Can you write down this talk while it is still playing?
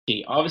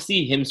okay,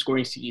 obviously him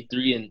scoring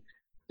 63 and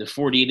the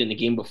 48 in the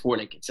game before,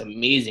 like it's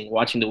amazing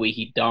watching the way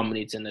he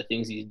dominates and the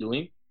things he's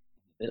doing.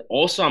 And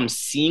also I'm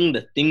seeing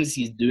the things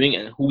he's doing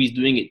and who he's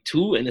doing it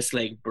to, and it's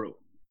like, bro,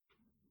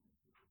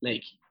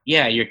 like,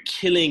 yeah, you're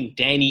killing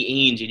Danny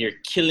Ainge and you're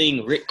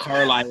killing Rick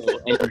Carlisle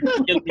and you're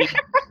killing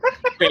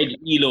Craig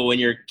Elo and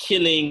you're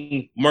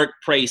killing Mark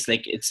Price.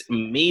 Like, it's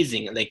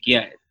amazing. Like,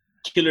 yeah,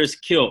 killers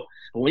kill.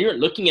 But when you're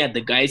looking at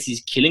the guys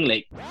he's killing,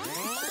 like,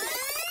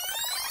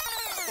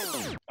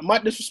 I'm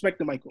not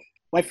disrespecting Michael.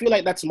 I feel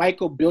like that's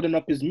Michael building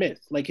up his myth,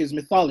 like his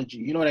mythology.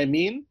 You know what I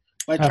mean?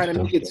 By trying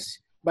to make it,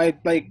 by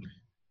like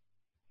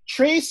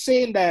Trea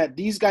saying that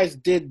these guys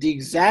did the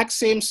exact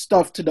same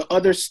stuff to the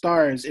other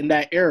stars in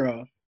that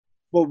era,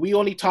 but we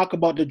only talk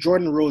about the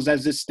Jordan rules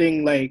as this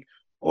thing like,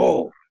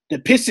 oh, the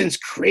Pistons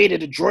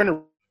created the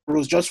Jordan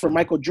rules just for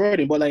Michael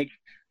Jordan. But like,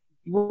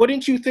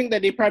 wouldn't you think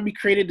that they probably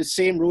created the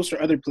same rules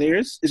for other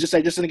players? It's just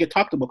like just didn't get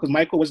talked about because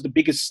Michael was the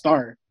biggest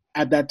star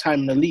at that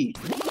time in the league.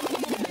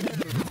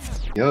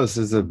 Yo, this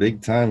is a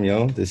big time,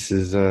 yo. This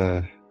is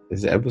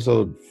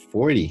episode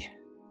 40.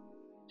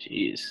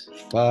 jeez.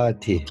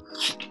 40.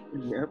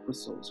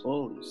 Episodes,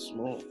 holy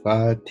smoke.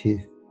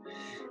 40.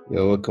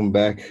 Yo, welcome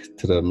back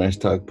to the Mesh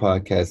Talk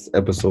Podcast,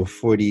 episode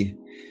 40.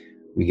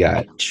 We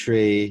got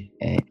Trea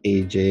and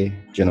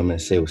AJ. Gentlemen,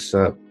 say what's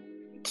up.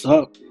 What's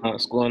up?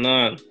 What's going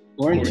on?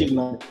 Quarantine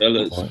life.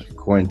 Fellas.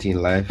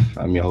 Quarantine life.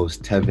 I'm your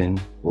host,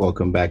 Tevin.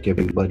 Welcome back,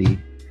 everybody.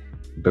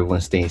 Hope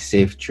everyone's staying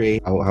safe.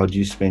 Trea, how'd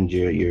you spend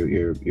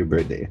your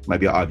birthday? Might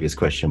be an obvious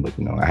question, but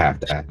I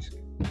have to ask.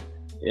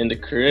 In the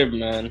crib,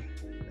 man.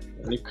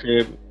 In the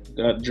crib.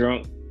 Got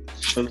drunk.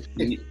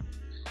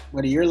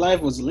 But your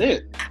life was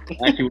lit.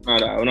 Actually,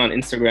 I went on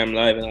Instagram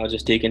Live and I was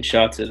just taking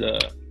shots at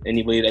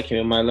anybody that came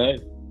in my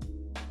live.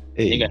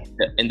 Hey. I think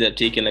I ended up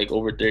taking like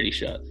over 30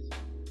 shots.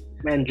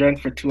 Man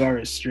drank for 2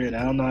 hours straight.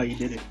 I don't know how you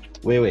did it.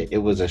 Wait. It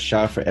was a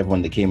shot for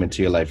everyone that came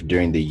into your life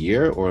during the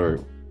year, or?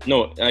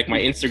 No, like my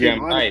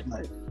Instagram Live.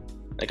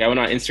 Like I went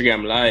on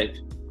Instagram Live.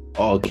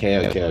 Oh,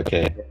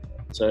 okay.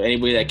 So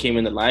anybody that came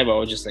in the live, I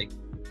was just like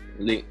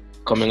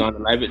coming on the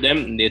live with them,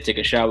 and they'd take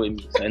a shot with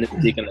me. So I ended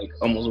up taking like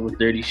almost over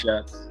 30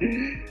 shots.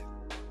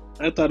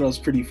 I thought it was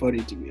pretty funny,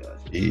 to be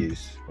honest.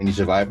 Jeez. And you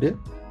survived it?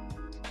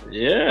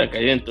 Yeah, like I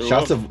didn't throw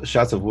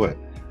Shots of what?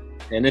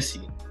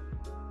 Hennessy.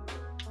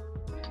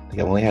 I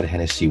think I've only had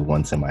Hennessy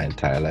once in my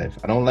entire life.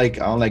 I don't like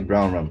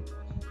brown rum.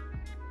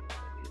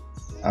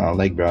 I don't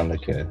like brown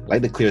liquor. I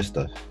like the clear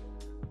stuff.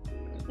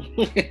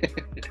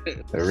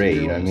 The Ray,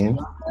 you know what I mean?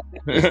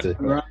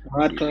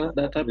 Vodka,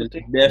 that type of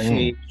thing.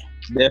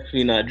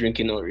 Definitely not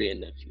drinking no Ray,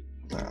 nephew.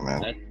 Nah,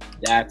 man.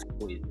 That's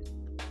poison.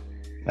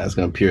 That's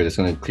gonna clear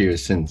your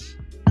sins.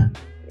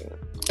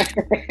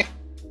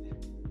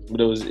 But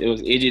it was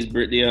AJ's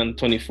birthday on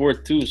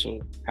 24th too, so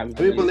happy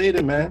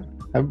belated, man.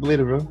 Happy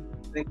belated, bro.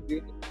 Thank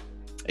you.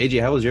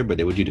 AJ, how was your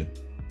birthday? What'd you do?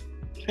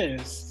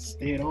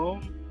 Stay at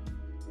home.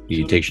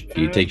 You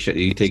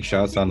take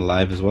shots on the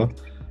live as well?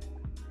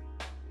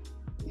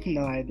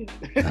 No, I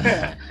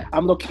didn't.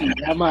 I'm looking.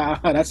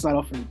 That's not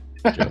offering.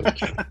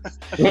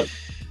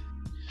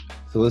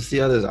 So let's see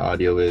how this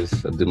audio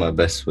is. I'll do my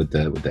best with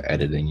the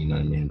editing, you know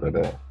what I mean? But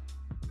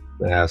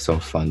we'll have some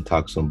fun,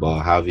 talk some ball.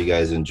 How have you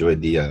guys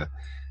enjoyed the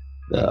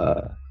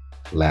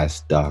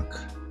last doc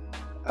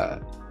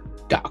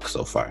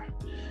so far?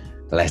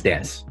 The Last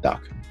Dance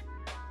doc.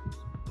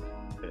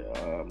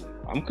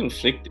 I'm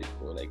conflicted,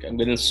 bro. Like I'm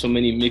getting so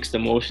many mixed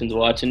emotions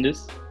watching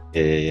this.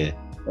 Yeah.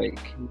 Like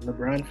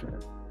LeBron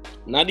fan.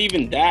 Not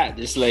even that.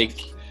 Just like,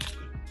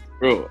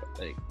 bro.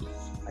 Like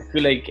I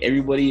feel like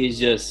everybody is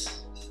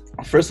just.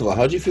 First of all,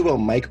 how did you feel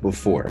about Mike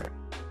before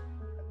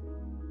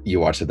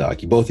you watched the doc?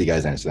 Both of you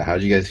guys answered that. How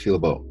did you guys feel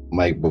about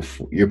Mike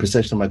before, your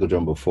perception of Michael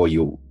Jordan before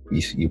you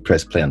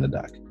press play on the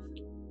doc?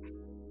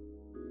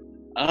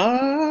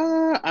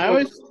 I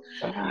was.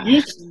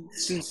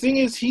 The thing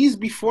is, he's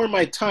before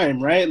my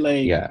time, right?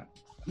 Like, yeah.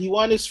 He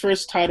won his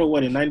first title,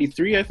 in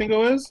 93, I think it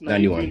was?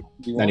 91.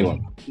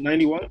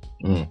 91?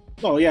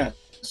 Oh, yeah.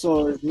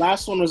 So his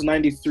last one was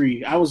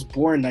 93. I was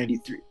born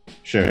 93.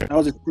 Sure. That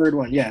was his third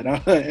one. Yeah, that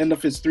was the end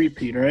of his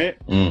three-peat, right?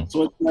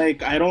 So it's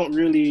like, I don't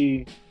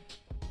really...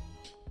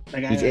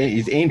 Like,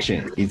 he's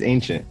ancient. He's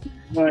ancient. You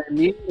know what I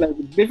mean? Like,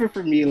 it's different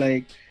for me.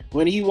 Like,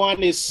 when he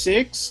won his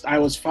sixth, I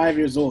was 5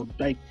 years old.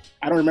 Like,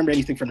 I don't remember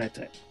anything from that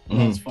time.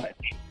 I was 5.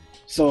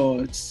 So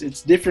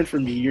it's different for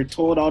me. You're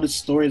told all the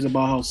stories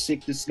about how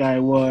sick this guy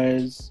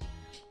was,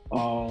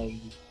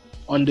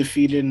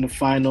 undefeated in the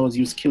finals.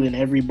 He was killing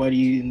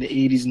everybody in the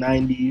 80s,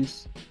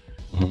 90s.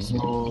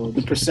 So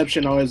the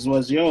perception always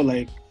was,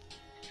 like,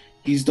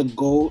 he's the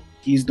GOAT,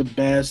 he's the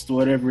best,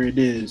 whatever it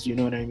is. You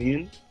know what I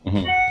mean?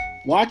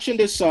 Watching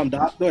this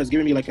doc, though, has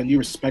given me, like, a new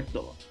respect,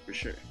 though, for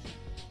sure.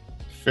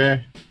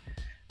 Fair.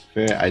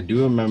 I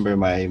do remember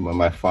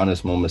my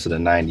fondest moments of the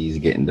 90s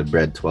getting the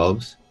bread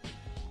 12s.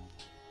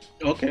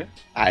 Okay.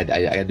 I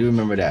do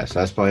remember that. So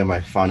that's probably my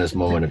fondest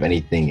moment of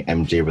anything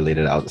MJ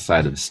related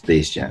outside of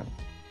Space Jam.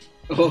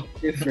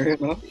 Okay, fair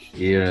enough.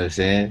 You know what I'm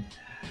saying?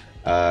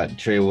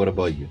 Trea, what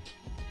about you?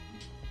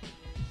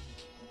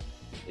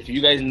 if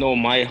you guys know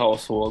my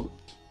household,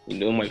 you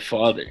know my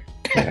father.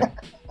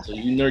 So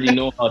you already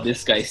know how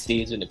this guy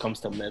stays when it comes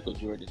to Michael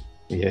Jordan.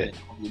 Yeah.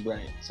 Kobe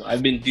Bryant. So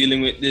I've been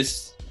dealing with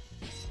this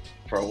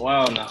for a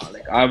while now.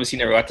 Like, I obviously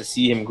never got to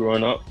see him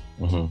growing up.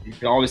 Mm-hmm. You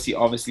can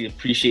obviously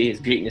appreciate his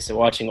greatness and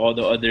watching all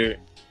the other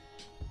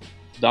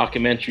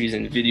documentaries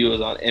and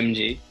videos on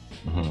MJ.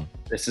 Mm-hmm.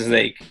 This is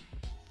like,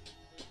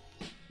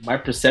 my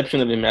perception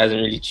of him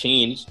hasn't really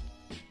changed.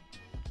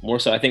 More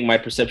so, I think my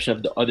perception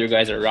of the other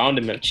guys around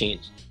him have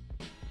changed.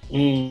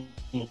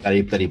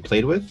 That he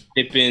played with?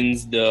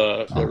 Pippins,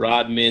 the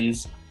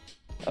Rodmans,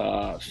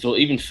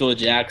 Phil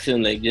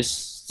Jackson, like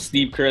just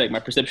Steve Kerr. Like, my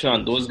perception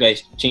on those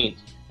guys changed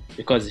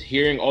because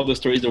hearing all the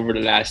stories over the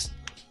last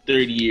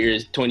 30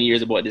 years, 20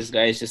 years about this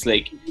guy, it's just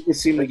like, it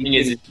seems like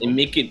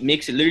it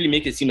makes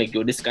it seem like,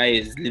 yo, this guy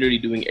is literally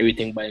doing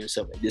everything by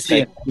himself. Like, this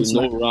guy does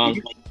no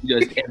wrong. He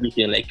does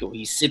everything. Like, yo,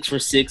 he's 6 for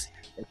 6.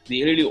 Like,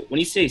 literally, when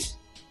he says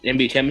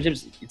NBA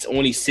championships, it's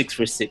only 6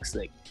 for 6.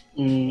 Like,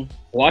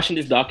 watching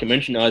this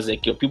documentary now, I was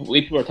like, yo,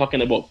 people are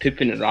talking about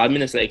Pippen and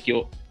Rodman. It's like,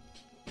 yo,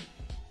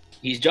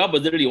 his job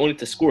was literally only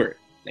to score.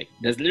 Like,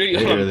 that's literally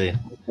literally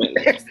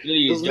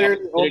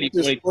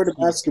to score the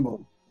basketball.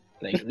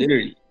 Like,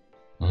 literally.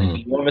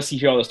 Like, you obviously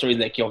hear all the stories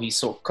like, yo, he's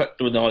so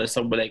cutthroat and all this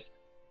stuff, but like,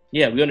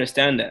 yeah, we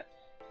understand that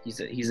he's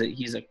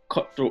a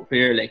cutthroat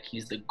player. Like,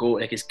 he's the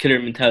GOAT. Like, his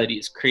killer mentality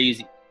is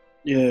crazy.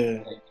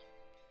 Yeah, like,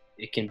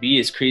 it can be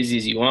as crazy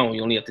as you want when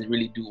you only have to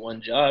really do one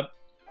job.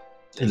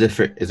 Is it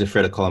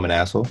fair to call him an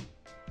asshole?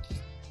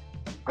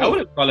 I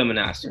wouldn't call him an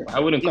asshole. I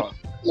wouldn't call him.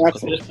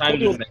 There's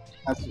times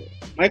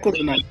Michael's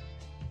an asshole.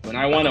 When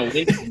I want to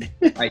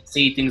win, I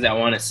say things I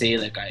want to say.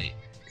 Like,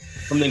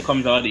 something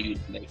comes out of you,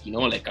 like, you know,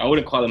 like, I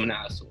wouldn't call him an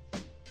asshole.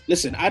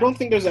 Listen, I don't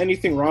think there's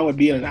anything wrong with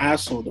being an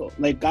asshole, though.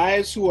 Like,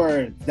 guys who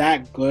are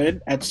that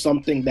good at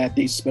something that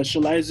they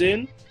specialize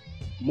in,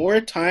 more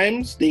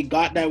times they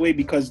got that way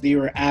because they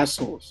were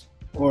assholes.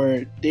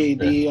 Or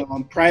they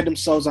pride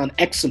themselves on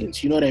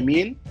excellence. You know what I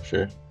mean?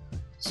 Sure.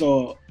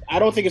 So I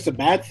don't think it's a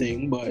bad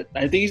thing, but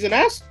I think he's an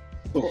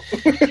asshole.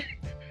 I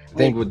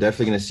think we're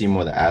definitely going to see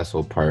more of the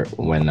asshole part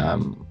when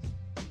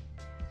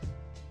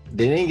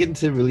they didn't get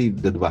into really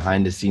the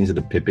behind the scenes of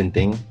the Pippen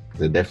thing.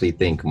 I definitely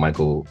think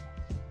Michael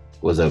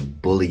was a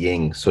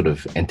bullying sort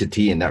of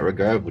entity in that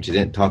regard, which they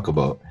didn't talk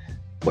about.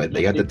 But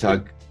they got to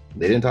talk.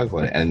 They didn't talk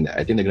about it, and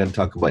I think they're going to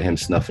talk about him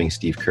snuffing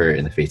Steve Kerr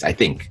in the face. I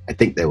think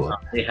they will.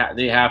 They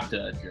have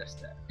to address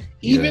that.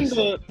 Even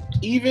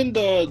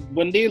the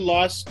when they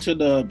lost to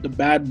the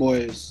Bad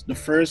Boys the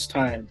first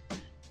time,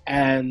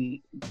 and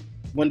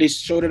when they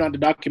showed it on the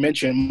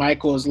documentary, and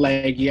Michael was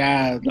like,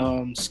 "Yeah,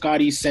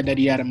 Scotty said that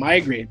he had a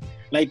migraine."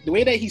 Like, the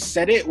way that he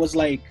said it was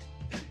like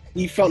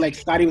he felt like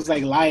Scotty was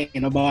like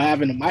lying about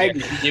having a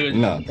migraine.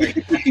 No,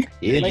 like,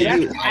 that's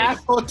an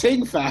asshole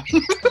thing, fam.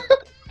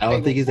 I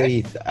don't think it's that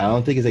he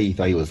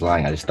thought he was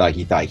lying. I just thought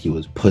he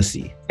was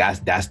pussy.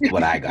 That's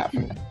what I got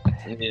from that.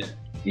 Yeah.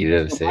 You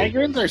know what I'm saying?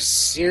 Migraines are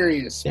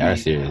serious. They are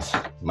serious.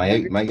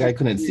 My guy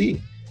couldn't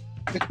see.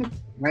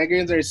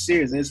 Migraines are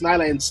serious. It's not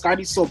like, and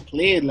Scotty so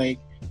played like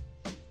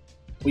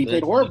he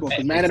played horrible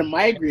because man had a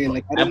migraine.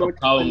 Like, I don't know what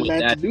the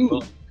man to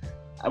do.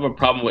 I have a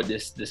problem with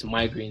this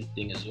migraine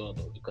thing as well,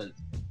 though, because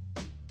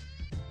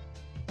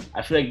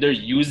I feel like they're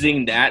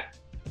using that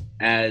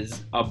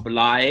as a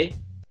lie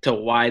to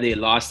why they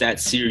lost that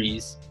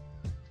series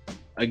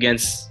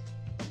against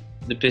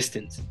the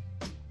Pistons.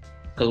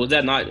 Because was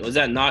that not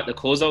the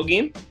closeout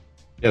game?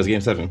 Yeah, it was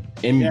Game 7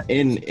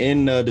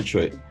 in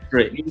Detroit.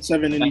 Right, Game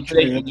 7 in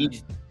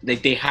Detroit.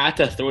 Like, they had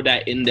to throw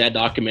that in that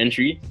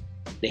documentary.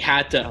 They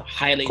had to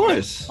highlight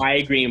the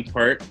migraine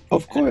part.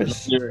 Of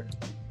course.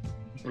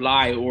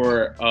 Lie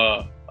or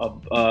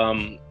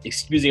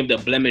excusing of the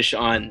blemish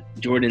on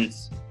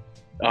Jordan's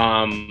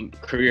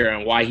career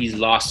and why he's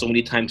lost so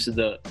many times to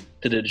the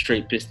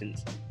Detroit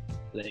Pistons.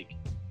 Like,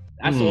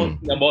 that's the one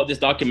thing about this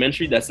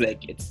documentary that's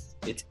like it's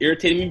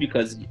irritating me,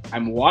 because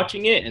I'm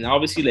watching it, and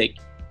obviously, like,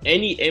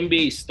 any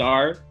NBA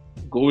star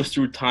goes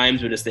through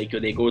times where it's like,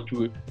 they go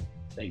through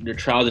like their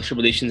trials and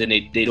tribulations, and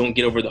they don't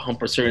get over the hump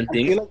for certain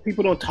things. I feel like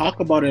people don't talk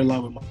about it a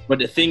lot. But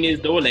the thing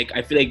is, though, like,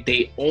 I feel like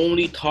they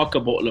only talk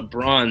about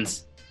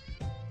LeBron's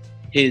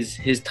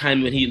his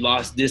time when he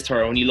lost this to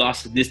her, when he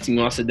lost to this team,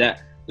 lost to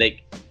that.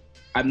 Like,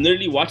 I'm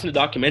literally watching the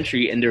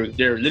documentary, and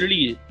they're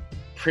literally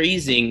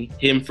praising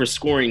him for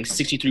scoring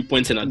 63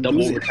 points in a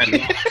double overtime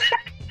loss.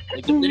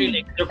 Like,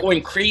 they're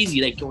going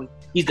crazy. Like,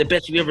 he's the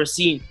best we've ever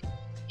seen.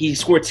 He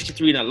scored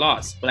 63 in a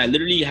loss. But I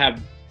literally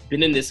have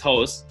been in this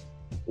house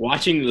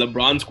watching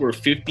LeBron score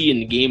 50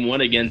 in Game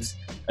 1 against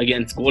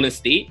Golden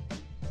State,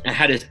 and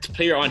had a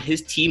player on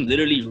his team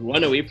literally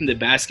run away from the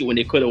basket when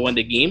they could have won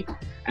the game.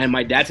 And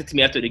my dad said to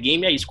me after the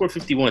game, yeah, he scored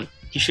 51.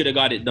 He should have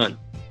got it done.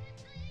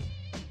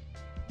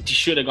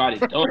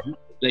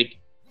 Like,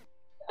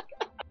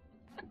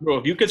 bro,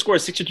 if you could score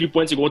 63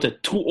 points and go to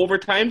 2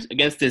 overtimes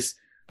against this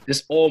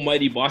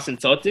almighty Boston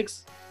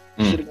Celtics,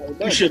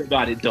 you should have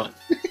got it done.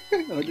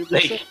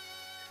 100%.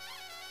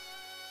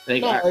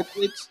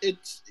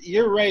 It's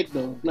you're right,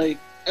 though. Like,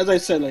 as I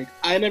said, like,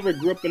 I never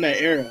grew up in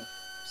that era,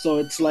 so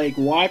it's like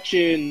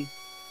watching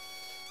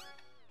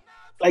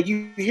like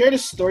you hear the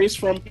stories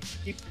from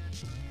people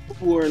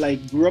who are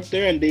like grew up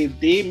there, and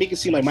they make it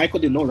seem like Michael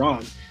did no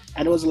wrong,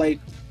 and it was like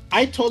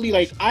I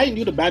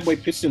knew the Bad Boy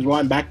Pistons were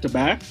on back to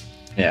back.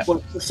 Yeah.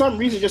 But for some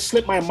reason, it just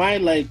slipped my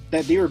mind like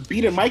that they were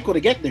beating Michael to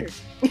get there.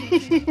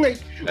 Like,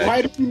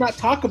 why did we not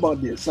talk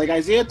about this? Like,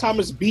 Isaiah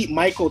Thomas beat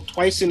Michael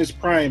twice in his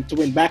prime to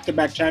win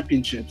back-to-back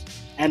championships,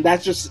 and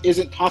that just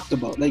isn't talked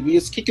about. Like, we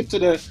just kick it to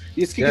the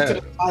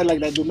side like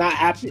that did not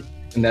happen.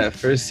 In that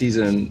first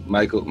season,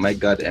 Mike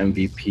got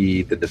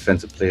MVP, the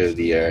Defensive Player of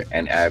the Year,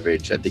 and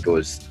averaged, I think it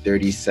was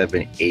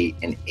 37, 8,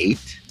 and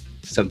 8.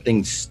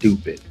 Something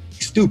stupid.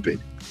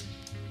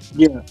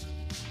 Yeah.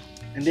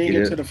 And they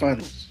didn't get to the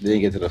finals. They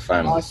didn't get to the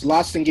finals.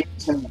 Lost in game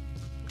 7.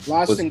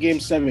 In game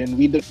 7.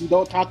 We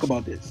don't talk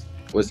about this.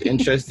 What's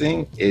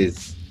interesting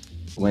is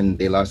when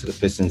they lost to the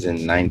Pistons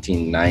in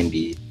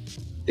 1990,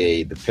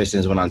 the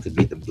Pistons went on to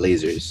beat the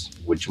Blazers,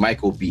 which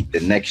Michael beat the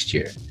next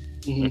year.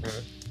 Mm-hmm.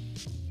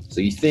 So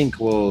you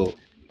think, well,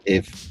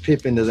 if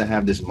Pippen doesn't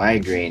have this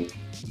migraine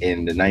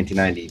in the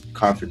 1990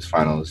 conference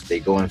finals, they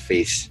go and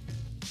face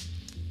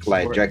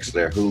Clyde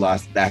Drexler, who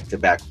lost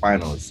back-to-back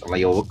finals. I'm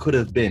like, yo, what could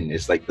have been?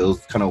 It's like those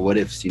kind of what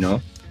ifs, you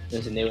know?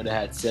 Listen, they would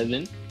have had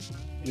 7.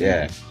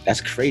 Yeah, that's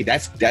crazy.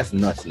 That's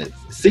nuts.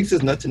 6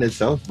 is nuts in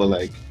itself, but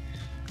like.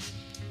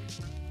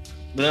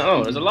 But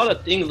no, there's a lot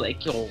of things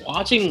like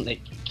watching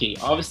like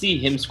obviously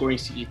him scoring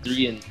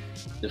 63 and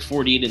the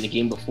 48 in the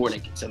game before,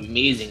 like it's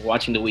amazing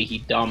watching the way he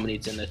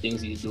dominates and the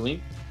things he's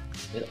doing.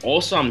 And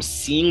also I'm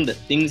seeing the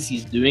things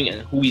he's doing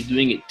and who he's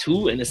doing it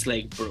to, and it's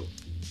like, bro,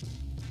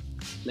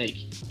 like,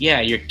 yeah,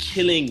 you're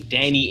killing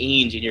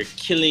Danny Ainge and you're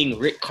killing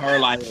Rick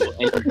Carlisle and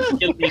you're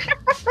killing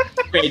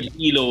Craig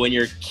Elo and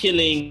you're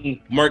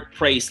killing Mark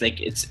Price.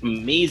 Like, it's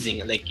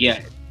amazing. Like,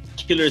 yeah,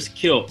 killers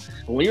kill.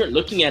 But when you're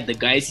looking at the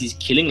guys he's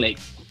killing, like,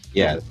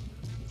 yeah,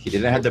 he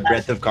didn't have the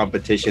breadth of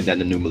competition that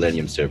the new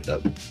millennium served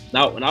up.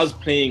 Now, when I was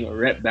playing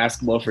rep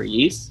basketball for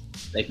Yace,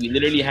 like, we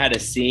literally had a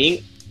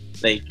saying,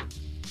 like,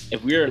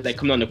 if we were like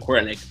coming on the court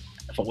and like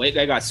if a white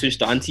guy got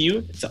switched onto you,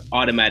 it's an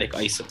automatic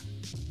ISO.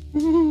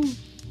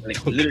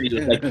 Like literally,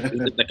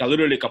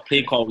 like a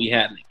play call we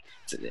had.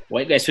 Like,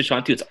 white guy switch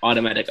onto you, it's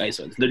automatic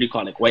ISO. It's literally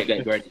called like white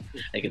guy guarding.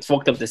 Like, it's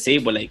fucked up to say,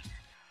 but like,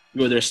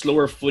 they're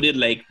slower footed.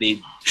 Like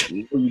you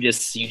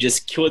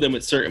just kill them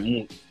with certain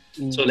moves.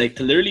 So like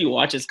to literally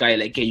watch this guy,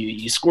 like, hey,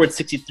 you scored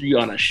 63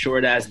 on a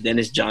short ass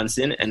Dennis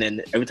Johnson, and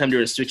then every time they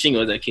were switching, it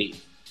was like, hey,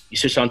 you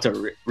switch on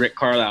to Rick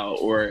Carlisle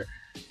or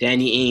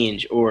Danny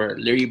Ainge or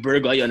Larry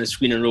Bird got you on the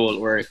screen and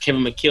roll, or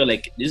Kevin McHale.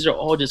 Like, these are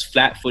all just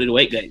flat-footed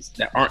white guys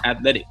that aren't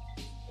athletic.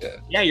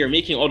 Yeah, you're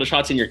making all the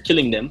shots and you're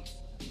killing them,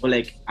 but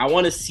like, I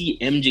want to see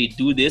MJ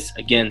do this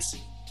against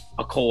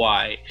a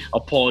Kawhi, a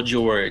Paul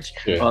George,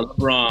 a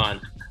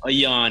LeBron, a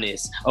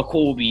Giannis, a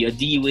Kobe, a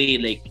D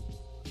Wade. Like,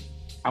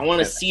 I want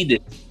to see this.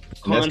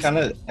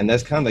 And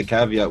that's kind of the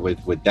caveat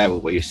with that.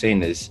 With what you're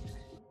saying is,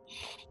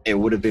 it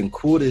would have been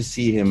cool to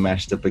see him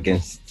matched up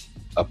against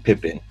a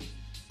Pippen,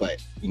 but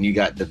you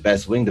got the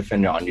best wing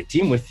defender on your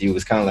team with you.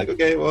 It's kind of like,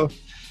 okay, well,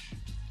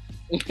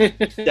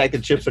 stack the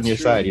chips on your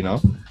side, you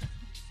know.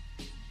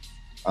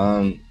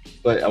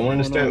 But I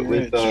wanted to start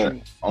with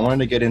I wanted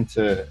to get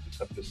into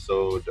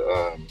episode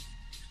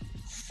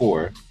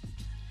 4,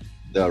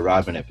 the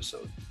Rodman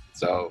episode.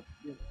 So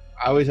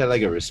I always had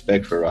like a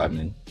respect for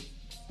Rodman,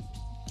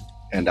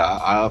 and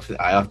I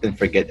often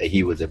forget that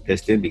he was a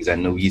Piston because I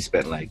know he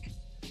spent like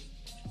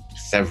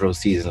several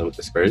seasons with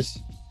the Spurs.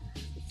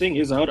 The thing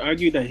is, I would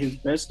argue that his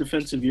best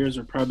defensive years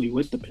are probably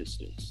with the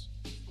Pistons.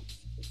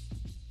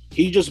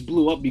 He just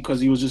blew up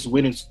because he was just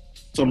winning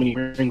so many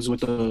rings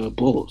with the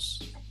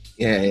Bulls.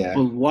 Yeah.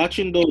 But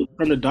watching those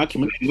from the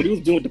documentary, what he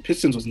was doing with the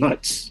Pistons was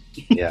nuts.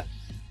 Yeah.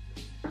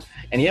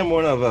 And he had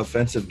more of an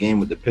offensive game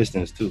with the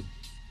Pistons, too.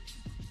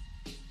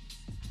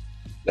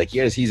 Like, he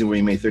had a season where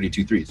he made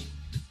 32 threes.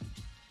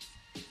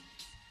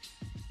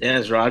 Yeah,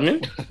 it's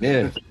Rodman?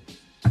 Yeah.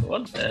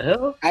 What the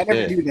hell? I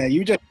never knew that.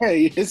 You just,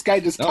 hey, this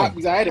guy just taught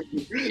me. Yeah,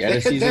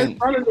 the season.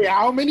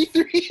 How many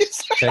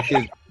threes?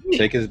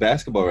 Check his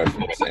basketball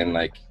reference, and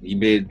like he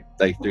made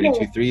like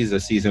 32 threes a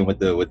season with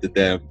the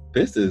damn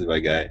Pistons, my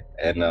guy,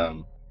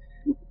 and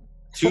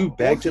 2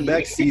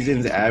 back-to-back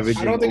seasons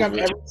averaging. I don't think I've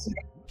ever seen.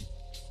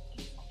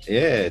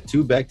 Yeah,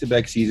 2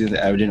 back-to-back seasons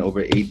averaging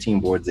over 18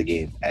 boards a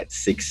game at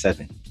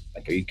 6'7".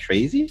 Like, are you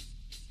crazy?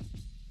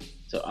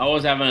 So I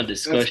was having a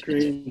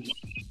discussion.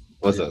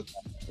 What's up?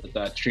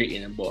 With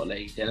Trea about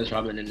like Dennis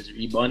Rodman and his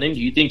rebounding.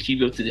 Do you think he'd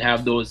be able to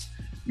have those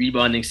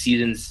rebounding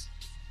seasons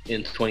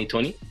in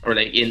 2020 or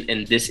like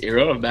in this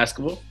era of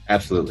basketball?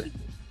 Absolutely.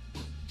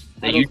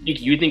 Like,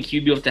 you think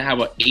he'd be able to have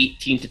an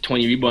 18 to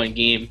 20 rebound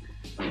game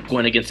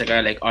going against a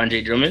guy like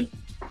Andre Drummond?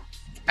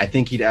 I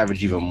think he'd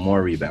average even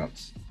more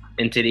rebounds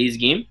in today's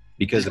game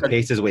because the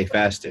pace is way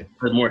faster.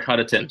 With more shot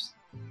attempts.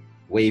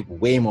 Way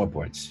more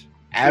boards.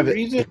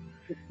 The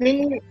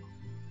thing,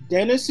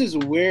 Dennis is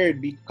weird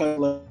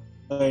because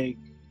like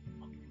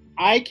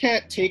I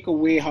can't take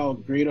away how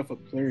great of a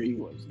player he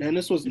was.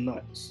 Dennis was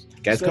nuts.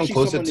 Guys, come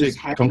closer to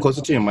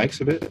your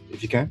mics a bit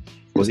if you can.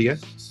 What's he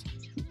guys?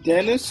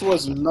 Dennis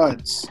was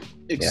nuts,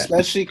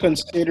 especially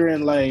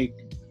considering like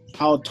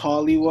how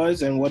tall he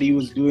was and what he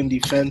was doing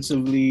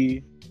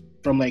defensively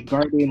from like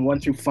guarding 1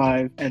 through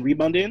 5 and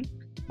rebounding.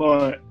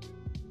 But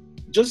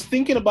just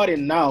thinking about it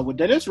now, would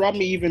Dennis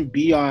Rodman even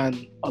be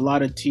on a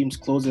lot of teams'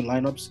 closing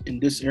lineups in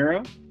this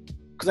era?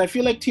 Because I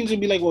feel like teams would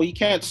be like, well, he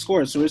can't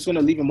score, so we're just going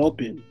to leave him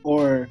open.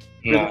 Or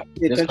just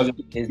because of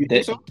his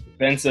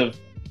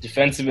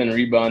defensive and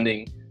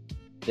rebounding.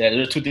 Yeah,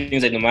 there are two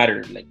things that no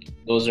matter. Like,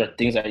 those are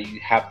things that you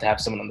have to have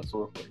someone on the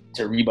floor for,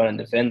 to rebound and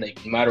defend. Like,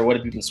 no matter what,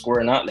 if you can score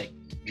or not. Like,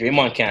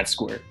 Draymond can't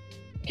score.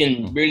 He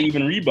can barely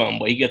even rebound,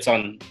 but he gets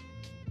on.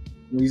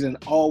 He's an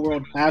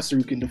all-world passer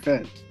who can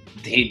defend.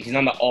 He's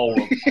not the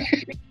all-world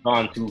passer. He's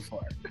gone too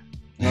far.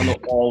 He's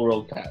not the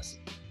all-world passer.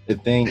 The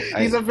thing,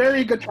 he's a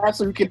very good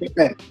passer who can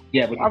defend.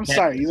 Yeah, but I'm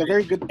sorry, he's a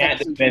very good passer.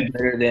 He can't defend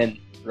better than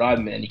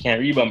Rodman. He can't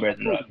rebound better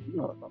than Rodman.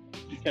 No.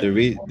 The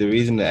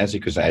reason to answer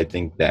your question, I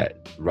think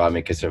that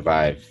Rodman could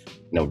survive,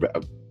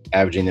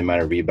 averaging the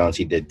amount of rebounds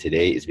he did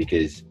today, is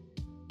because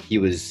he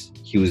was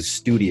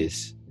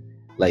studious.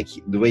 Like,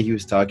 the way he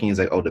was talking is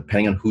like, oh,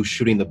 depending on who's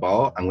shooting the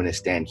ball, I'm going to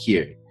stand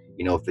here.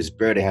 If it's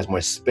Bird, it has more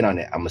spin on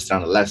it, I'm going to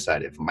stand on the left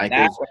side. If Michael,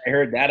 that's when I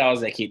heard that, I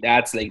was like, hey,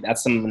 that's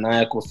some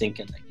maniacal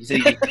thinking. Like, you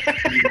said,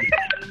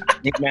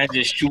 Nick man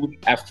just shoot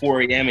at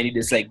 4 a.m. and he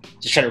just try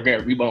to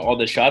get rebound all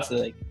the shots. I'm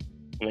like,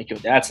 yo,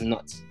 that's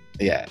nuts.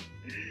 Yeah.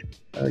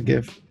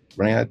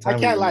 Running out of time. I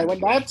can't lie. When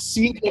that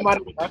scene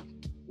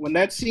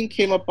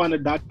came up on the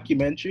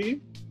documentary,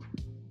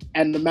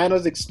 and the man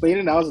was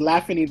explaining, I was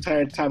laughing the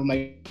entire time. I'm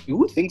like,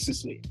 who thinks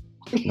this way?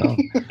 No.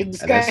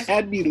 This guy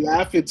had me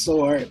laughing so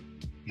hard.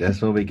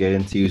 That's when we get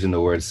into using the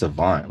word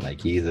savant.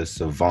 Like, he's a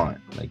savant.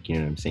 Like, you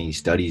know what I'm saying? He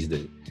studies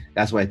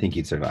that's why I think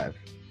he'd survive.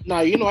 No,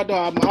 you know what, though?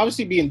 I'm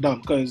obviously being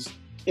dumb, because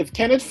if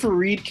Kenneth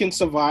Faried can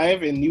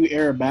survive in new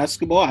era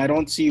basketball, I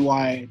don't see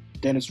why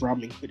Dennis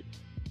Rodman couldn't.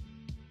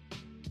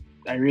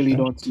 I really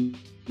don't see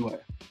why.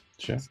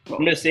 Sure.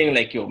 I'm just saying,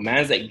 like, yo,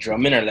 man's like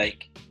Drummond are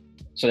like,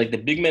 so like the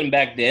big men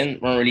back then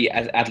weren't really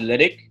as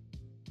athletic,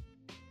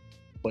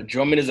 but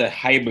Drummond is a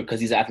hybrid because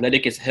he's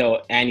athletic as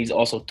hell and he's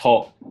also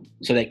tall.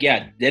 So like,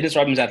 yeah, Dennis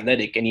Rodman's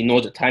athletic and he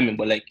knows the timing,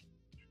 but like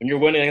when you're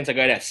going against a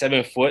guy that's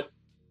 7 foot,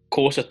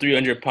 close to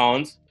 300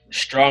 pounds,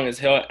 strong as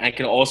hell, and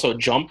can also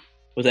jump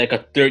with like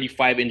a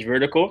 35-inch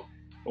vertical.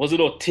 Those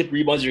little tip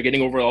rebounds you're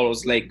getting over all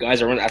those like guys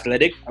that run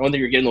athletic. I don't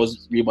think you're getting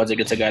those rebounds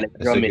against a guy like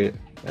Drummond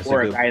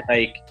or a guy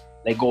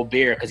like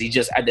Gobert, because he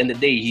just, at the end of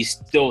the day, he's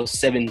still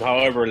 7.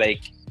 However,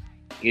 like,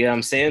 you know what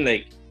I'm saying?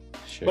 Like,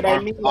 sure. But I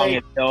mean,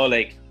 like,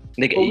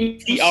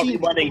 he's out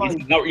rebounding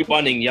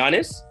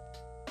Giannis.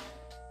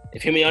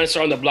 If him and Giannis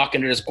are on the block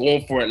and they're just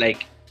going for it,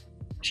 like,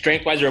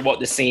 strength-wise, they're about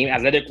the same.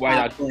 Athletic-wise,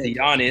 I'll go to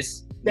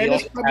Giannis.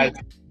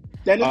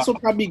 Dennis will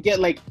probably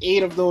get like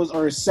 8 of those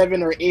or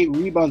 7 or 8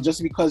 rebounds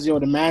just because, the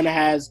man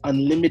has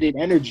unlimited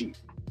energy.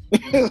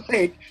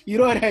 Like, you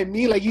know what I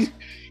mean? Like,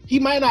 he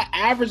might not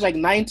average like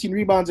 19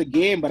 rebounds a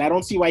game, but I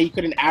don't see why he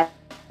couldn't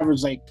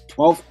average like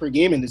 12 per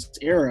game in this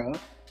era.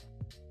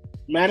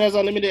 Man has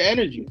unlimited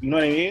energy. You know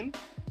what I mean?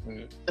 Mm-hmm.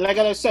 And like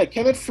I said,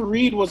 Kenneth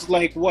Faried was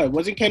like, what?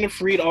 Wasn't Kenneth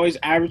Faried always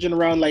averaging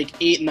around like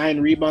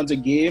 8-9 rebounds a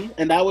game?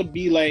 And that would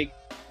be like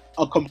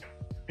a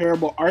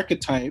comparable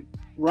archetype.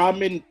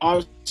 Rodman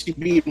obviously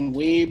being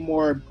way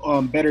more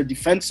better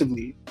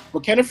defensively.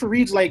 But Kenneth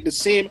Faried's like the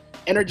same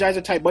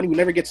energizer type bunny who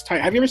never gets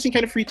tired. Have you ever seen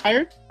Kenneth Faried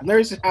tired?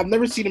 I've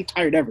never seen him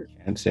tired ever.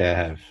 I can't say I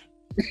have.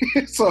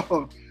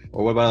 So.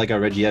 Or what about like a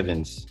Reggie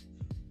Evans?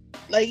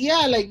 Like,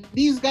 yeah, like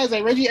these guys,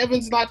 like Reggie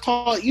Evans not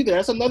tall either.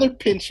 That's another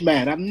pinch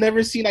man. I've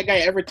never seen that guy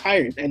ever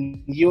tired.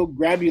 And he'll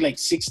grab you like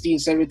 16,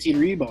 17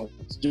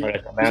 rebounds. Just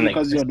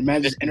because the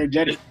man's just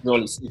energetic. He's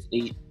only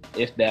 6'8",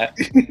 if that.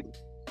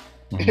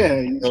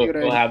 Yeah,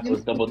 he'll have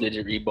those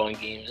double-digit rebound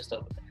games and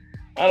stuff.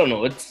 I don't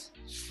know.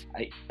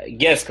 I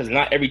guess because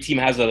not every team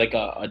has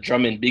a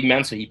Drummond big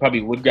man, so he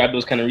probably would grab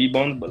those kind of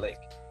rebounds. But like,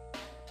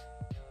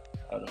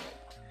 I don't know.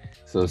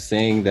 So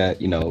saying that,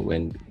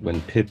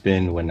 when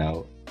Pippen went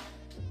out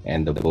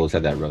and the Bulls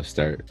had that rough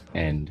start,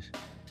 and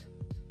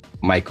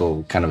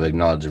Michael kind of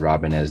acknowledged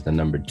Rodman as the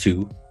number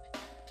 2,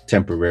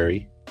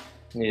 temporary.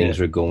 Yeah. Things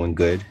were going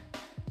good,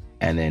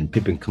 and then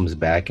Pippen comes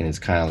back and it's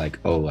kind of like,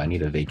 oh, I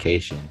need a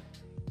vacation.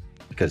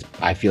 Because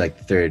I feel like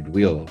the third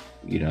wheel,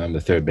 I'm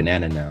the third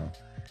banana now.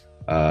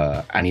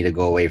 I need to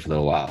go away for a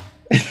little while.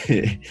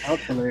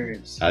 That's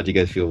hilarious. How'd you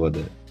guys feel about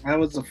that? That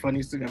was the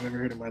funniest thing I've ever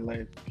heard in my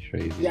life.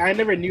 Crazy. Yeah, I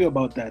never knew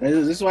about that.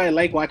 This is why I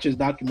like watching this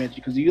documentary,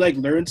 because you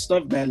learn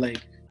stuff that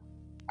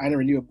I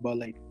never knew about.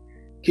 Like,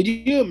 could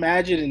you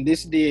imagine in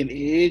this day and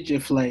age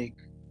if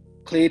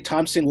Klay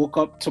Thompson woke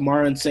up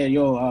tomorrow and said,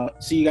 "Yo,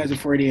 see you guys in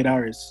 48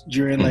 hours"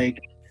 during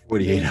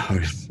 48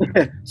 hours.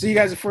 See you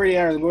guys in 48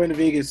 hours. I'm going to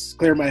Vegas.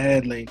 Clear my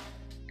head.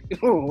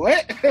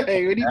 What? What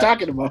are you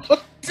talking about?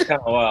 It's kind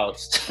of wild.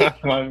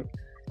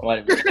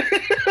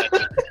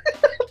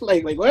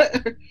 Like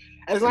what?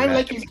 As long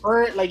as he's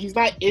hurt, he's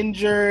not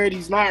injured,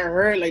 he's not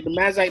hurt. Like, the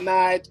man's like,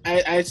 nah,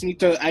 I need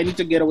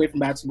to get away from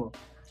basketball.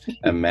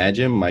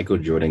 Imagine Michael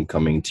Jordan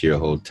coming to your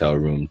hotel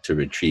room to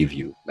retrieve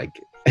you.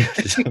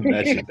 Just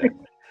imagine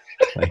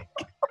that.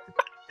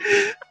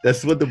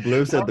 That's what the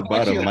blurb said at the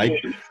bottom.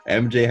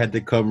 MJ had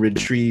to come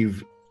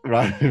retrieve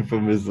Rodman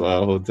from his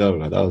hotel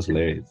room. That was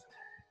hilarious.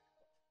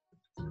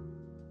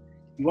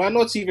 You want to know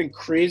what's even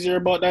crazier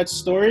about that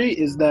story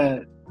is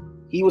that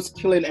he was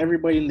killing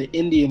everybody in the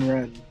Indian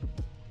run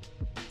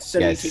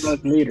 17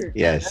 months later.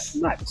 Yes. That's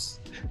nuts.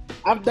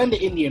 I've done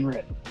the Indian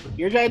run.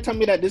 You're trying to tell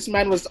me that this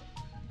man was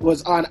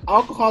on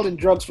alcohol and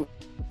drugs for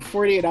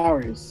 48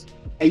 hours.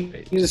 And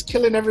he was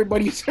killing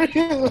everybody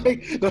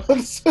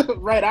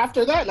right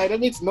after that. Like,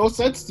 that makes no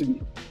sense to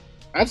me.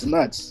 That's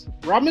nuts.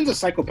 Rodman's a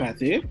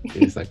psychopath, eh?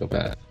 He's a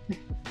psychopath.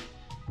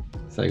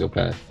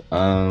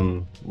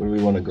 Where do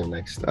we want to go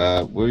next?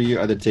 What are your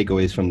other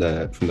takeaways from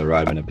the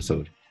Rodman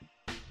episode?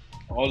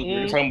 We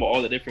were talking about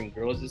all the different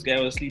girls this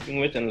guy was sleeping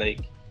with, and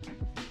like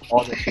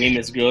all the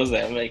famous girls.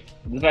 Like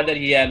the fact that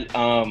he had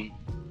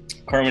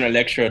Carmen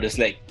Electra just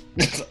like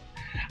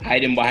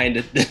hiding behind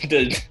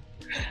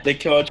the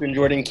couch when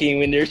Jordan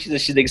came in there.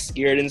 She's like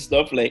scared and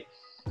stuff. Like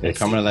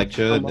Carmen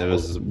Electra.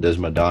 There's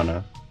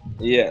Madonna.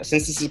 Yeah,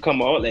 since this has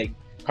come out, like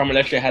Carmen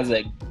Electra has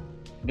like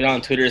been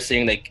on Twitter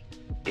saying like,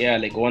 yeah,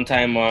 like one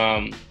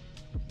time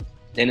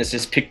Dennis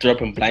just picked her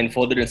up and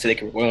blindfolded her and said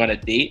like we're going on a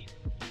date,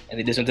 and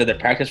they just went to their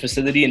practice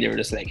facility and they were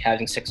just like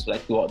having sex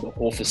like throughout the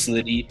whole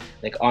facility,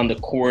 like on the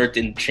court,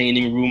 in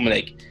training room,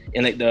 like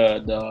in like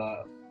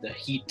the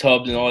heat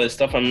tubs and all this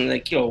stuff. I'm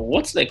like, yo,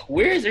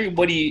 where is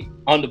everybody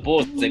on the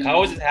Bulls? Like,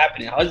 how is this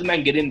happening? How does the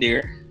man get in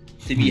there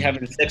to be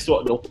having sex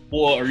throughout the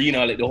whole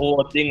arena, like the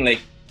whole thing? Like,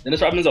 Dennis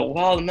Rodman's a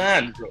wild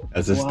man, bro.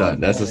 That's a stunt.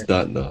 That's a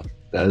stunt, though.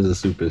 That is a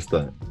super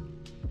stunt.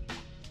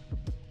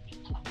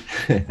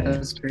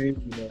 That's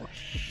crazy, though.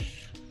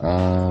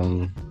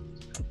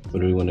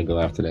 Where do we want to go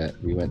after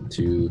that? We went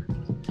to...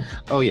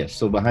 Oh, yes.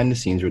 So behind the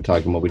scenes, we're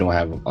talking about... We don't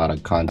have a lot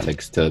of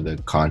context to the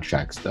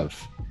contract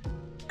stuff.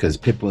 Because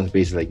Pippen was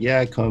basically like,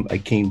 yeah, I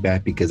came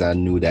back because I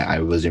knew that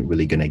I wasn't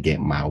really going to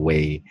get my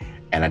way.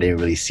 And I didn't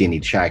really see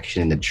any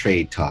traction in the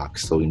trade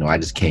talks. So, I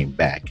just came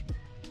back.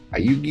 Are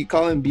you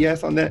calling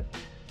BS on that?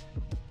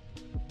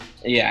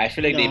 Yeah, I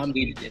feel like they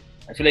paid it.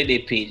 I feel like they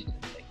paid it.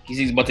 Like,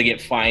 he's about to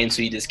get fined,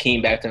 so he just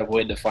came back to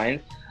avoid the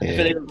fine. Yeah. I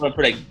feel like they're going to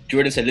put, like,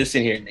 Jordan said,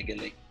 listen here,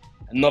 nigga, like,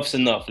 enough's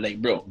enough.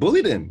 Like, bro.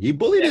 Bullied him. He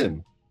bullied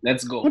him.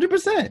 Let's go.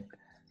 100%.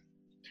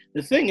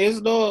 The thing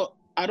is, though,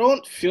 I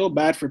don't feel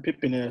bad for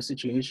Pippen in a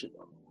situation,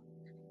 though.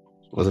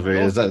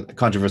 It's a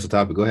controversial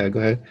topic. Go ahead.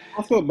 I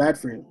don't feel bad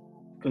for him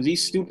because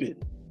he's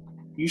stupid.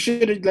 You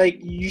should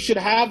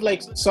have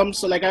like some.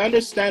 So like I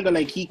understand that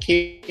like he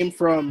came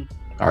from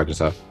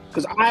Arkansas.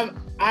 Because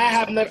I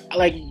have never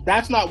like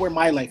that's not where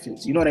my life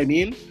is. You know what I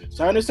mean?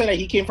 So I understand that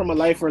he came from a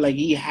life where like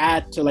he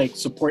had to like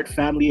support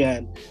family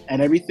and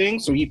everything.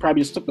 So he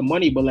probably just took the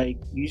money. But like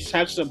you just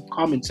have some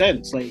common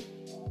sense. Like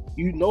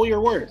you know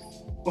your worth.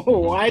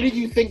 Why did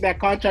you think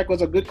that contract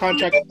was a good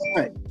contract at the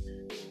time?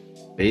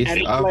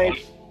 Based off.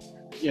 Like,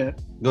 yeah.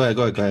 Go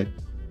ahead.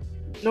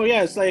 No,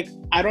 yeah, it's like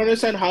I don't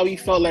understand how he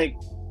felt like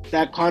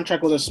that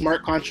contract was a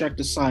smart contract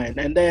to sign,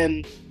 and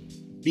then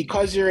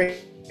because you're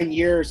in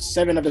year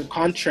 7 of the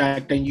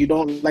contract and you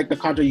don't like the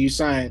contract you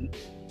signed,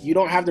 you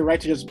don't have the right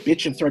to just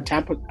bitch and throw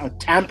a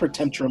temper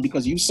tantrum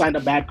because you signed a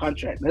bad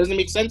contract. That doesn't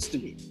make sense to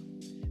me.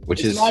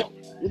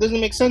 It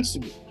doesn't make sense to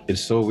me.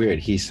 It's so weird.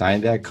 He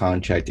signed that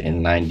contract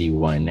in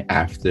 91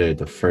 after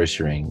the first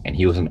ring, and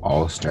he was an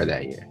all-star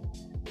that year.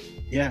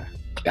 Yeah.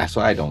 That's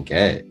what I don't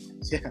get.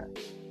 Yeah.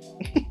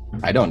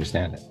 I don't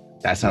understand it.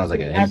 That sounds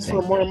like an ask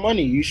for more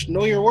money. You should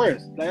know your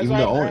worth. Even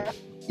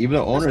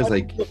the owner is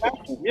like,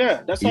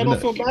 yeah, that's why I don't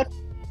feel bad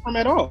for him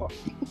at all.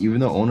 Even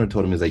the owner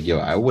told him, he's like, yo,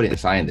 I wouldn't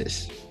sign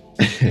this.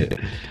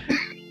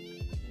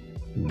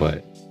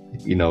 But,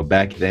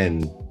 back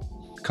then,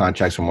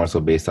 contracts were more so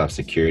based off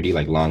security,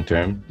 like long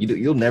term.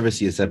 You'll never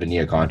see a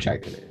 7-year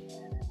contract in it.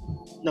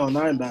 No,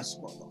 not in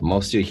basketball. No.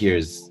 Most you hear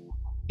is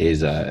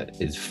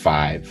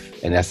 5,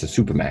 and that's the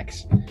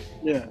supermax.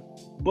 Yeah,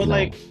 but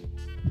like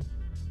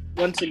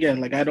once again,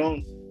 like I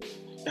don't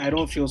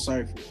feel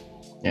sorry for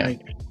him. Yeah,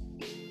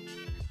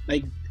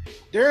 like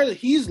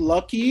he's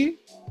lucky.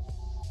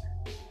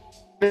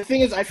 The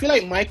thing is, I feel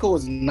like Michael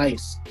was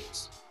nice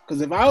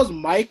because if I was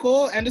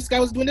Michael and this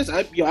guy was doing this,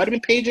 I'd have been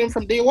paging him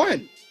from day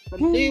one.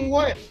 Day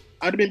one,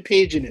 I'd have been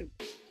paging him.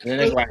 And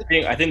that's why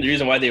I think the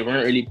reason why they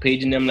weren't really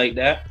paging them like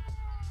that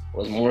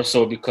was more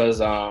so because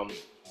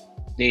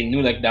they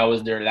knew like that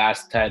was their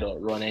last title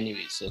run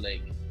anyway. So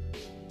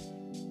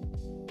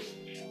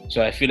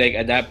I feel like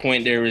at that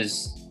point there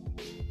was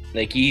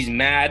like he's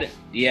mad,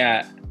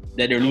 yeah,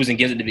 that they're losing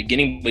games at the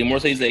beginning, but more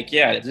so he's like,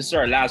 yeah, if this is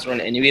our last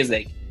run anyways,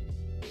 like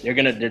they're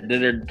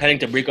planning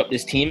to break up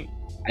this team.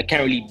 I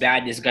can't really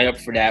bad this guy up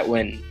for that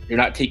when they're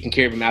not taking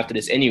care of him after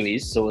this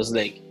anyways. So it's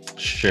like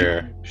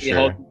sure.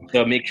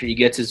 To make sure he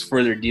gets his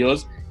further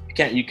deals.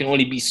 You can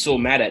only be so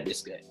mad at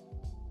this guy.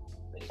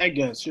 I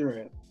guess you're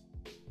right.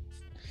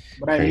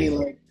 But I mean,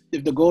 like,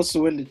 if the goal is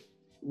to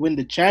win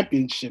the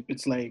championship,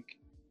 it's like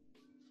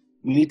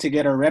we need to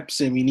get our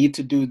reps in. We need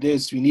to do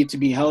this. We need to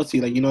be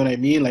healthy. Like, you know what I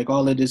mean? Like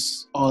all of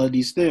these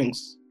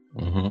things.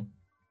 Mm-hmm.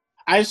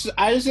 I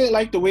just didn't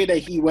like the way that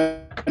he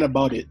went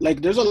about it.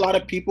 Like, there's a lot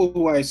of people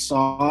who I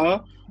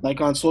saw,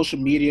 like, on social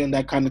media and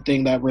that kind of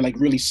thing that were, like,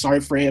 really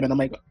sorry for him. And I'm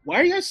like, why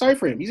are you guys sorry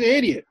for him? He's an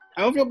idiot.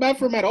 I don't feel bad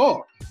for him at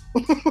all.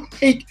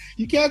 Like,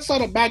 you can't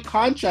sign a bad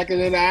contract and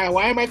then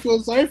why am I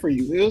feeling sorry for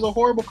you? It was a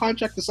horrible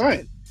contract to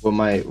sign. Well,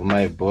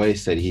 my boy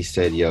said,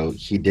 yo,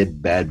 he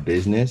did bad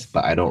business,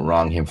 but I don't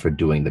wrong him for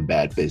doing the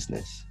bad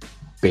business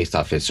based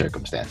off his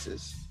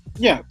circumstances.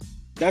 Yeah,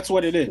 that's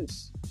what it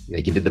is.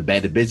 Like, he did the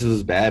business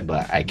was bad,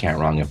 but I can't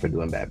wrong him for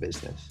doing bad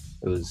business.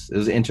 It was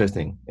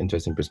interesting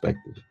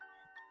perspective.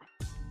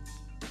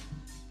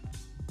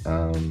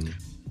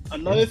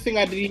 Another thing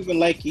I didn't even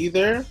like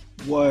either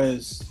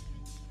was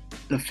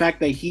the fact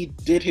that he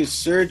did his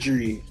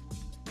surgery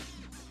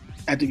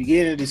at the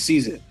beginning of the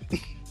season.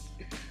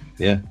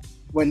 Yeah.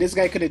 When this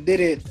guy could have did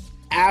it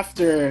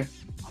after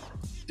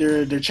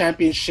their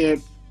championship,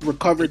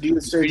 recovered, do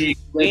the surgery.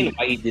 Explain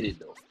why he did it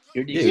though.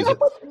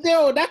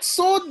 Yo, that's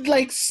so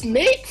like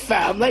snake,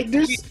 fam. Like,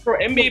 there's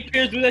NBA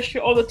players do that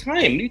shit all the time.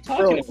 What are you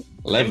talking about?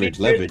 Leverage.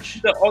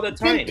 Do that all the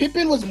time.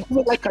 Pippen was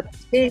moving like a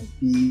tank.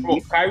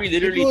 Bro, Kyrie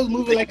literally was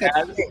moving like a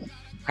tank.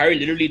 Kyrie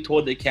literally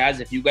told the Cavs,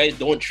 if you guys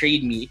don't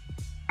trade me,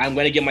 I'm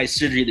gonna get my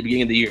surgery at the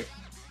beginning of the year.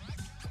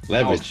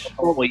 Leverage.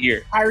 Whole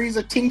year. Kyrie's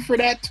a ting for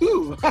that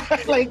too.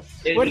 Like,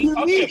 what do you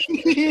mean?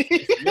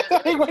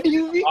 Like, what do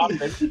you mean?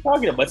 What are you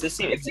talking about? It's the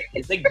same.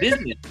 It's like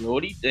business, bro.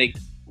 Like,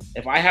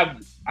 if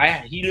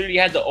he literally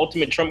has the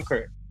ultimate trump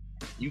card.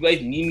 You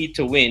guys need me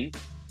to win.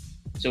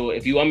 So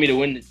if you want me to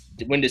win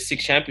the 6th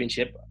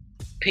championship,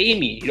 pay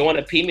me. You don't want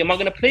to pay me, I'm not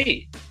gonna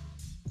play.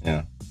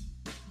 Yeah.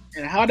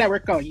 And how'd that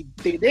work out?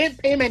 They didn't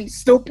pay him, and he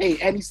still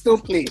played. And he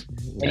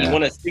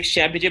won a 6th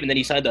championship, and then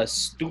he signed a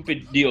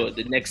stupid deal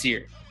the next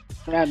year.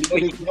 Yeah,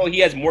 he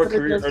has more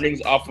career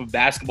earnings off of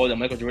basketball than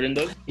Michael Jordan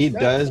does. He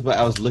does, but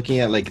I was looking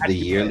at like the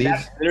yearlies.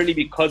 That's literally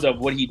because of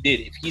what he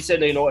did. If he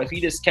said, if he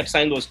just kept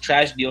signing those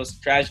trash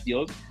deals,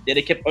 they'd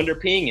have kept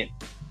underpaying him.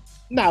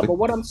 Nah, but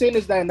what I'm saying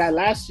is that in that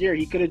last year,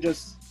 he could have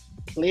just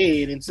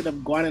played instead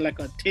of going in like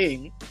a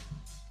thing,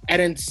 and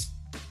then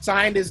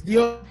signed his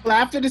deal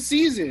after the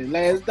season.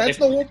 Like, that's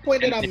the whole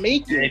point that I'm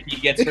making. If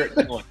he gets hurt,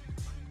 then what?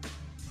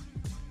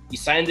 He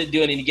signed the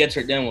deal and he gets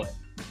hurt, then what?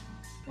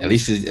 At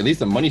least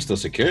the money's still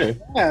secure.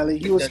 Yeah,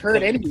 like, he was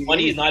hurt anyway.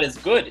 Money is not as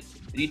good.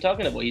 What are you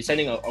talking about? He's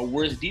signing a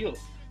worse deal.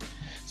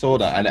 So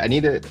hold on,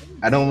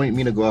 I don't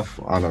mean to go off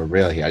on a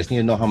rail here. I just need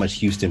to know how much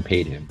Houston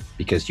paid him,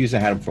 because Houston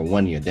had him for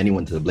 1 year, then he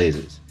went to the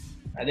Blazers.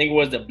 I think it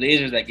was the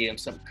Blazers that gave him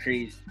something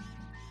crazy.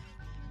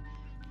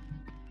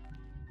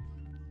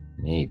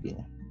 Maybe.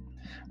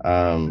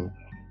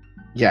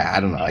 Yeah,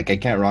 I don't know. Like, I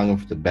can't wrong him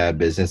for the bad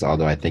business,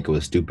 although I think it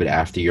was stupid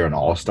after you're an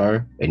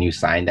all-star and you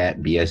signed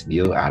that BS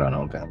deal. I don't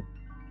know, fam.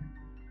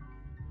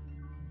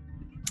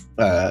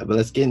 But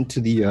let's get into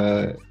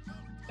the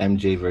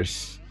MJ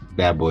versus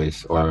Bad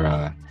Boys,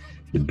 or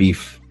the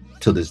beef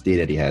till this day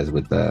that he has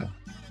with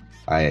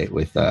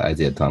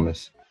Isaiah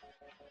Thomas.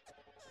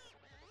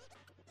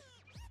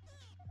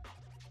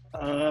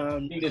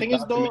 The thing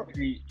is, though,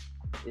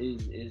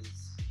 is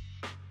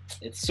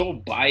it's so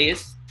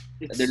biased.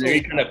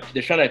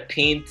 They're trying to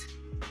paint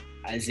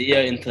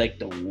Isaiah into like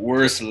the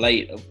worst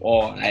light of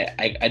all.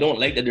 I don't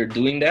like that they're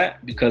doing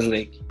that, because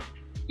like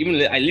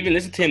I even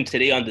listened to him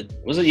today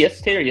was it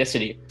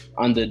yesterday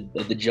on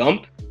the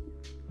jump,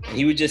 and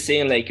he was just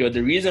saying like, yo,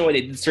 the reason why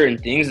they did certain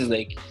things is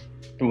like,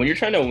 when you're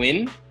trying to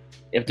win,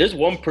 if there's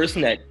one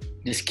person that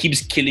just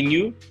keeps killing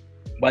you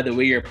by the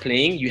way you're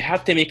playing, you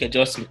have to make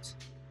adjustments.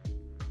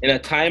 In a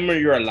time where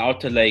you're allowed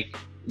to like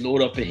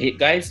load up and hit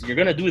guys, you're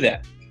gonna do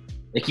that.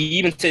 Like, he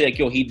even said like,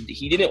 yo, he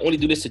didn't only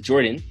do this to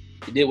Jordan.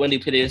 He did it when they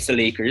played against the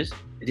Lakers.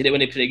 He did it when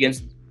they played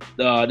against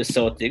the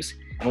Celtics,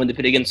 and when they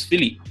played against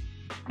Philly.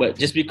 But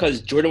just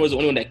because Jordan was the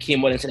only one that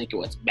came out and said like,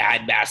 yo, it's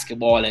bad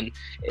basketball and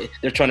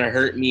they're trying to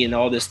hurt me and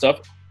all this stuff,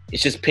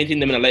 it's just painting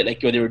them in a light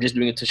like, yo, they were just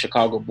doing it to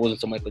Chicago Bulls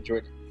and to Michael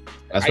Jordan.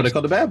 That's what they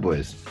call the Bad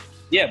Boys.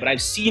 Yeah, but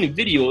I've seen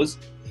videos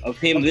of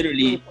him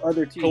literally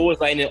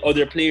clotheslining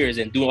other players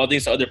and doing all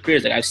things to other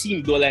players. Like, I've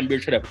seen Bill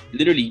Lambert try to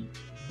literally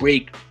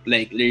break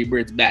like Larry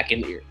Bird's back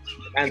in the air,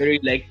 and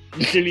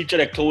literally try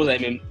to clothesline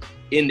him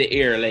in the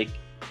air. Like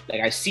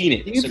I've seen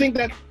it. Do you think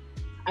that?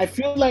 I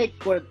feel like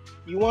what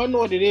you want to know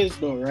what it is,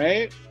 though,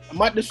 right? I'm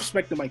not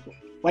disrespecting Michael,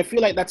 but I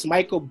feel like that's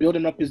Michael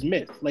building up his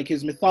myth, like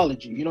his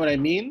mythology. You know what I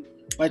mean?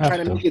 By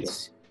trying to make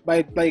it,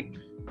 by like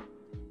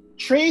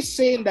Trea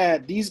saying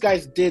that these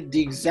guys did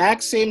the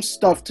exact same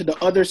stuff to the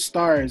other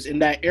stars in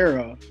that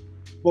era,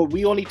 but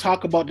we only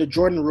talk about the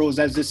Jordan rules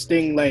as this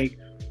thing like,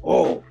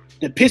 oh,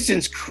 the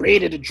Pistons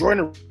created the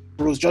Jordan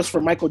rules just for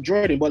Michael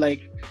Jordan. But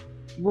like,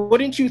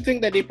 wouldn't you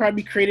think that they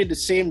probably created the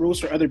same rules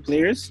for other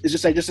players? It's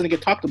just just didn't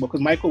get talked about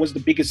because Michael was the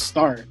biggest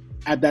star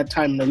at that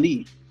time in the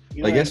league.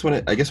 You know I guess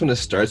when it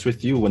starts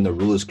with you, when the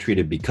rule is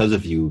created because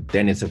of you,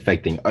 then it's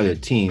affecting other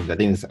teams. I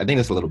think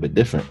it's a little bit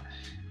different.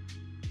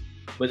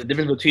 But the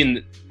difference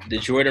between the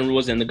Jordan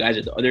rules and the guys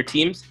at the other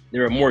teams,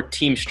 they're a more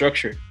team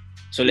structure.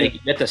 So like, you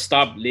have to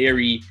stop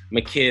Larry,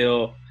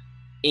 McHale,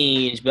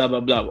 Ainge, blah, blah,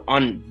 blah.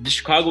 On the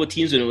Chicago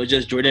teams, when it was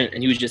just Jordan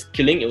and he was just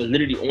killing, it was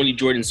literally only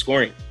Jordan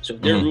scoring. So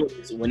their rule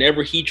is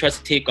whenever he tries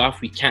to take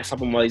off, we can't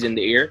stop him while he's in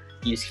the air.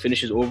 He just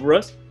finishes over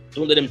us.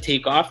 Don't let him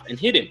take off and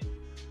hit him.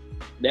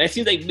 That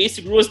seems like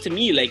basic rules to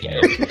me. Like,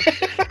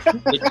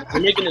 we're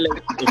making it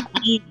like if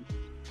he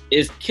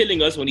is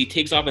killing us when he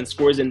takes off and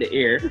scores in the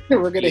air,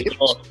 we're gonna hit him.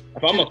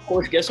 If I'm a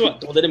coach, guess what?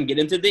 Don't let him get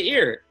into the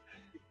air.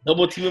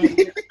 Double team him.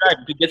 If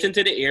he gets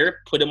into the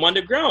air, put him on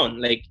the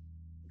ground. Like,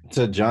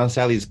 to John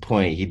Sally's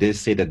point, he did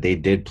say that they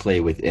did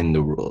play within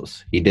the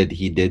rules. He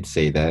did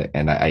say that,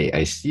 and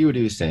I see what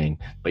he was saying.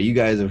 But you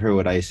guys have heard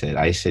what I said.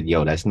 I said,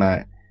 yo,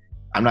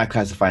 I'm not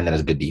classifying that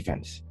as good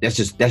defense. That's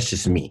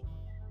just me.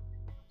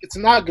 It's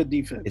not good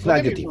defense. It's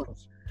not good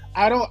defense.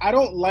 I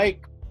don't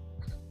like.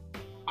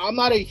 I'm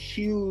not a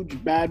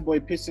huge Bad Boy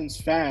Pistons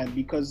fan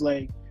because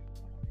like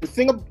the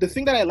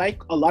thing that I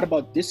like a lot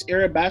about this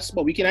era of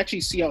basketball, we can actually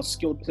see how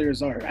skilled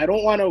players are. I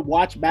don't want to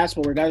watch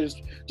basketball where guys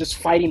just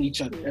fighting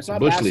each other. That's not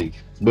Bush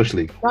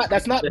League.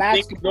 That's not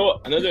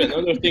basketball.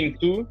 Another thing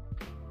too.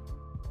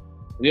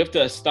 We have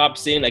to stop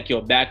saying like,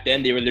 yo, back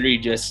then they were literally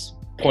just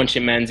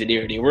punching mans in the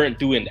air. They weren't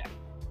doing that.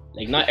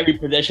 Like, not every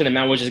possession a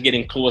man was just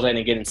getting close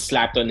and getting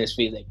slapped on his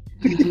face. Like,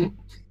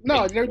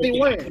 no, they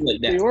weren't.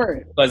 Like that. They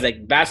weren't. Because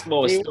like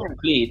basketball was still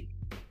played,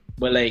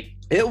 but like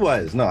it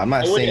was. No, I'm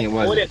not saying it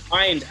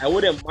wasn't. I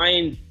wouldn't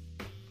mind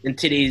in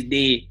today's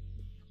day.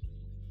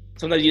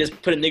 Sometimes you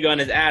just put a nigga on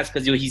his ass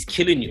because he's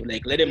killing you.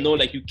 Like, let him know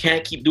like you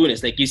can't keep doing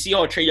this. Like, you see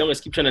how Trea Youngers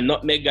keep trying to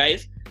nutmeg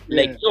guys.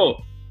 Like,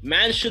 yo,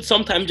 man should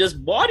sometimes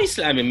just body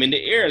slam him in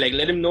the air. Like,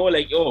 let him know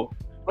like, yo,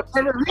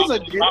 whatever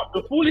reason, stop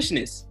the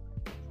foolishness.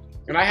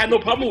 And I had no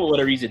problem with what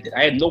Ariza did.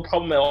 I had no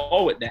problem at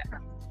all with that.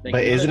 Like,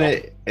 but isn't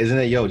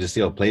it, yo, just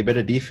play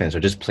better defense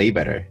or just play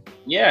better?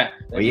 Yeah.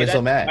 Why are you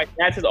so mad? My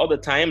dad says all the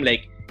time,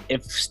 like,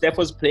 if Steph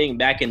was playing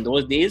back in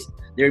those days,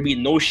 there would be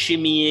no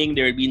shimmying,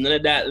 there would be none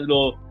of that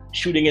little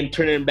shooting and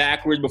turning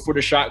backwards before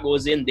the shot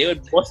goes in. They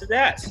would bust his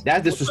ass.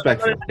 That's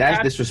disrespectful.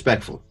 That's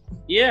disrespectful.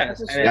 Yeah.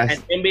 And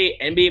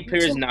NBA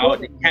players now,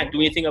 they can't do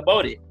anything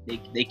about it.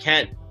 They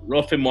can't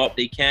rough him up.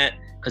 They can't,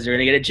 because they're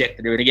going to get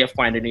ejected. They're going to get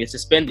fined. They're going to get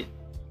suspended.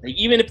 Like,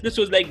 even if this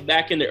was like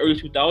back in the early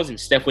 2000s,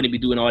 Steph wouldn't be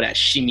doing all that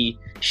shimmy,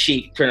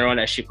 shake, turn around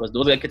that shit, because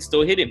those guys could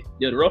still hit him.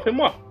 They'd rough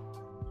him up.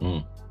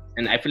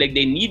 And I feel like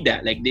they need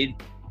that. Like, the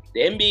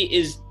NBA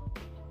is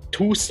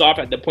too soft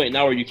at the point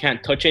now where you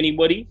can't touch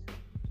anybody.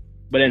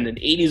 But in the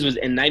 80s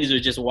and 90s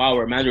was just wow,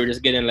 where man were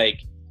just getting like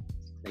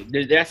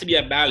there has to be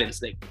a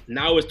balance. Like,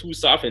 now it's too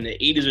soft, and the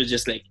 80s was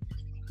just like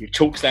you're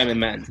choke slamming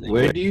man. Like,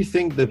 where do you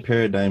think the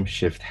paradigm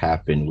shift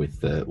happened with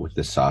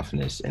the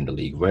softness in the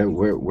league? Where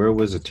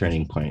was the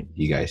turning point,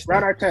 you guys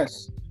think? Ron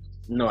Artest.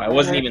 No, it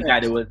wasn't even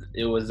that.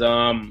 It was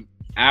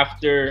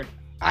after.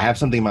 I have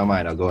something in my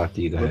mind. I'll go after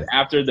you. Go ahead.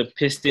 After the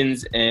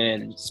Pistons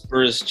and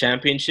Spurs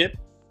championship,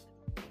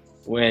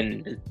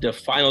 when the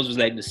finals was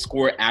like the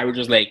score average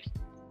was like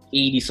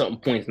 80-something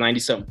points,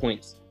 90-something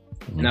points.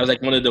 And that was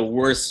like one of the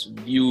worst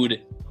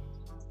viewed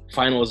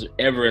finals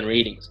ever in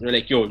ratings. And they're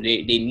like, yo,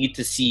 they need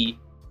to see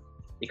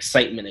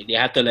excitement. Like, they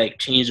have to like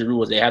change the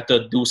rules. They have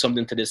to do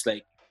something to this.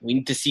 Like, we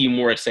need to see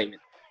more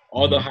excitement.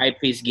 All the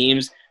high-paced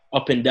games,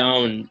 up and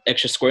down,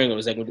 extra scoring, it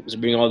was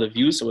bringing all the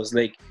views. So it was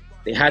like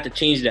they had to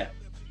change that.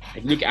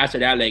 Like, look after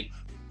that, like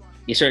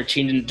they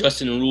started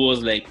adjusting the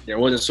rules. Like, there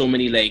wasn't so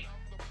many like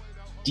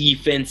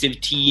defensive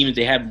teams.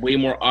 They had way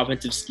more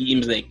offensive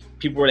schemes. Like,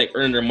 people were like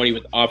earning their money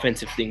with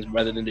offensive things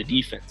rather than the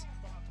defense.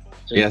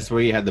 So, yeah, that's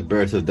where you had the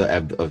birth of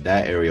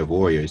that area of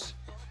Warriors.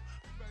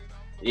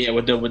 Yeah,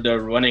 with the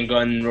run and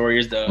gun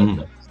Warriors,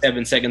 the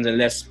 7 seconds and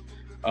less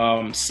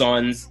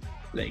Suns,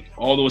 like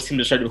all those teams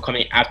that started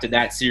coming after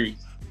that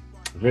series.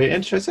 Very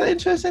interesting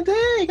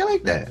thing. I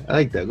like that.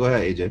 Go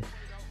ahead, AJ.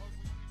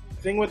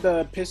 Thing with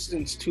the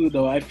Pistons too,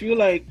 though, I feel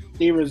like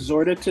they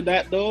resorted to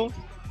that though.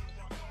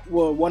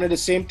 Well, one of the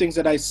same things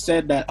that I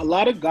said, that a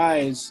lot of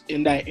guys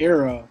in that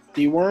era,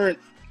 they weren't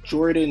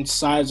Jordan's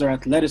size or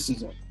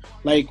athleticism.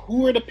 Like,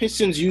 who were the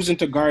Pistons using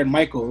to guard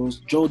Michael? It was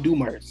Joe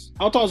Dumars.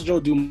 How tall is Joe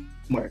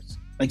Dumars?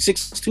 Like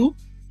 6'2"?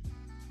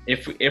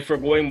 If we're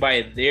going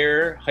by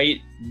their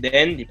height,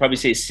 then you probably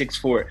say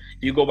 6'4". If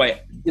you go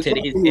by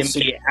today's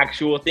NBA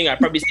actual thing, I'd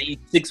probably say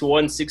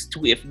 6'1",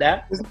 6'2", if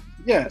that.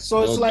 Yeah,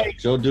 so it's like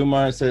Joe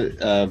Dumars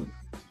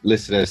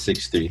listed as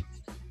 6'3".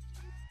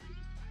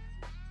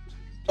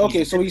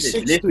 Okay, so he's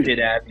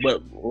 6'3". But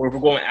if we're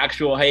going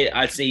actual height,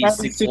 I'd say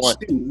he's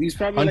 6'1". He's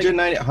probably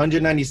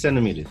 190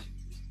 centimeters.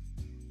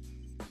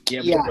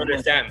 Yeah. But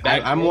understand,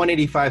 I'm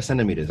 185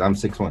 centimeters. I'm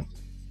 6'1".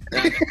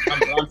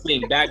 I'm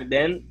saying back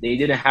then they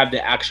didn't have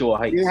the actual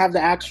height. They didn't have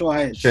the actual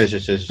height. Sure.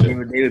 They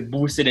would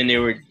boost it, and they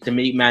were to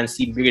make man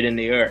seem bigger than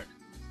they are.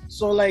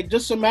 So like,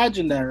 just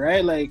imagine that,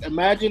 right? Like,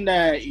 imagine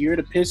that you're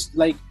the Pistons,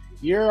 like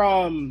you're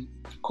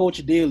Coach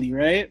Daly,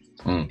 right?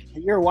 And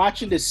you're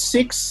watching the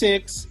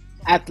 6'6"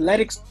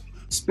 athletic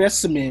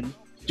specimen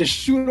just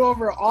shoot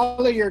over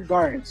all of your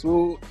guards.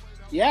 Well,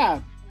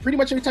 yeah, pretty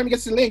much every time he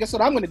gets to the lane, guess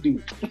what I'm gonna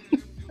do?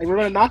 Like, we're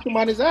gonna knock him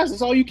on his ass.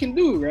 That's all you can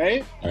do,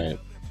 right? All right.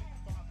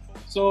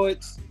 So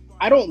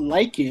I don't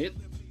like it,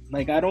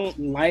 Like, I don't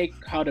like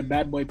how the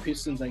Bad Boy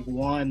Pistons like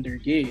won their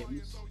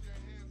games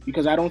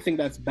because I don't think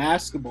that's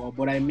basketball.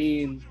 But I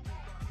mean,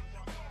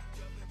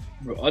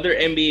 bro, other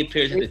NBA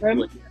players have to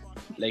do it.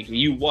 Like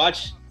you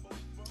watch.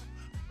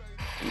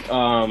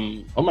 Oh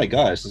my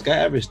gosh, this guy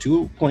averaged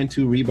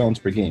 2.2 rebounds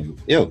per game.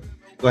 Yo,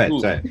 go ahead.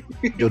 Sorry.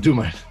 Yo, do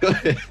mine. Go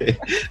ahead.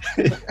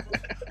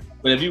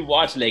 But if you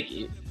watch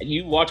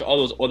all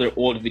those other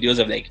old videos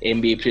of like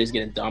NBA players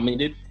getting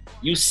dominated,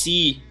 you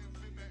see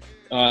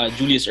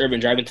Julius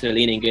Erving driving to the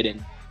lane and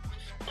getting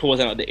pulls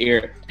out of the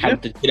air, having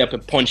to get up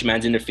and punch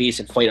man's in their face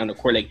and fight on the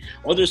court. Like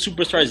other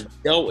superstars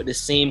dealt with the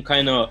same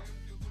kind of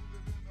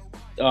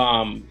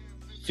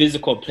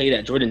physical play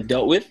that Jordan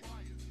dealt with.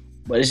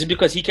 But it's just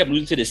because he kept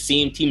losing to the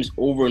same teams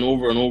over and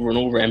over and over and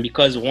over. And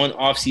because one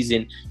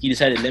offseason, he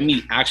decided, let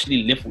me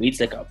actually lift weights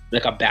like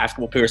a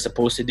basketball player is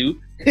supposed to do.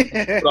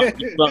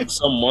 Put on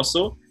some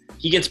muscle.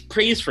 He gets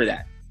praised for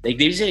that. Like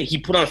they say, he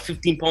put on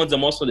 15 pounds of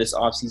muscle this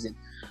offseason.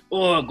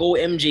 Oh, go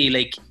MJ.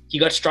 Like he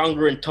got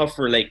stronger and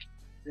tougher. Like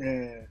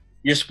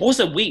you're supposed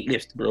to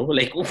weightlift, bro.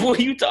 Like what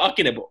are you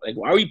talking about? Like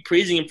why are we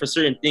praising him for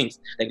certain things?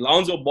 Like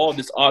Lonzo Ball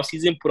this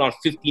offseason put on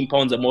 15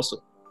 pounds of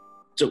muscle.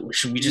 So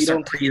should we just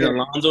start praising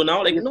Alonzo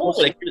now? Like no,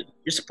 like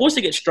you're supposed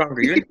to get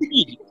stronger. You're in the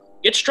league.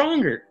 Get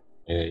stronger.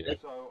 Yeah.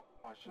 Like,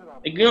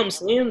 you know what I'm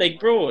saying? Like,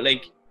 bro,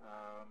 like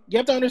you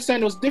have to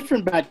understand it was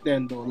different back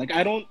then, though. Like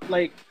I don't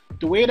like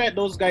the way that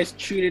those guys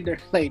treated their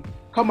like.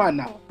 Come on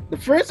now. The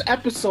first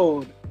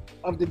episode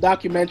of the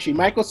documentary,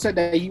 Michael said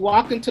that he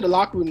walked into the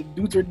locker room,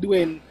 dudes were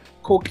doing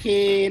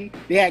cocaine.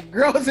 They had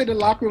girls in the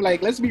locker room.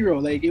 Like, let's be real.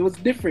 Like, it was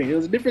different. It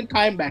was a different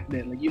time back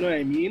then. Like, you know what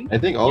I mean? I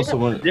think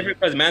also different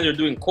because mans are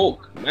doing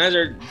coke. Mans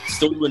are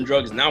still doing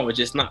drugs now. It's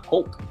just not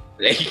coke.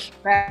 Like,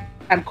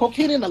 and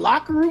cocaine in the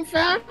locker room,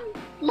 fam?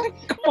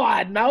 Like, come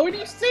on, now what are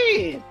you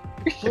saying?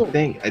 I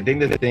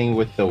think the thing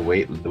with the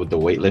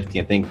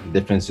weightlifting, I think the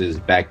difference is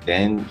back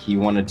then he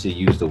wanted to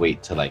use the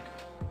weight to like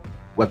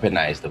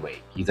weaponize the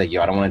weight. He's like,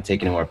 yo, I don't want to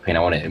take any more pain. I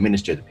want to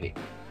administer the pain.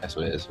 That's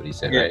what he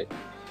said, right?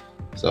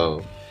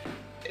 So.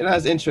 And I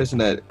was interested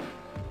that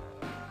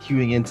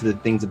queuing into the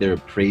things that they were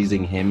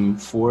praising him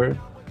for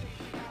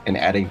and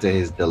adding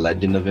to the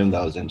legend of him.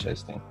 That was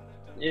interesting.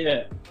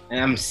 Yeah. And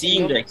I'm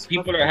seeing that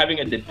people are having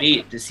a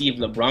debate to see if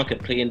LeBron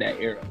could play in that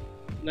era.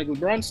 Like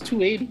LeBron's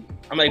 280.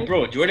 I'm like,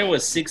 bro, Jordan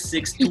was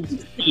 6'6",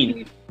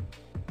 215.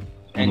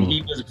 And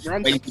he was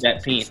fighting through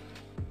that pain.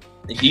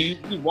 Like, you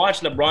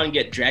watch LeBron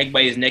get dragged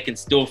by his neck and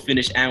still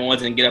finish and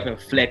ones and get up and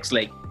flex.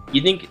 Like,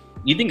 you think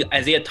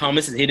Isaiah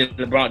Thomas is hitting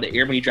LeBron at the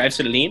air when he drives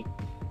to the lane?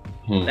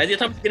 Isaiah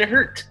Thomas is gonna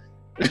hurt.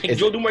 Like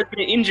Joe Dumars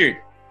getting injured.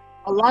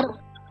 A lot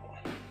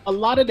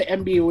of the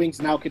NBA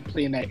wings now could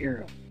play in that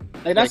era.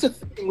 Like that's the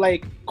thing.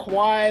 Like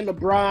Kawhi,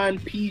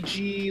 LeBron,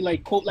 PG,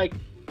 like Kobe, like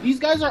these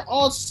guys are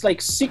all like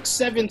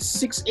 6'7",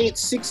 6'8",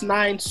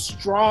 6'9",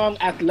 strong,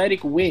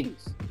 athletic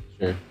wings.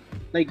 Sure.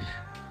 Like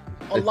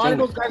a lot of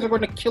those guys are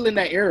going to kill in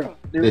that era.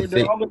 They're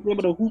all going to be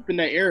able to hoop in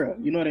that era.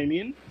 You know what I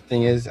mean?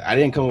 Thing is, I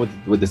didn't come up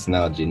with this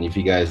analogy, and if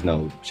you guys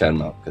know, shout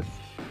them out because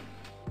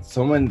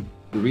one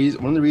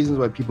of the reasons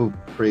why people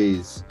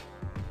praise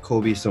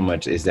Kobe so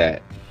much is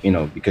that, you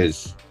know,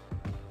 because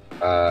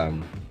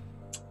Jalen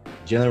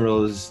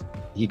Rose,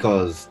 he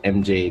calls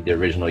MJ the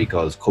original, he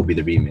calls Kobe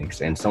the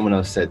remix. And someone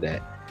else said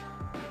that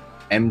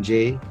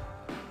MJ,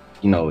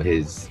 you know,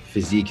 his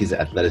physique, his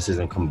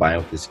athleticism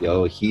combined with his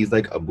skill, he's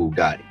like a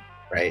Bugatti,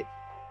 right?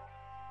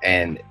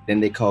 And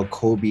then they call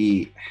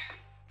Kobe,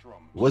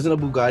 wasn't a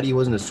Bugatti, he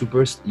wasn't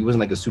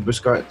like a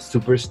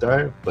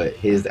superstar, but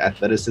his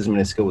athleticism and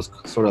his skill was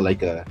sort of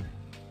like a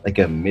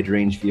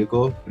mid-range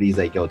vehicle. But he's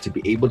like, yo, to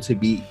be able to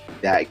be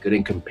that good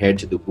and compared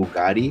to the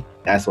Bugatti,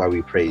 that's why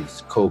we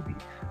praise Kobe.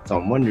 So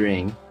I'm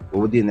wondering, what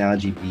would the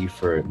analogy be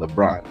for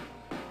LeBron?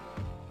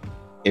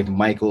 If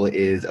Michael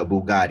is a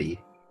Bugatti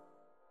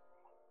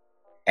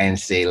and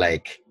say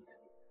like,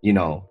 you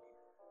know,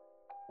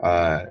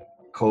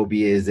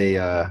 Kobe is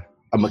a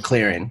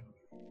McLaren,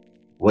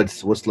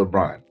 what's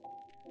LeBron?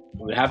 It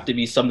would have to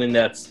be something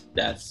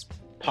that's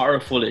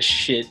powerful as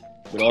shit,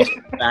 but also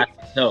fast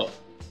as hell.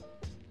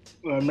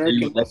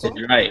 American muscle,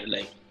 right?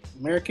 Like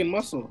American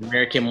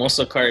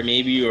muscle car,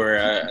 maybe, or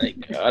like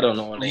I don't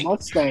know, like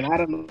Mustang. I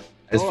don't know.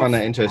 I just found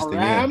that interesting. A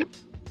Ram?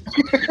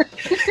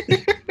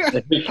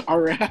 A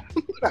Ram?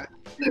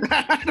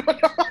 I don't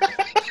know.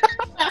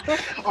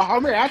 A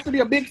Hummer. It has to be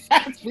a big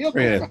fast vehicle.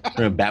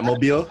 Or a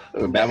Batmobile,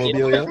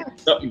 yeah.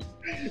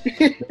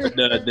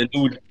 the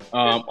new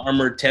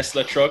armored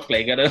Tesla truck.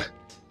 Like I don't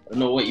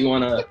know what you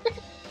wanna.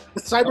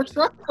 The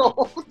Cybertruck.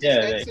 Oh,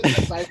 yeah.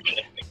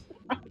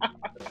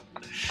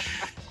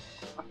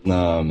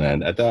 No,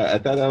 man. I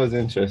thought that was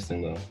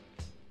interesting though.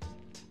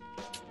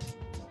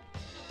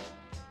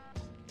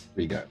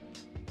 What you got?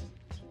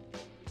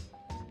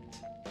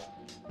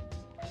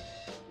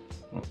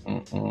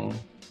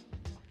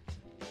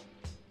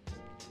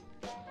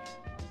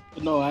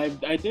 No, I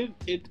did.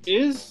 It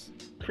is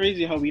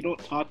crazy how we don't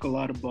talk a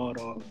lot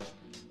about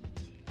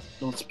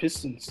those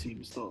Pistons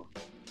teams though.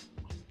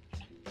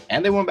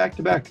 And they won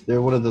back-to-back.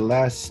 They're one of the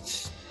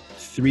last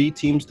 3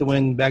 teams to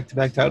win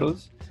back-to-back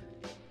titles.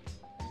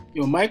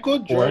 Yo, Michael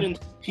Jordan's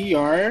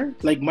PR,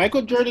 like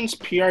Michael Jordan's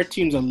PR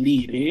team's a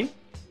lead, eh?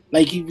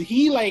 Like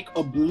he like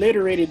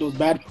obliterated those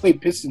Bad Boy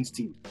Pistons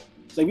teams.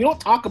 Like we don't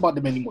talk about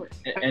them anymore.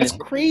 That's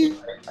crazy.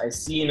 I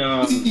seen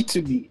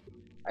to me.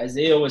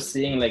 Isaiah was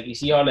saying like you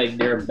see how like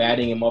they're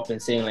batting him up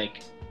and saying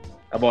like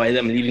about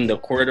them leaving the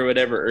court or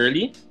whatever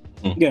early.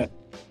 Yeah.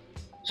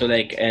 So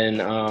like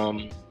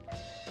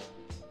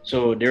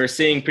so they were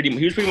saying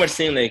he was pretty much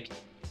saying like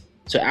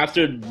so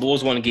after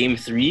Bulls won Game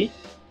 3,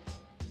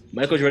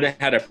 Michael Jordan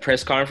had a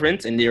press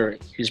conference and he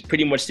was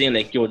pretty much saying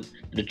like yo, the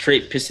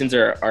Detroit Pistons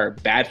are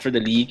bad for the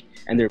league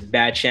and they're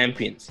bad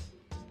champions.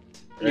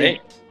 Right?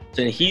 Yeah.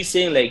 So he's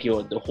saying like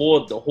yo, the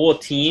whole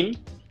team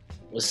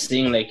was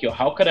saying like yo,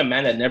 how could a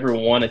man that never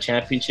won a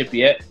championship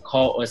yet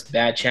call us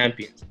bad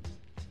champions?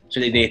 So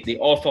they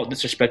all felt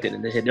disrespected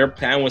and they said their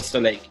plan was to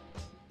like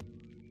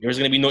there was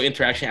gonna be no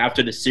interaction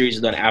after the series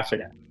is done after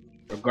that,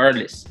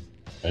 regardless.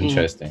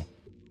 Interesting.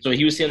 So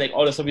he was saying like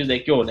all the stuff. He was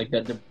like, yo, like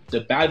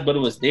the bad blood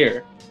was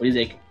there, but he's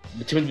like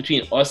the difference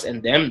between us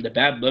and them, the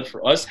bad blood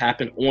for us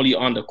happened only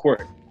on the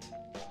court.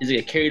 He's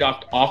like carried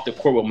off the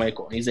court with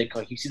Michael, and he's like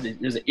he sees that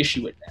there's an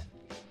issue with that.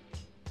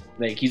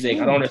 Like he's like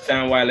I don't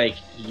understand why like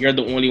you're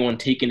the only one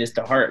taking this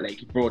to heart.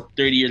 Like bro,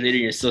 30 years later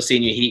you're still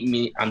saying you hate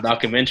me on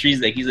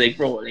documentaries. Like he's like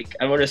bro, like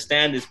I don't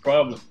understand this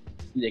problem.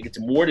 He's like it's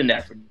more than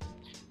that for me.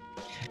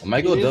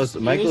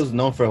 Michael's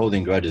known for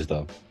holding grudges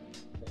though.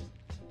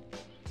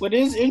 But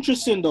it is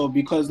interesting though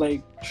because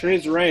like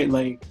Trea's right,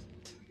 like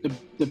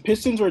the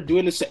Pistons were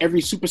doing this to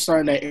every superstar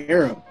in that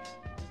era.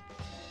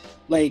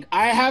 Like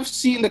I have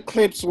seen the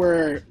clips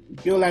where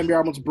Bill Laimbeer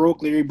almost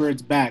broke Larry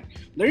Bird's back.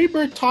 Larry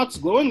Bird talks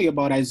glowingly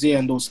about Isaiah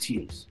and those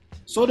teams.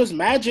 So does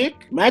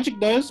Magic. Magic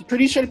does.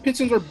 Pretty sure the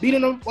Pistons were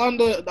beating up on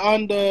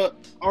the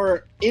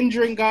or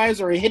injuring guys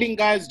or hitting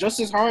guys just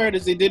as hard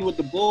as they did with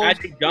the Bulls.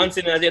 Magic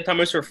Johnson and Isaiah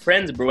Thomas were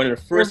friends, bro. In the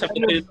first time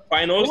they played the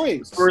finals,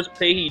 the first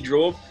play he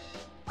drove,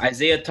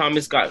 Isaiah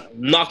Thomas got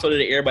knocked out of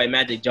the air by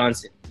Magic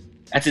Johnson.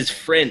 That's his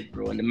friend,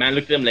 bro. And the man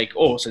looked at him like,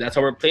 oh, so that's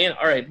how we're playing?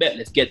 All right, bet.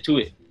 Let's get to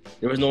it.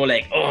 There was no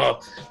like,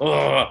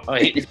 I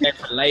hate this guy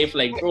for life.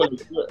 Like, bro,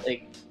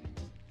 like.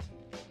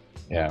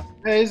 Yeah.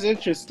 That is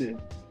interesting.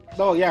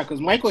 No, yeah,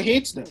 because Michael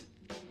hates them.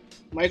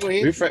 Michael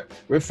hates them.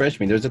 Refresh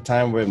me. There was a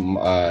time where,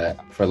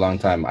 for a long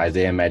time,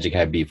 Isaiah and Magic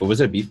had beef. What was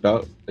their beef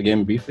about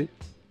again, briefly?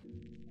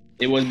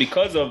 It was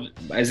because of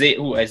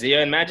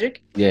Isaiah and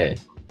Magic? Yeah.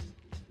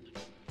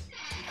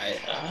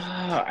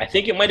 I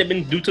think it might have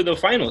been due to the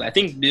finals. I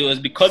think it was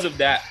because of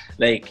that,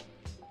 like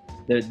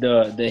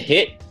the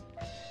hit.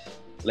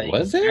 Like,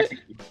 was it?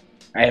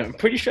 I'm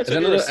pretty sure.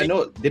 I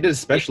know they did a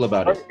special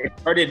about it. It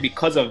started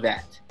because of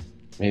that.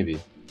 Maybe.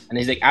 And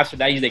he's like, after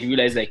that, he's like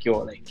realized like, yo,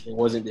 like it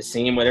wasn't the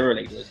same, whatever.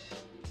 Like, it was,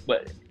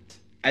 but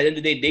at the end of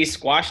the day, they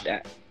squashed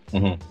that.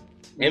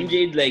 Mm-hmm.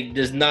 MJ like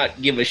does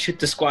not give a shit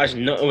to squash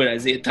nothing with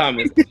Isaiah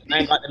Thomas.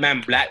 Man got the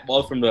man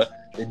blackballed from the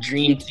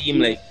dream team.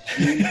 Like,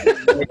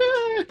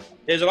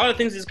 there's a lot of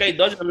things this guy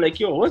does. And I'm like,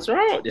 yo, what's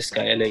wrong with this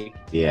guy? Like,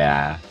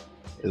 yeah,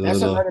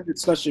 that's another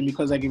discussion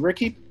because like if we're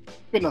keeping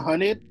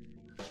 100.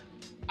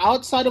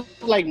 Outside of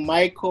like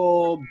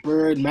Michael,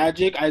 Bird,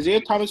 Magic,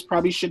 Isaiah Thomas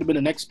probably should have been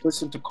the next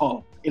person to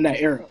call in that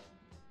era.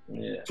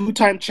 Yeah.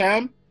 2-time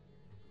champ.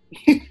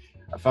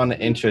 I found it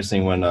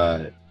interesting when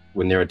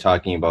they were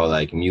talking about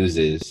like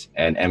muses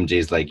and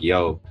MJ's like,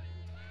 yo,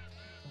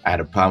 I had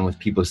a problem with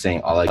people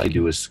saying all I could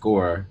do is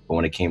score, but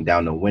when it came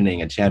down to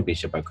winning a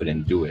championship, I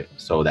couldn't do it.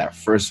 So that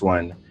first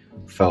one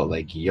felt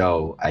like,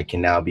 yo, I can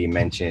now be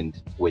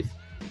mentioned with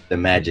the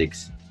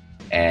Magics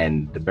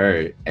and the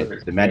Bird,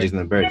 the Magics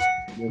and the Birds.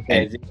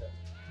 And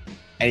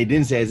he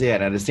didn't say Isaiah.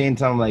 And at the same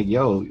time, like,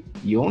 yo,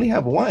 you only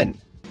have one.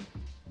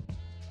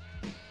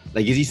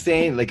 Like, is he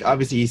saying, like,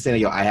 obviously he's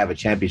saying, yo, I have a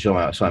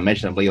championship, so I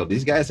mentioned him. But, yo,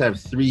 these guys have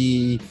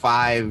 3,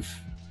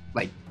 5,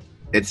 like,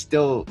 it's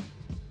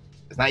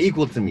not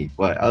equal to me.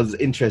 But it was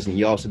interesting.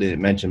 You also didn't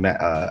mention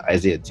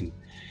Isaiah, too.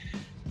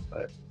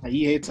 But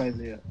he hates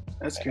Isaiah.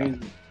 That's crazy.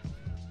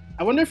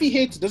 I wonder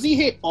if does he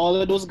hate all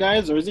of those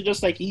guys, or is it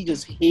just like he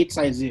just hates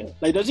Isaiah?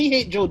 Like, does he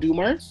hate Joe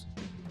Dumars?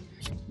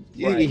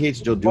 Yeah, right. He hates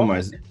Joe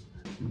Dumars.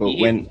 But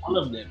he hates all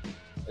of them.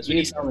 That's when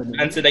he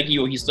said like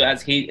he still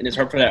has hate in his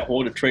heart for that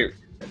whole Detroit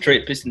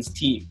Pistons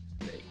team.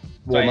 Like,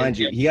 well, mind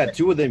you, he got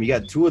two of them. He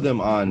got 2 of them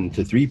on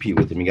to 3-peat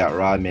with him. He got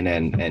Rodman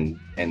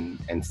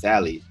and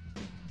Sally.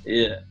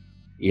 Yeah.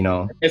 You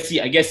know.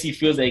 I guess he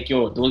feels like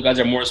those guys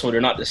are more so they're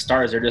not the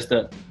stars. They're just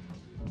the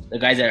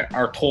guys that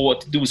are told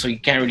what to do. So he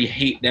can't really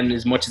hate them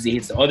as much as he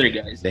hates the other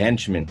guys. The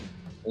henchmen.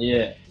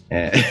 Yeah.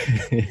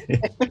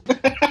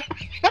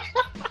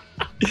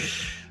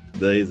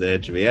 He's a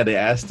henchman. Yeah, they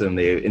asked him.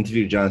 They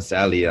interviewed John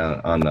Sally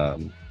on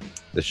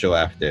the show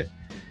after,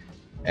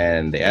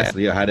 and they asked,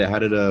 "How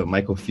did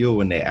Michael feel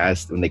when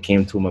they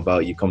came to him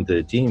about you come to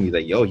the team?" He's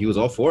like, "Yo, he was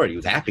all for it. He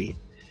was happy."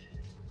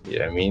 You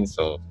know what I mean?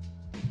 So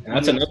and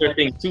that's another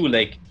thing too.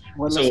 Like,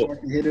 so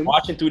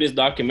watching through this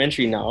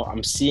documentary now,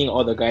 I'm seeing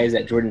all the guys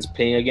that Jordan's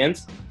playing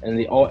against, and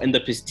they all end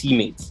up his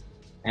teammates.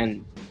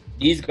 And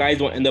these guys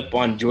don't end up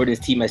on Jordan's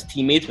team as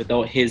teammates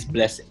without his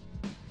blessing.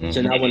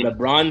 So now when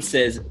LeBron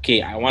says,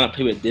 okay, I want to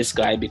play with this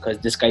guy because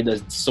this guy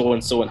does so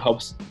and so and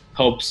helps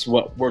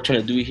what we're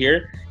trying to do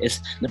here, is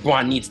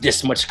LeBron needs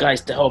this much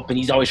guys to help and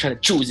he's always trying to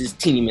choose his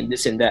team and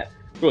this and that.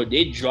 Bro,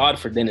 they drawed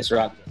for Dennis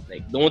Rodman.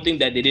 Like, the only thing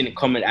that they didn't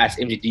come and ask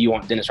MJ, do you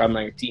want Dennis Rodman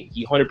on your team?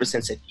 He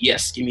 100% said,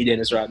 yes, give me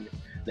Dennis Rodman.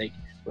 Like,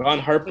 Ron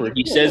Harper,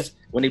 he says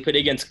when they played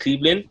against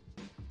Cleveland,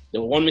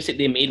 the one mistake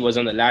they made was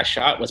on the last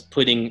shot was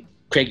putting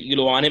Craig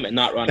Elo on him and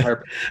not Ron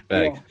Harper.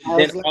 Then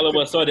all of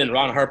a sudden,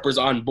 Ron Harper's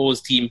on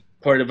Bo's team,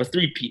 part of a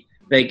three-peat.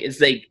 Like, it's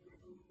like,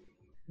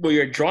 well,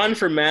 you're drawn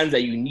for mans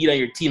that you need on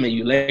your team and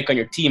you like on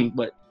your team,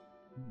 but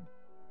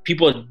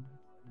people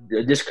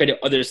discredit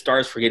other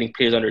stars for getting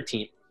players on their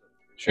team.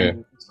 Sure.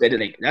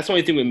 Like, that's the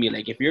only thing with me.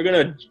 Like, if you're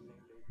gonna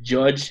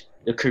judge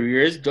the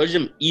careers, judge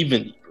them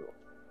evenly, bro.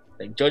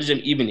 Like, judge them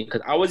evenly.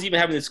 Because I was even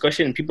having a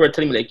discussion and people are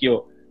telling me, like,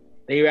 yo,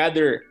 they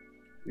rather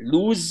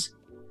lose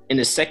in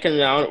the second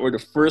round or the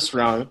first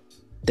round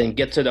than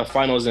get to the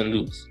finals and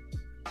lose.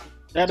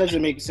 That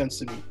doesn't make sense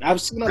to me.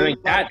 I've seen a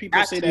lot of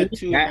people say that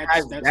too.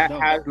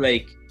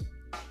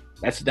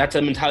 That's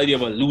a mentality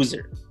of a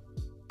loser.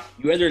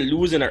 You either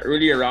lose in an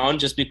earlier round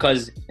just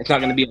because it's not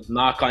going to be a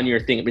knock on your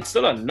thing. But it's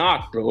still a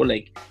knock, bro.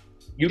 Like,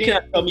 you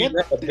can't tell me you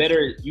had a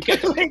better. You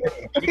can't tell me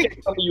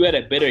you had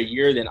a better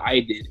year than I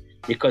did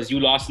because you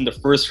lost in the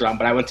first round,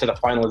 but I went to the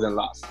finals and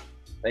lost.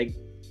 Like,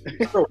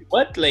 bro,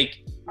 what?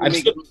 Like, I'm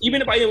still,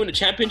 even if I didn't win the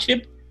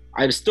championship,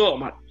 I'm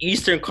an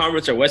Eastern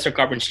Conference or Western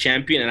Conference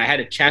champion, and I had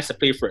a chance to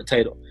play for a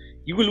title.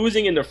 You were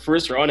losing in the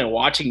first round and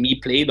watching me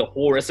play the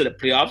whole rest of the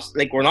playoffs.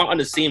 Like, we're not on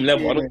the same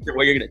level. I don't care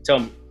what you're gonna tell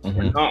me.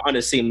 We're not on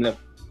the same level.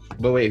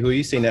 But wait, who are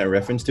you saying that in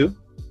reference to?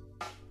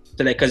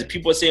 So, like, because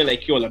people are saying,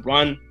 like, yo,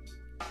 LeBron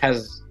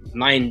has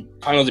 9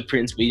 finals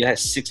appearances, but he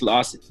has 6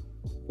 losses.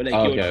 But like,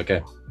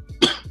 okay.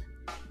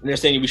 And they're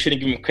saying we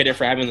shouldn't give him credit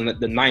for having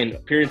the 9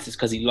 appearances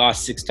because he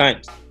lost 6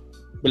 times.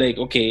 But like,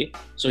 okay,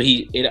 so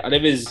out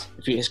of his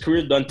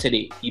career done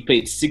today, he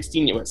played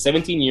 17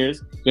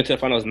 years, went to the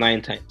finals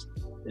 9 times.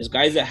 There's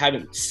guys that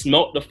haven't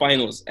smelt the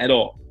finals at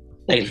all.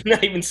 Like,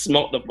 not even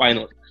smelt the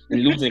finals.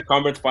 And losing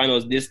conference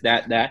finals, this,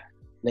 that.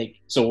 Like,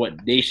 so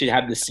what? They should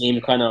have the same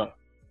kind of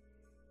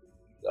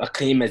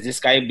acclaim as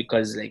this guy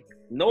because, like,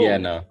 no. Yeah,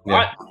 no.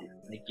 Yeah.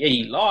 Like, yeah,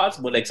 he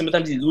lost, but like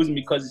sometimes he's losing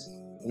because,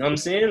 you know what I'm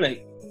saying?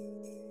 Like,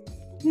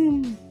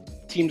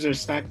 teams are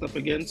stacked up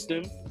against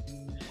him.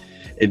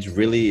 It's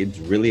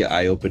really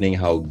eye-opening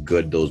how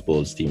good those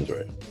Bulls teams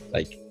were.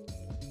 Like,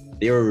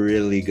 they were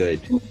really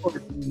good.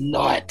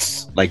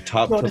 Nuts. Like,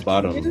 top to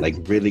bottom, like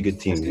really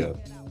good teams. Yeah.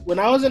 When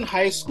I was in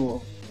high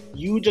school,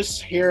 you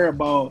just hear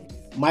about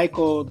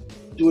Michael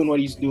doing what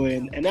he's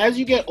doing, and as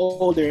you get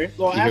older,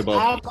 I've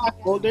got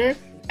older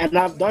and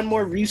I've done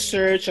more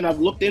research and I've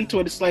looked into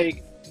it, it's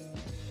like,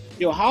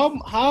 yo,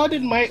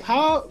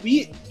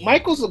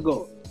 Michael's a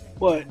GOAT,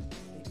 but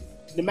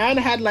the man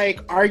had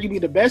like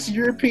arguably the best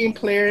European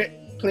player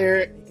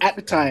at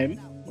the time.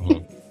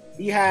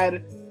 He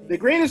had the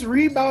greatest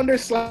rebounder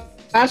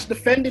 /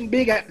 defending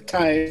big at the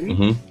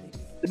time,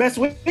 the best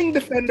wing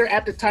defender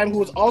at the time, who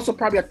was also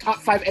probably a top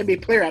 5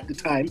 NBA player at the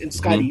time in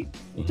Scotty.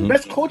 The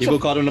best coach. People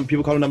call him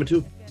number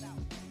 2.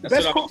 The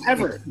best coach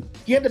ever.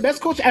 He had the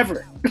best coach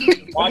ever.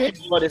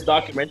 Watching about this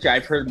documentary,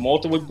 I've heard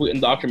multiple people in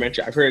the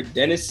documentary. I've heard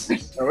David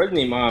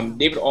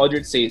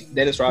Aldridge say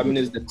Dennis Rodman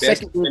is the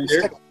best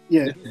defender.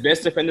 The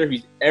best defender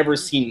he's ever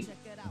seen.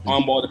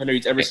 On-ball defender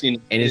he's ever seen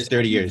in his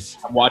 30 years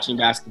watching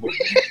basketball.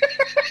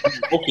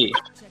 Okay,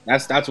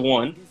 that's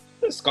one.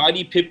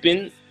 Scottie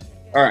Pippen,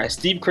 or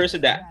Steve Kerr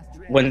said that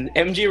when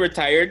MJ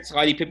retired,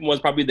 Scottie Pippen was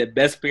probably the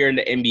best player in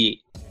the NBA.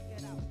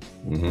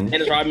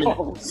 Dennis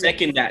Rodman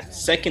second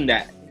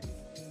that.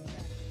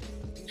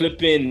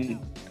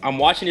 Flipping, I'm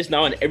watching this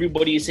now and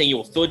everybody is saying,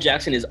 yo, Phil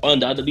Jackson is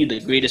undoubtedly the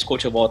greatest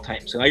coach of all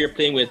time. So now you're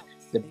playing with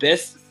the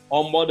best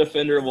on-ball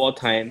defender of all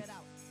time,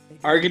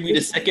 arguably the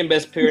second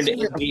best player in the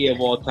NBA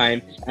of all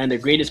time, and the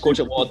greatest coach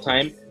of all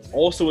time,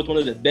 also with one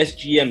of the best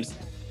GMs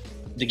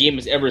the game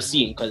has ever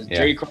seen, because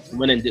Jerry Krause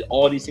went and did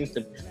all these things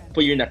to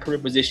put you in that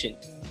perfect position.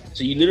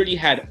 So you literally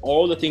had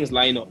all the things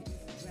lined up,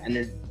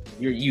 and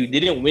you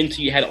didn't win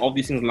till you had all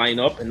these things lined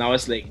up, and now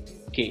it's like,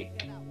 okay,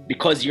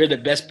 because you're the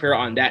best player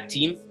on that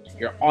team,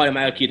 you're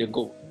automatically to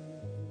go.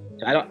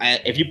 So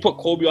if you put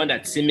Kobe on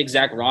that same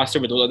exact roster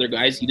with those other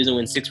guys, he doesn't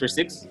win 6 for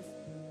 6.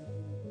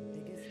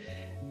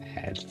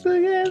 If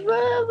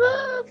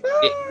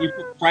you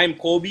put prime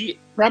Kobe,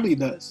 probably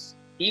does.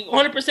 He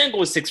 100%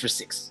 goes 6 for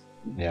 6.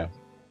 Yeah.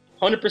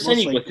 100%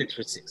 he goes 6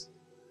 for 6.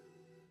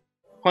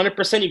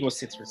 100% he goes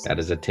 6 for 6. That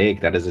is a take.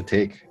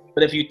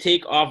 But if you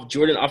take off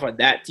Jordan off of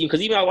that team,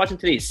 because even I was watching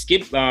today,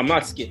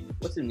 not Skip.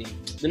 What's his name?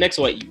 The next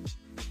white you.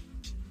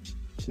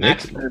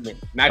 Max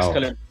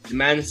Kellerman. The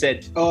man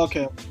said, "Oh,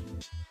 okay.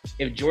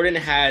 If Jordan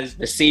has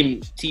the same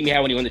team he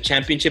had when he won the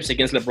championships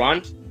against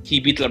LeBron, he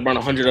beat LeBron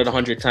 100 out of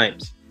 100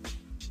 times."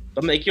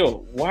 I'm like,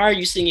 yo, why are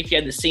you saying if he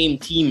had the same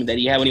team that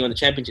he had when he won the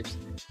championships?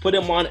 Put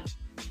him on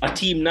a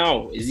team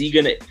now. If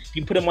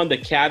you put him on the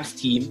Cavs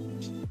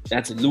team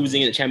that's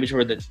losing in the championship,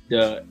 or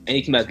the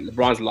any team that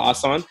LeBron's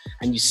lost on,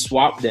 and you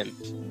swap them,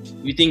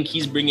 you think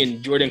he's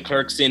bringing Jordan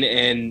Clarkson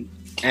and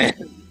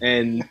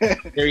and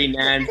Terry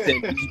Nance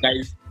and these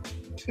guys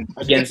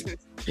against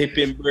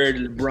Pippen, Bird,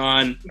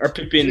 LeBron, or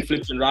Pippen,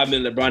 flipping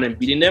Rodman, LeBron, and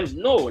beating them.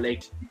 No,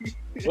 like,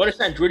 you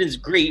understand Jordan's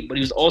great, but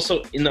he was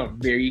also in a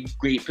very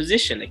great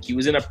position. Like, he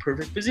was in a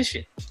perfect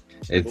position.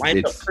 It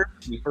lined up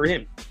perfectly for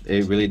him.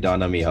 It really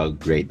dawned on me how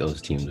great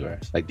those teams were.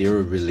 Like, they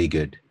were really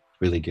good.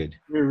 Really good.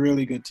 They're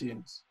really good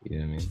teams. You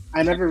know what I mean?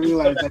 I never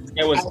realized that.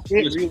 It was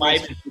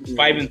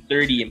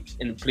 5-30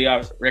 in the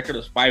playoff record.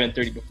 Was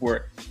 5-30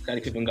 before Scottie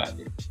Pippen got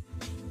there.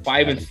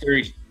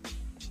 5-30.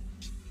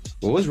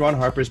 What was Ron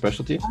Harper's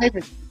specialty?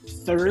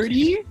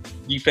 5-30.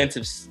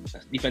 Defensive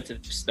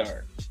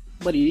star.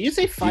 But he didn't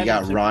say 5. He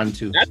got Ron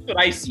too. That's what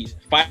I see.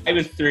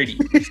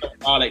 5-30.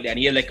 All like that.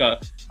 He had like a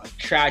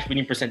trash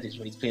winning percentage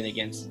when he's playing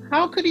against.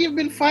 How could he have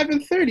been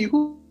 5-30?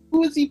 Who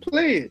was he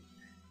playing?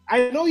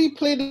 I know he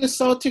played the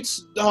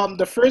Celtics.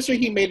 The first year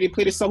he made it, he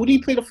played the Celtics. Who did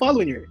he play the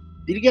following year?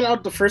 Did he get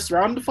out the first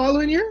round the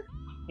following year?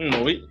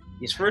 No,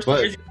 his first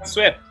year he got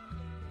swept.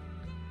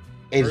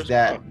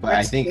 But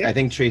I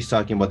think Tre's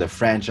talking about the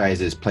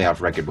franchise's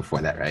playoff record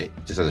before that, right?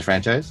 Just as a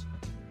franchise.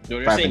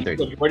 No, they're saying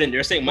Michael Jordan.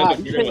 They're saying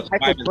Michael Jordan was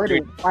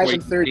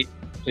 5-30.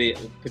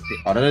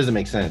 Oh, that doesn't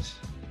make sense.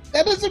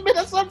 That doesn't make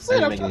that's what I'm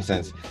saying. That doesn't make any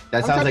sense.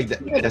 That sounds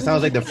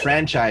like the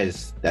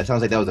franchise. That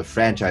sounds like that was a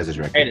franchise's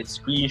record. I had a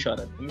screenshot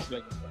of it. Let me see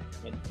if I can find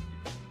it.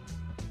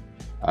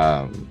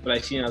 But I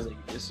seen, I was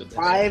like, this.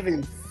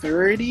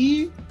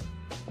 5-30.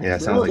 Yeah,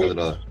 it sounds like a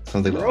little.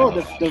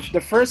 Bro,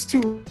 the first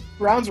 2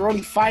 rounds were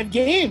only 5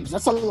 games.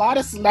 That's a lot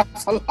of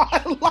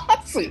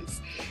losses.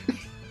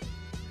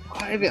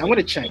 I'm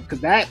gonna check because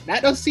that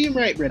doesn't seem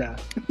right, brother.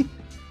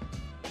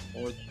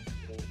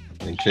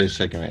 I'm just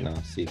checking right now.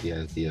 See if he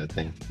has the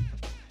thing.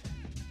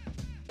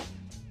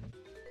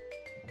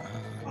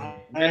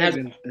 Man has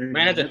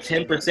a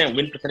 10%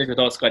 win percentage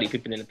without Scottie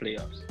Pippen in the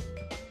playoffs.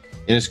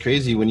 And it's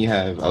crazy when you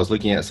have. I was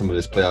looking at some of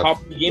his playoff. How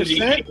many games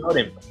you without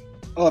him?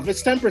 Oh, if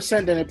it's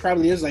 10%, then it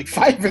probably is like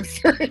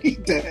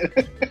 5-30. Then.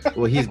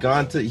 Well, he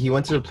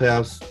went to the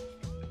playoffs.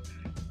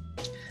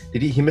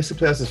 Did he missed the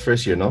playoffs his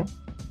first year? No.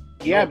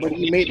 Yeah, but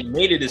he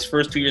made it his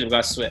first 2 years and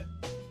got swept.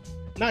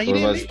 No, he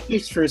didn't make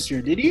his first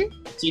year, did he?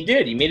 He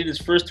did. He made it his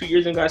first 2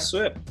 years and got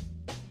swept.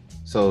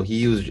 So he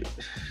used.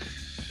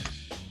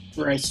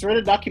 Right. I swear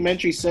the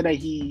documentary said that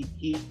he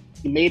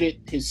made it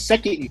his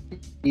second year.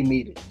 He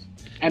made it.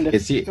 And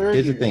here's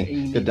the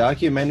thing. The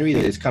documentary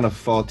is kind of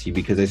faulty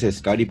because they said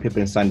Scottie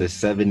Pippen signed a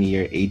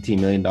 7-year, $18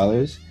 million.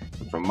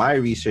 From my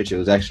research, it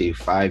was actually a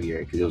 5-year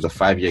because it was a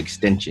 5-year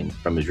extension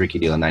from his rookie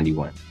deal in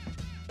 '91,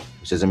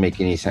 which doesn't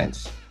make any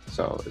sense.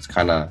 So it's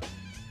kind of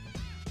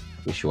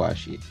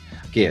wishy-washy.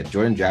 Okay, yeah,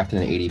 Jordan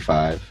drafted in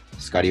 '85.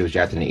 Scottie was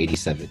drafted in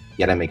 '87.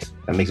 Yeah, that makes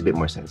a bit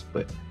more sense.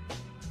 But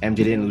MJ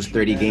didn't lose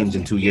 30 games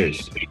in 2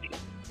 years.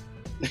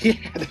 Yeah,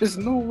 there's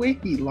no way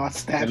he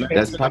lost that.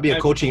 That's probably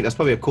a coaching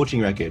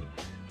record.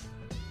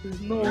 There's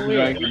no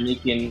way.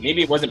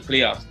 Maybe it wasn't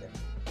playoffs then.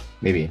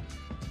 Maybe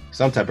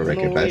some type of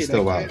record, but it's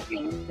still wild.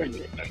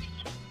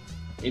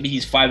 Maybe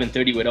he's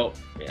 5-30 without.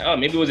 Oh,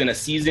 maybe it was in a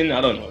season. I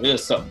don't know. It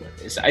was something.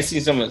 I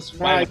seen some of his.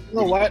 You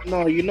know what?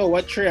 No, you know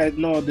what, Trea?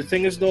 No, the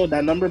thing is though,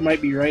 that number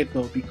might be right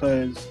though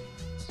because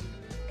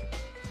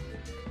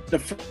the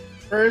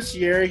first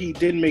year he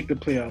did make the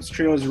playoffs.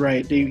 Trea was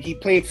right. He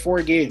played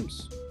 4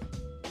 games.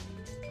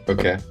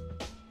 Okay.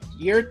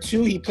 Year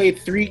 2, he played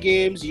 3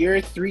 games. Year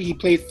 3, he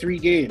played 3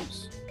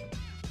 games.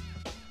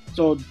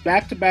 So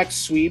back-to-back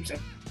sweeps,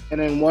 and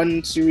then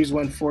one series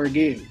won 4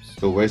 games.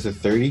 So where's the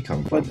 30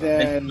 come from? But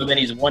then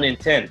he's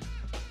 1-10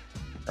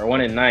 or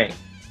 1-9.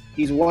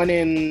 He's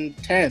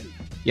 1-10.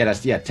 Yeah,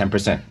 that's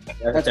 10%.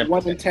 That's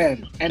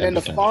 1-10. And then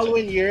the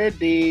following year,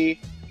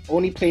 they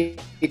only played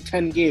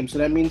 10 games. So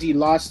that means he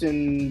lost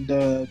in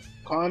the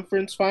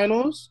conference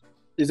finals.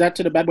 Is that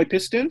to the Bad Boy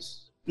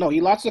Pistons? No,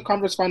 he lost the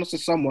conference finals to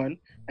someone,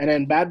 and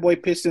then Bad Boy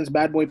Pistons,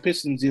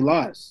 he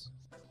lost.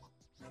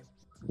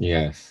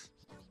 Yes.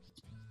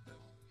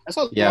 That's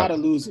a lot of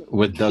losing.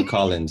 With Doug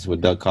Collins,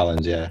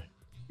 yeah.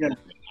 Yeah.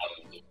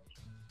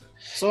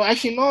 So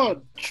actually,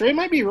 no, Trea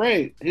might be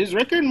right. His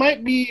record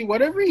might be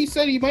whatever he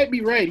said. He might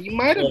be right. He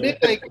might have been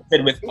like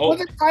it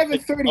wasn't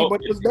 5-30,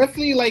 but it was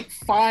definitely like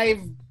 5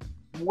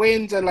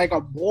 wins and like a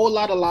whole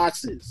lot of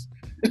losses.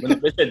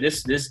 But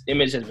this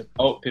image is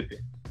without Pippen.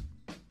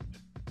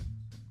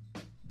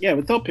 Yeah,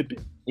 without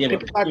Pippen. Yeah,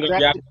 Pippen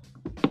but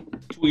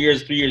 3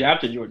 years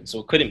after Jordan,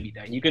 so it couldn't be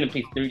that. You couldn't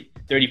play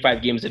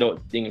 35 games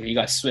without thing if you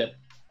got swept.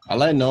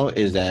 All I know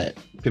is that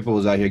Pippen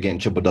was out here getting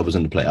triple doubles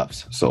in the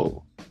playoffs.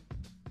 So,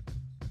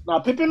 no,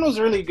 Pippen was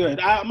really good.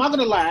 I'm not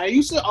gonna lie. I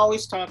used to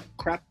always talk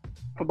crap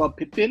about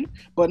Pippen,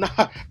 but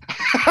now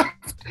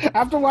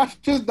after watching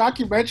this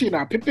documentary,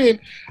 now Pippen,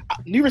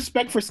 new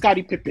respect for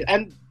Scottie Pippen,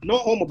 and no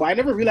homo, but I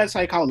never realized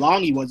like how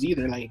long he was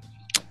either. Like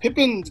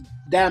Pippen's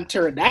damn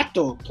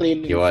pterodactyl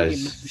playing. He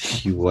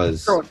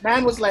was. Bro,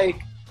 man was like,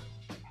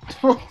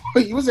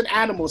 he was an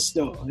animal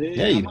still.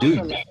 Yeah, you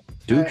do.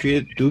 Duke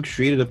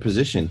created a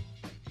position.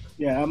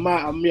 Yeah,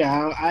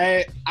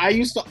 I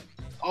used to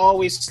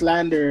always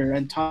slander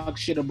and talk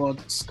shit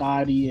about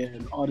Scotty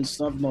and all this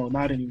stuff. No,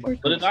 not anymore.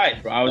 So did I,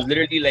 bro. I was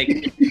literally like,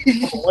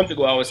 a couple months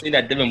ago, I was saying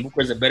that Devin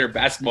Booker is a better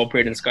basketball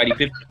player than Scottie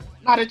Pippen.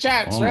 Not a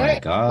chance, Oh right? my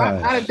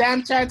God. Not a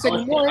damn chance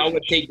anymore. I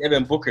would take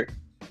Devin Booker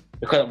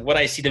because of what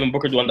I see Devin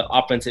Booker do on the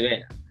offensive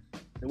end.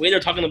 The way they're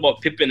talking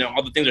about Pippen and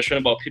all the things they're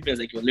showing about Pippen is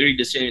like you're literally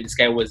just saying this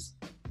guy was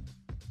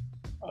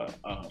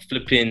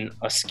flipping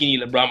a skinny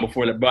LeBron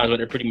before LeBron is what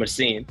they're pretty much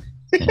saying.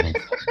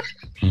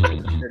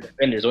 They're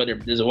defenders.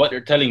 This is what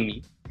they're telling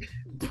me.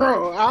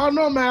 Bro, I don't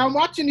know, man. I'm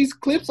watching these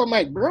clips. I'm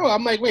like,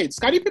 wait,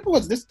 Scottie Pippen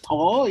was this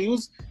tall? He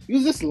was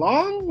this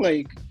long?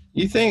 Like,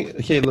 You think,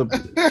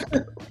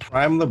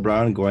 prime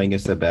LeBron going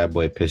against the Bad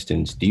Boy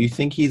Pistons, do you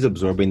think he's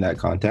absorbing that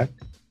contact?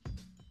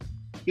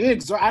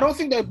 I don't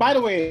think that, by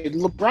the way,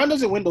 LeBron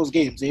doesn't win those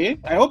games, eh?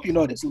 I hope you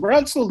know this.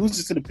 LeBron still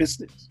loses to the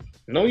Pistons.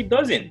 No, he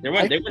doesn't. They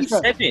won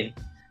 7.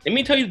 Let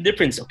me tell you the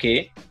difference,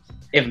 okay?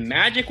 If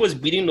Magic was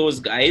beating those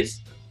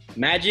guys,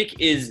 Magic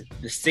is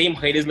the same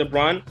height as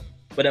LeBron,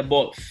 but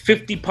about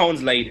 50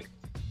 pounds lighter.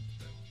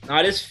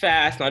 Not as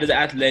fast, not as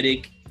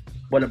athletic,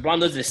 but LeBron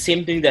does the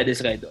same thing that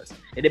this guy does.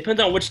 It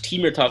depends on which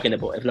team you're talking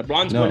about. If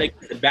LeBron's going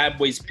against the Bad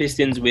Boys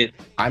Pistons with...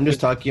 I'm just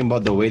talking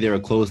about the way they were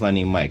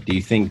clotheslining Mike. Do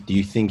you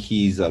think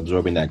he's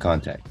absorbing that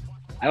contact?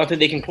 I don't think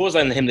they can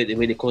clothesline him the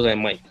way they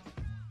clothesline Mike.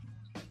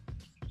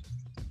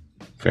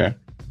 Fair.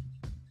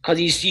 Because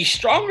he's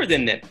stronger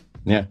than them.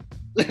 Yeah.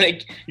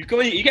 Like, you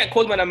can't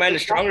clothesline a man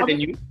that's stronger than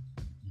you.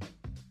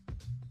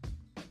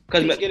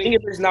 Because the thing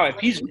is now, if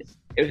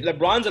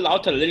LeBron's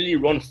allowed to literally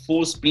run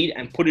full speed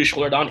and put his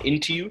shoulder down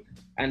into you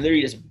and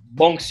literally just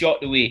bunks you out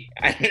the way,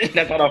 and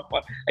that's not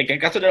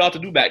that's what they're allowed to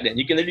do back then.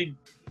 You can literally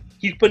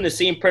keep putting the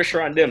same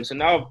pressure on them. So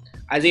now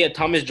Isaiah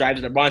Thomas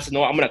drives LeBron says,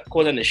 "No, I'm gonna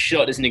clothesline the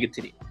shit out this nigga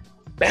today."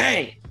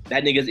 Bang!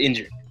 That nigga's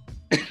injured.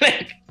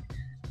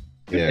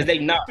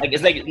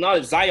 It's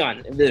not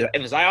Zion.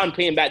 If Zion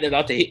playing back there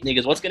out to hit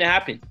niggas, what's gonna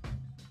happen?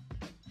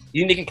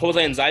 You think they can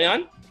clothesline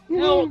Zion?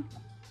 No.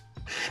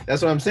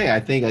 That's what I'm saying. I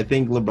think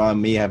LeBron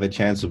may have a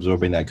chance of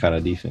absorbing that kind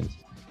of defense.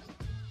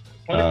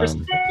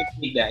 100%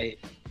 take that hit.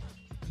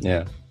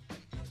 Yeah.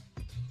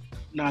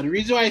 Nah, the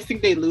reason why I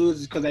think they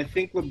lose is because I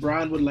think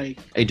LeBron would like...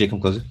 Hey, Jake,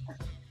 come closer.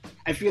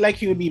 I feel like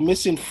he would be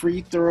missing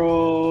free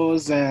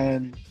throws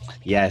and...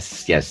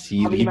 Yes.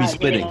 He'd be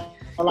splitting.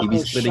 He'd be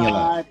splitting a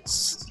lot.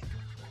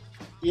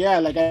 Yeah,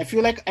 like I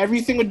feel like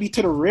everything would be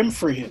to the rim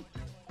for him.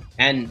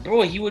 And,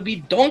 bro, he would be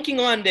dunking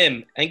on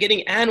them and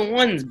getting and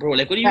ones, bro.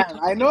 Like, what do you... Yeah,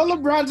 I know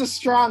LeBron's a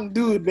strong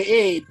dude, but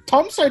hey,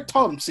 thumps are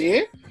thumps,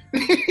 eh?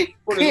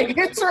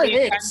 Hits are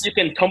hits. You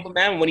can thump a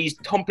man when he's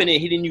thumping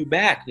and hitting you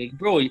back. Like,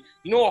 bro, you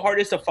know how hard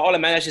it is to foul a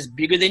man that's just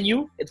bigger than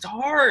you? It's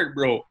hard,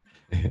 bro.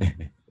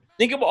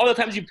 Think about all the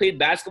times you played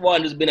basketball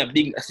and there's been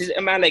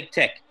a man like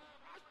Tech.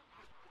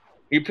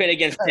 You played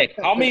against Tech.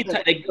 How many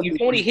times? Like,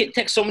 you've only hit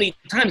Tech so many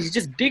times. He's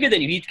just bigger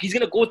than you. He's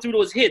going to go through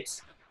those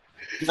hits.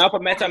 Now, if I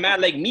met a man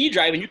like me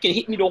driving, you can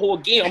hit me the whole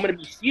game. I'm going to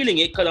be feeling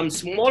it because I'm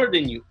smaller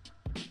than you.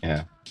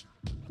 Yeah.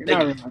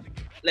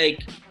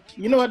 Like,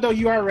 you know what, though?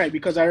 You are right,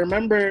 because I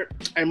remember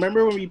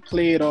when we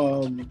played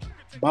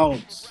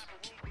Bounce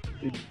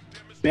with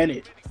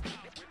Bennett.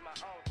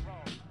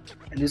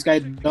 And this guy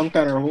dunked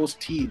on our whole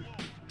team.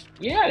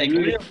 Yeah, like,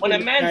 when a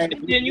man's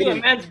bigger than you, a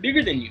man's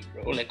bigger than you,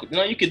 bro. Like,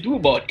 nothing you can do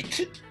about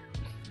it.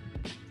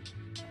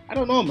 I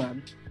don't know,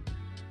 man.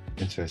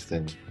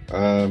 Interesting.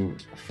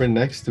 For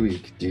next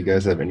week, do you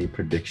guys have any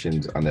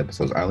predictions on the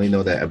episodes? I only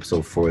know that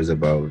episode 4 is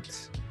about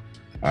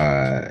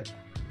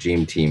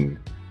Dream Team.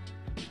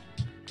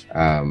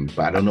 But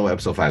I don't know what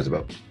episode 5 is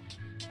about.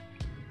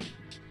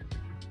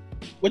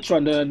 Which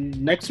one? The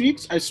next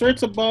week's? I swear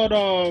it's about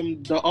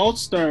the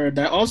All-Star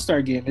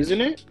game,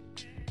 isn't it?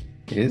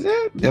 Is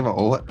it? They have a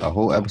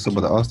whole episode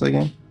about the All-Star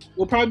game?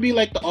 Will probably be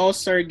like the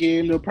All-Star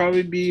game. There'll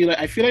probably be like,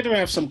 I feel like they're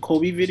gonna have some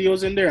Kobe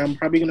videos in there. I'm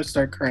probably gonna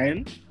start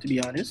crying, to be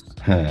honest.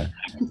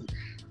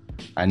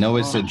 I know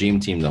it's a Dream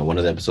Team though. One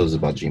of the episodes is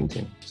about Dream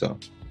Team, so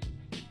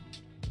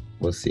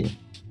we'll see.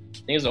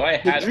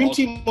 The Dream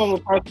Team one will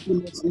probably be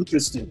the most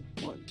interesting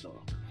one,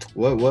 though.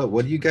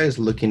 What are you guys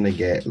looking to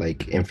get,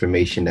 like,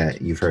 information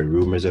that you've heard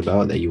rumors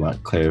about that you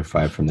want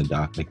clarified from the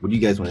doc? Like, what do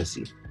you guys want to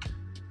see?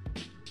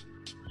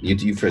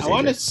 You first. I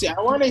want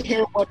to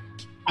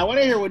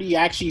hear what he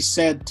actually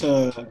said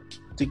to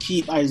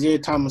keep Isaiah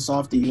Thomas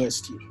off the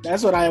US team.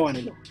 That's what I want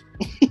to know.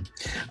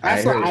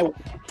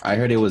 I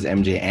heard it was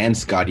MJ and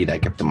Scotty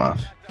that kept him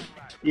off.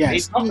 Yeah, they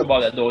talked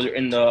about that though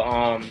in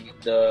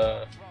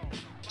the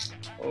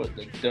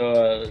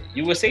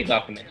USA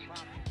documentary.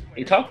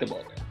 They talked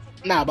about that.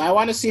 Nah, but I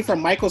want to see from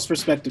Michael's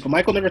perspective.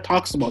 Michael never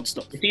talks about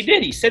stuff. If he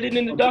did. He said it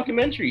in the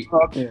documentary.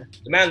 Okay.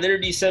 The man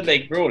literally said,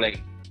 like, bro,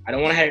 like, I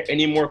don't want to have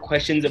any more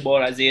questions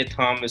about Isaiah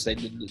Thomas. Like,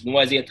 no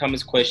Isaiah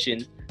Thomas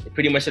questions. They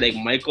pretty much said, like,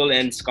 Michael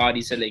and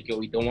Scotty said, like, yo,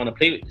 we don't want to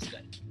play with this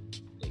guy.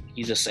 Like,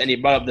 and they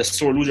brought up the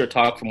sore loser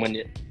talk from when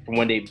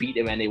they beat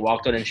him and they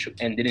walked out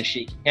and didn't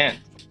shake hands.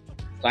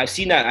 So I've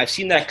seen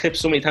that clip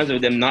so many times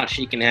of them not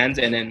shaking hands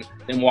and then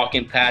them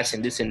walking past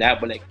and this and that.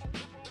 But, like,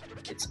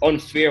 it's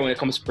unfair when it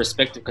comes to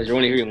perspective because you're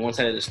only hearing one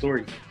side of the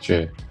story.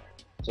 Sure.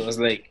 So it's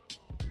like,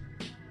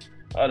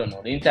 I don't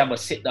know. They need to have a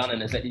sit down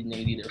and just let these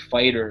niggas either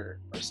fight or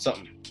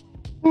something.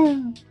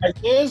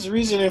 There's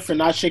reasoning for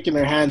not shaking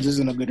their hands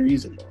isn't a good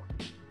reason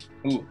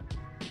though. Ooh.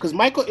 Because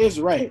Michael is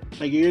right.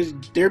 Like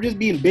they're just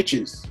being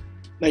bitches.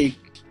 Like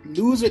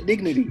lose with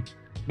dignity.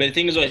 But the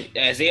thing is, what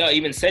Isaiah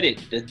even said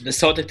it. The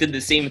Celtics did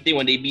the same thing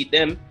when they beat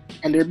them,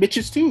 and they're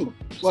bitches too.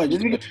 What?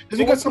 Just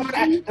because someone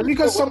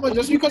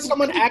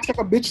acts like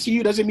a bitch to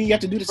you doesn't mean you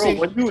have to do the same.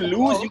 When you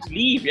lose, you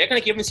leave. You're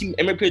gonna even see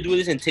NBA do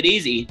this in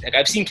today's age. Like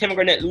I've seen Kevin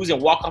Garnett lose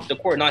and walk off the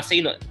court, not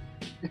say nothing.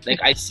 Like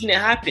I've seen it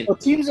happen. Well,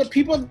 teams of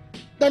people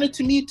done it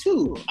to me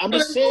too. I'm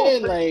just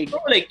saying, like.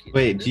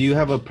 Wait, do you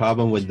have a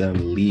problem with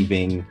them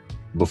leaving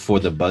before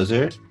the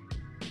buzzer?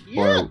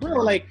 Yeah, bro.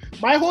 Like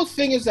my whole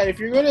thing is that if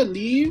you're gonna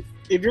leave.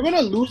 If you're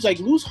gonna lose, like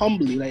lose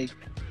humbly. Like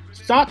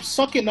stop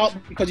sucking up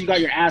because you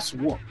got your ass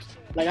whooped.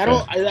 Like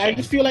I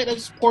just feel like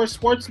that's poor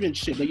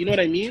sportsmanship. Like you know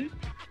what I mean?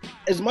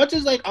 As much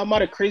as like I'm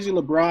not a crazy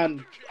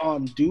LeBron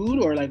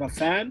dude or like a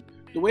fan,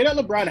 the way that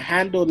LeBron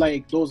handled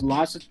like those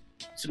losses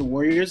to the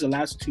Warriors the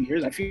last 2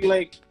 years, I feel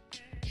like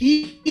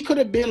he could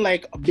have been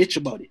like a bitch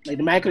about it. Like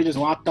the man could have just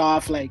walked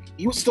off. Like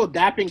he was still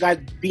dapping guys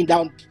being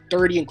down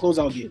 30 in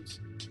closeout games,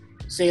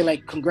 say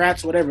like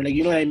congrats, whatever. Like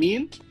you know what I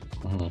mean?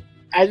 Mm-hmm.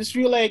 I just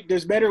feel like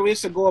there's better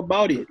ways to go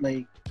about it.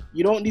 Like,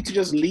 you don't need to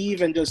just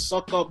leave and just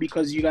suck up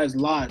because you guys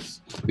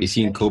lost. We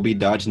seen Kobe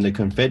dodging the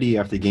confetti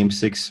after Game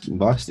 6 in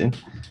Boston.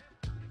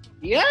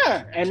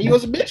 Yeah, and he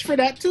was a bitch for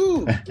that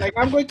too. Like,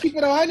 I'm going to keep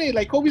it on it.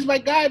 Like, Kobe's my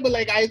guy, but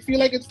like, I feel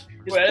like it's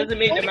well, that doesn't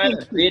make the man a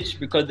bitch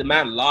because the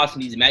man lost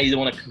and he's mad. He doesn't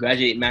want to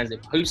congratulate man.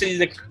 Like, who says he's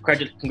going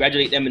to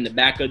congratulate them in the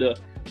back of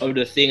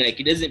the thing? Like,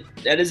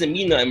 that doesn't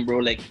mean nothing, bro.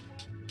 Like,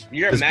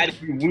 you're mad if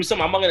you lose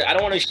something. I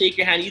don't want to shake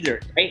your hand either.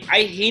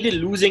 I hated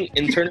losing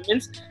in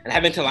tournaments and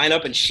having to line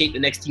up and shake the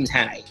next team's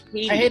hand.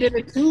 I hated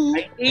it too.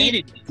 I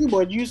hated it too,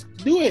 but you used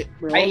to do it,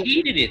 bro. I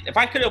hated it. If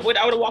I could have, I would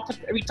have walked up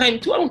every time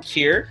too. I don't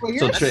care. Well,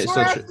 you're a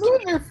sore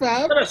loser,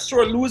 fam. I'm not a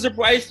sore loser,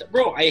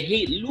 bro. I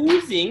hate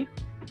losing.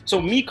 So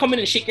me coming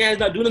and shaking hands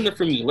not doing nothing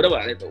for me. What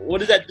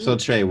does that do? So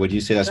Trey, would you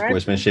say that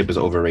sportsmanship is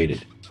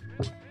overrated?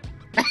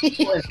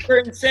 In a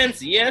certain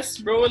sense, yes,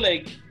 bro.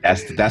 Like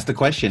that's the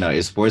question now.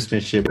 Is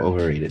sportsmanship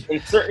overrated? In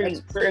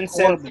certain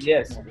sense,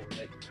 yes.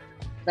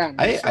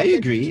 I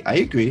agree.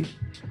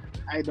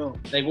 I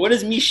don't. Like, what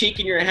is me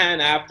shaking your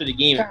hand after the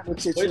game? What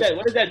does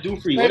that do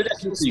for you? What does that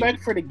do for you?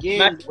 Respect for the game.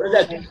 Matt, what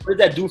does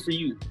that do for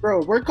you?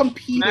 Bro, we're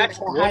competing. Matt,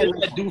 what does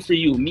that do for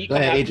you? Me, go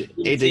ahead,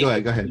 AJ.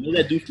 Go ahead. What does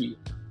that do for you?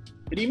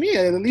 What do you mean?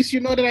 At least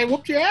you know that I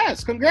whooped your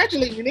ass.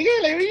 Congratulate me,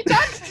 nigga. Like, what are you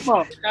talking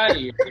about? Get out of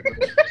here.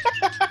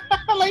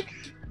 Like,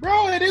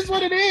 bro, it is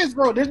what it is,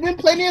 bro. There's been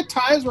plenty of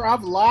times where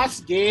I've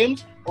lost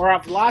games or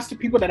I've lost to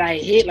people that I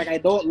hate, like I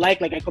don't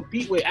like I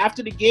compete with.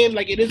 After the game,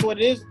 like, it is what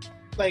it is.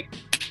 Like,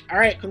 all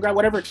right, congrats,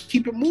 whatever.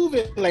 Keep it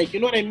moving. Like, you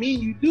know what I mean?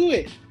 You do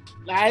it.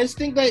 Like, I just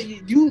think that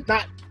you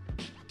not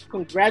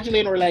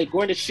congratulating or, like,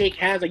 going to shake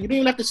hands. Like, you don't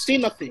even have to say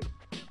nothing.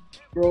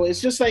 Bro,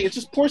 it's just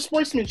poor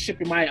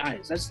sportsmanship in my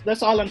eyes.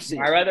 That's all I'm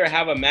saying. I'd rather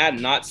have a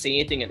man not say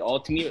anything at all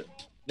to me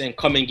than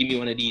come and give me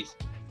one of these.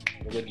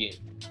 A good game.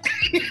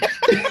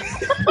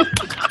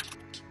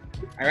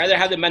 I'd rather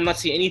have the man not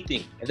say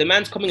anything. If the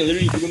man's coming and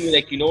literally giving me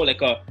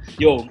like a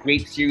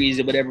great series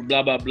or whatever,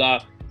 blah blah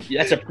blah,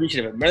 that's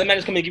appreciative. Rather the man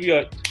just come and give you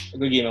a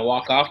good game and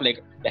walk off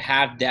like the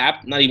half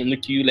dap, not even look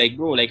at you like,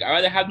 bro, like I'd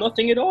rather have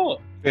nothing at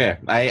all. Yeah,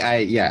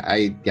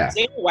 yeah.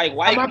 Same,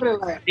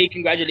 why say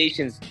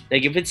congratulations?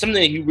 Like if it's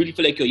something that you really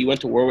feel like you went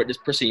to war with this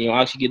person,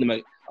 actually give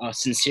them a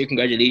sincere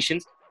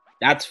congratulations,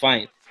 that's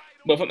fine.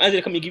 But if I'm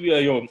actually coming to give you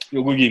your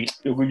good game,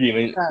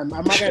 and I'm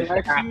not gonna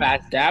lie to you.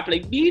 Half-ass dap,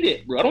 like beat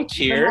it, bro. I don't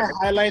care.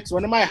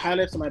 One of my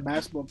highlights of my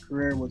basketball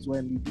career was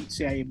when we beat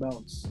CIA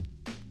Bounce.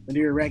 When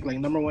they were ranked like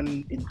number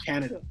 1 in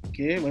Canada.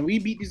 Okay, when we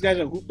beat these guys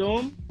at Hoop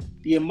Dome,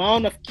 the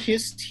amount of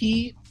kiss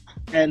teeth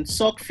and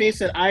suck face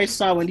that I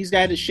saw when these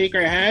guys had to shake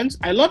our hands,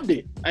 I loved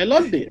it. I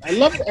loved the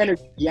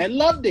energy. I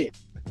loved it.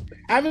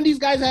 Having these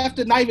guys have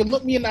to not even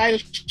look me in the eye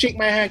and shake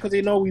my hand because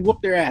they know we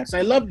whooped their ass.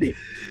 I loved it.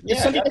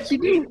 It's something that you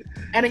do.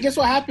 And then guess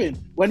what happened?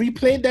 When we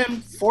played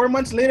them 4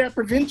 months later at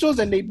Provincials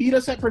and they beat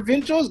us at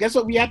Provincials, guess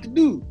what we had to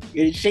do?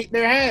 You shake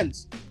their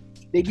hands.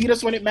 They beat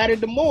us when it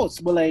mattered the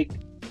most. But like,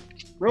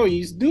 bro,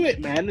 you just do it,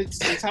 man.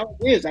 It's how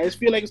it is. I just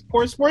feel like it's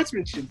poor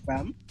sportsmanship,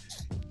 fam.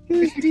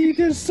 You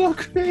can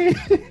suck face.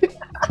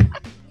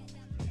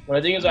 Well,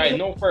 the thing is, I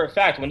know for a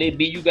fact when they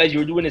beat you guys, you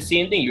were doing the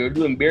same thing. You were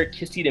doing bare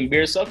kiss teeth and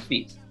bare suck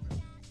face.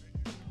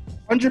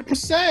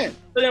 100%.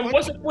 So then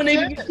what's the point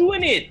of you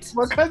doing it?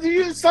 Because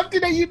it's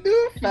something that you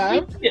do,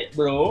 fam. Shit,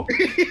 bro.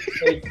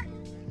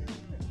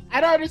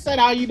 I don't understand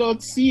how you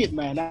don't see it,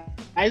 man.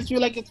 I just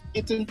feel like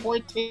it's in poor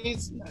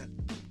taste, man.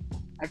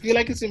 I feel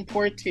like it's in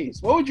poor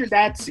taste. What would your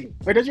dad say?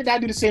 Or does your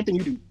dad do the same thing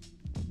you do?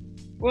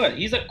 What?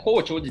 He's a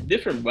coach. What's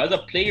different, bro? As a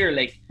player,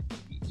 like,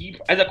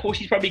 as a coach,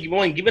 he's probably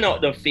giving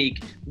out the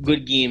fake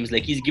good games.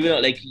 Like, he's giving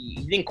out, like, he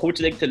didn't coach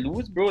like to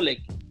lose, bro. Like,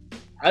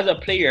 as a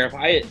player,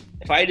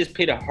 if I just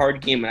played a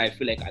hard game and I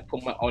feel like I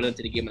put my all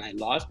into the game and I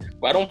lost,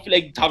 but I don't feel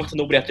like talking to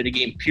nobody after the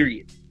game,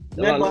 period.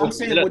 Yeah, but I'm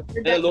saying,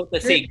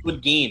 let's say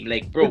good game.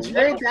 Like, bro, would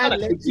your dad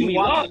let you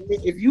walk?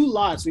 If you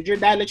lost, would your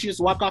dad let you just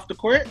walk off the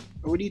court,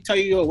 or would he tell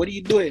you, "Yo, what are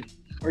you doing?"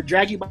 Or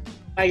drag you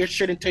by your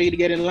shirt and tell you to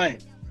get in line?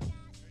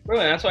 Bro,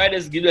 that's why I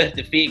just give us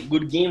the fake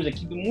good games and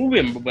keep it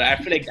moving. But I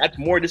feel like that's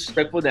more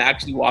disrespectful than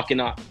actually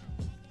walking off.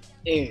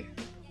 Yeah.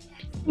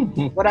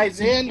 What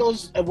Isaiah and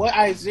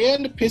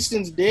the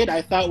Pistons did,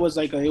 I thought was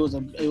like it was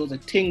a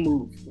ting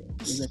move. Bro.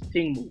 It was a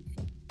ting move.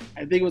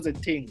 I think it was a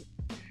ting.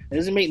 It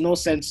doesn't make no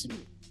sense to me.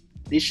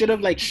 They should have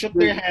like shook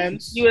their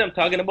hands. See what I'm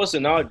talking about? So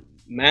now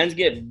mans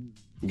get.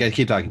 You guys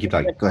keep talking. Go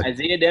ahead.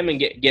 Isaiah them and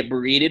get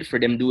berated for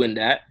them doing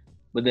that.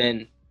 But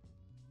then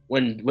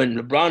when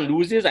LeBron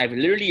loses, I've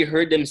literally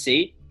heard them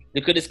say,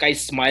 look at this guy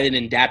smiling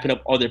and dapping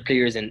up other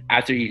players, and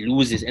after he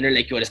loses, and they're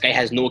like, yo, this guy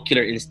has no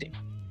killer instinct.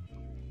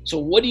 So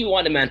what do you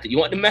want the man to? You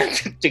want the man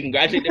to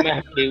congratulate them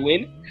after they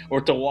win,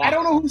 or to walk? I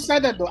don't know who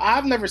said that though.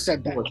 I've never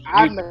said that.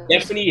 I've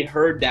definitely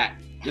heard that.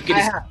 Look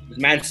at this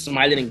man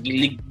smiling and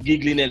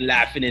giggling and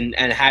laughing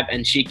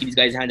and shaking these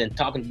guys' hand and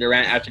talking to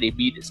Durant after they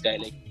beat this guy.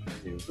 Like,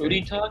 what are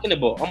you talking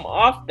about? I'm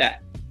off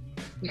that.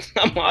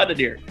 I'm out of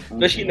there.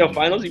 Especially in the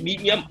finals, you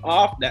beat me. I'm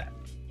off that.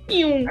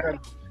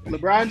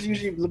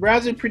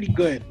 LeBron's been pretty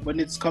good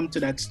when it's come to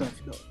that stuff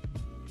though.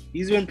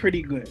 He's been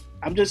pretty good.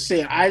 I'm just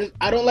saying I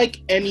don't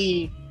like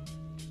any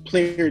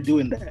player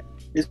doing that.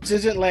 This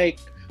isn't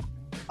like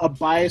a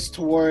bias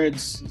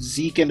towards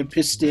Zeke and the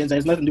Pistons.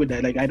 There's nothing to do with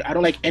that. Like I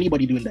don't like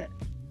anybody doing that.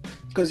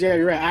 Because yeah,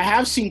 you're right. I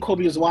have seen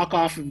Kobe just walk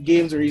off of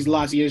games where he's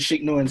lost. He didn't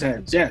shake no one's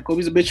hands. Yeah,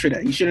 Kobe's a bitch for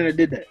that. He shouldn't have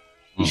did that.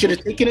 He should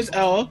have taken his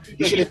L.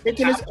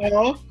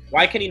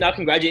 Why can he not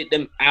congratulate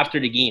them after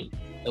the game?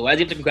 Like, why does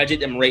he have to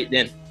congratulate them right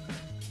then?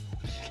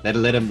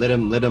 Let him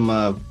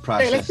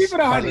process. Hey, let's keep it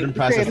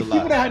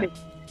 100.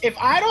 If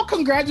I don't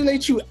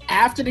congratulate you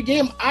after the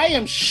game, I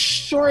am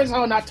sure as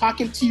hell not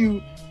talking to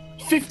you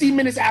 15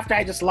 minutes after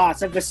I just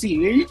lost FSC.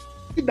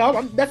 You know,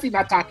 I'm definitely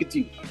not talking to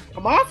you.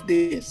 I'm off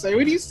this. So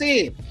what are you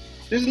saying?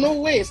 There's no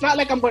way. It's not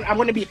like I'm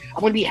going to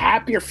be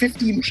happier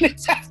 15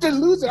 minutes after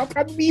losing. I'll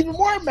probably be even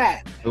more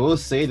mad. I will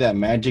say that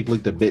Magic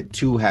looked a bit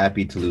too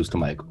happy to lose to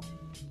Michael.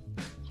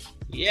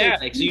 Yeah,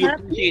 like so you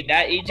appreciate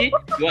that, AJ?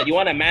 You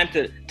want a man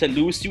to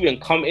lose to you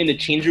and come in the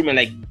change room and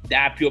like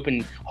dap you up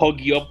and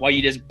hug you up while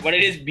it just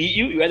beat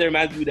you? You rather a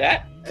man do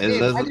that?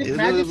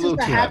 Magic's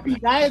a happy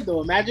guy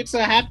though. Magic's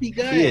a happy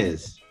guy. He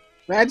is.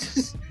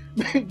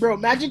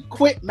 Magic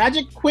quit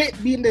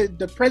being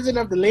the president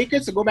of the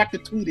Lakers to go back to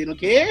tweeting,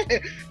 okay?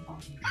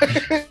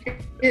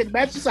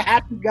 Magic's just a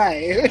happy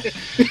guy.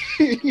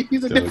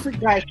 He's a different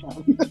guy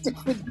now.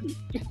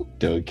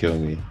 Don't kill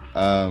me.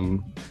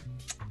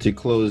 To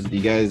close, do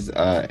you guys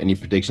any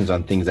predictions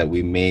on things that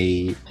we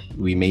may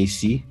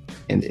see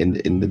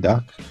in the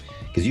doc?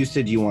 Because you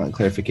said you want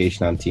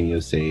clarification on Team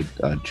USA.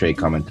 Trea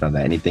commented on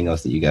that. Anything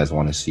else that you guys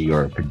want to see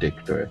or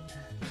predict or?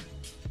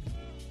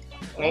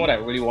 I don't know what I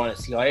really want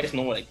to see. I just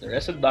know like the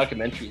rest of the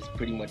documentary is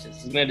pretty much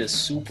it's gonna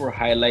just super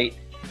highlight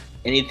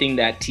anything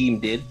that team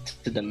did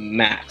to the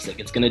max. Like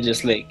it's gonna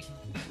just take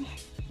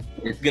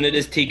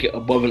it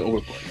above and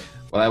overboard.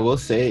 Well, I will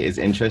say it's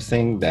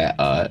interesting that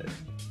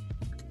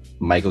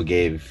Michael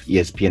gave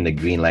ESPN the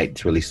green light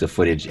to release the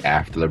footage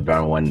after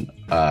LeBron won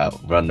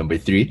round number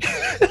 3.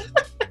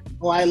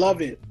 Oh, I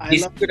love it. You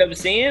see what I'm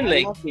saying? I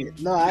love it.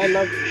 No, I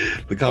love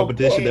it. The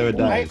competition never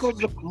dies. Michael's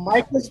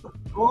the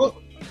GOAT.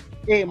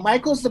 Hey,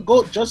 Michael's the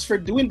GOAT just for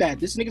doing that.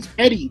 This nigga's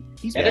petty.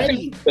 He's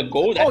petty. The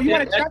GOAT. Oh, you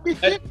want a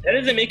championship? That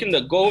doesn't make him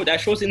the GOAT.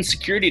 That shows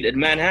insecurity that the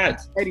man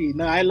has. Petty.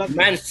 No, I love it. The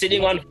man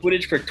sitting on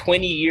footage for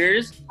 20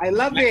 years. I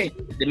love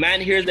it. The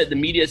man hears that the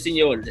media is saying,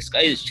 yo, this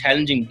guy is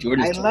challenging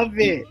Jordan. I love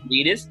it.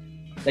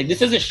 Like, this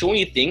doesn't show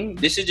anything.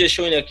 This is just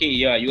showing, okay,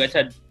 yeah, you guys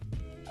had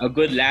a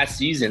good last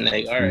season.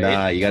 Like, all right.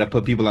 Nah, you got to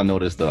put people on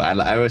notice, though.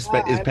 I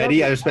respect it's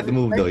petty. I respect the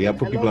move, though. You got to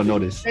put people on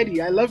notice. Petty.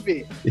 I love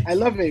it. I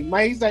love it.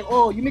 He's like,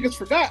 oh, you niggas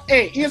forgot.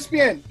 Hey,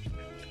 ESPN.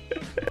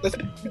 Let's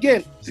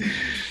begin.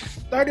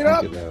 Start it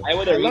up. I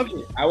would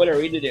have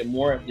rated it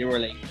more if they were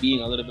like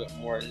being a little bit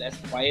more less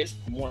biased,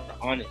 more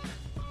honest.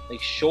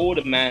 Like show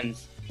the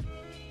man's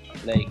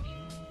like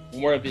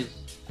more of his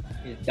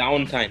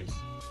down times.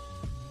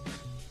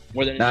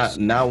 More than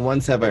now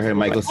once have I heard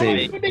Michael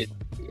say do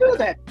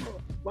that.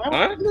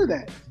 Why would you do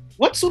that?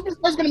 What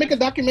superstar's gonna make a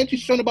documentary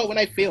showing about when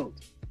I failed?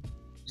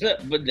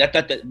 But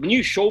that when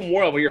you show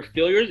more of your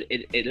failures,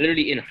 it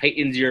literally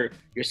heightens your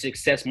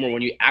success more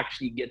when you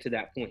actually get to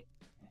that point.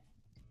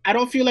 I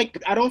don't feel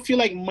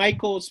like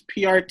Michael's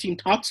PR team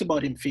talks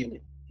about him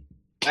failing.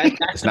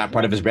 It's not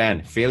part of his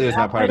brand. Failure is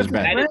not part of his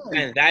brand.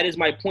 That is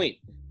my point.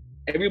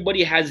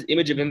 Everybody has an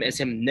image of him as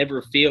him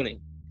never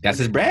failing. That's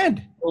his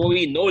brand. Oh,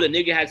 we know the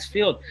nigga has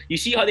failed. You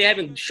see how they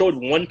haven't showed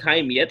one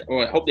time yet,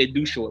 or I hope they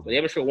do show it, but they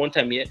haven't showed one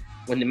time yet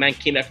when the man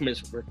came back from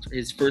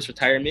his first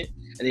retirement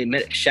and they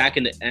met Shaq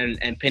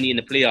and Penny in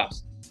the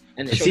playoffs.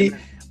 And they showed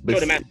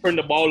the man turn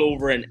the ball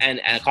over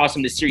and cost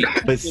him the series.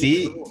 But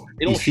see,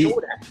 they don't show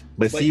that.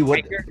 But see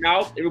what right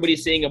now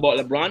everybody's saying about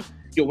LeBron,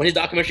 yo, when his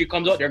documentary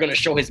comes out, they're gonna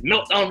show his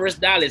meltdown versus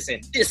Dallas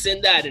and this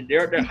and that, and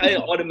they're hiding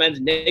all the man's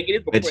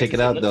negative. But check it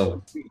out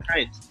though.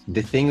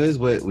 The thing is,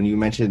 when you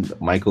mentioned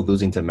Michael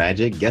losing to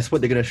Magic, guess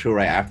what they're gonna show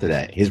right after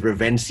that? His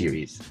revenge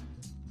series.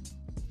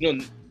 You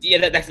know,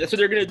 yeah, that's what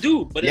they're gonna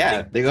do. But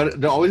yeah,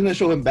 they're always gonna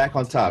show him back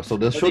on top. So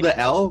they'll show the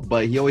L,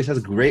 but he always has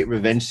a great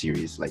revenge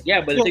series. Like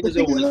yeah, but the thing is,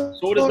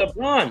 so does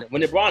LeBron.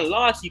 When LeBron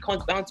lost, he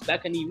comes bounce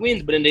back and he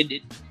wins. But then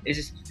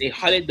they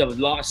highlight the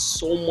loss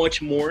so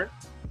much more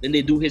than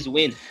they do his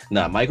win.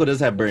 Nah, Michael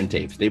does have burn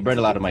tapes. They burn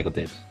a lot of Michael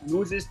tapes.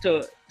 Loses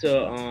to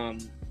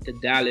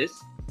Dallas,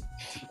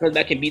 comes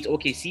back and beats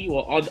OKC.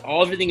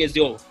 Well, everything is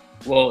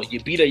well, you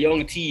beat a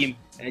young team.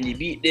 And you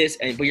beat this,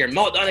 but your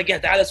meltdown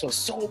against Dallas was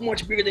so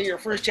much bigger than your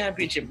first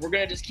championship. We're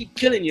gonna just keep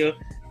killing you.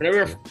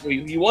 Whenever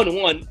you won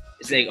one,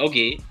 it's like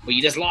okay, but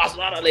you just lost a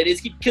lot of. Like, they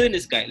just keep killing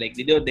this guy. Like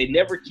they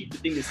never keep the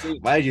thing the same.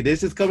 Mind you,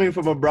 this is coming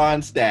from a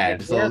Bron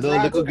stand, so a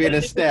little grain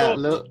of stat.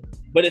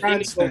 But the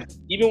thing is,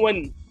 even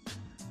when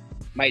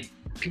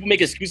people make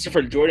excuses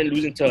for Jordan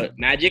losing to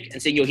Magic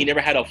and saying he never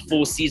had a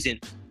full season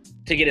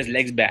to get his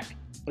legs back,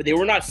 but they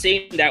were not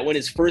saying that when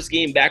his first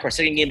game back or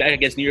second game back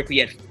against New York, he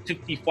had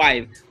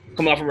 55.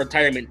 Coming off of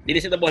retirement. They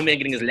didn't say about him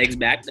getting his legs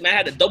back. The man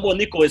had a double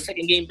nickel his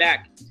second game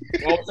back.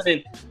 And all of a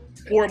sudden,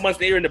 4 months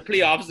later in the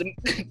playoffs,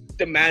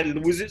 the man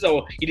loses.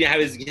 So he didn't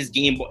have his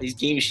game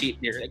shape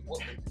there. Like,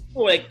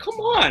 like come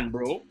on,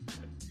 bro.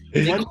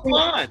 Come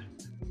on.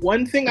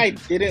 One thing I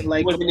didn't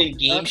like. Wasn't in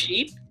game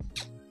shape.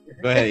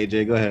 Go ahead,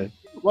 AJ. Go ahead.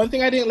 One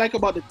thing I didn't like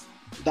about the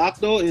doc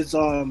though is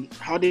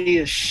how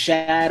they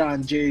shat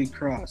on Jerry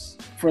Cross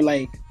for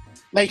like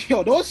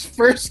yo, those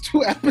first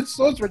 2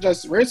 episodes were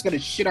just we're just gonna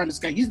shit on this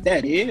guy. He's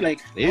dead, eh?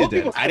 Like he's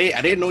dead. I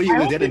didn't know he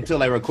was dead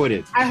until I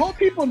recorded. I hope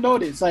people know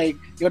this. Like,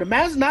 yo, the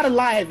man's not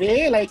alive,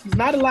 eh? Like he's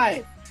not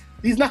alive.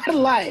 He's not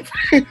alive.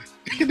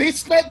 They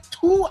spent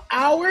 2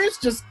 hours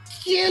just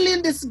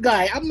killing this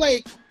guy. I'm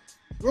like,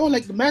 bro,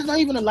 like the man's not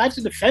even alive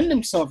to defend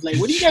himself. Like,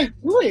 what are you guys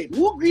doing?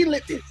 Who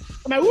greenlit this?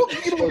 I'm like, who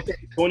greenlit this?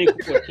 Tony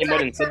Cooper came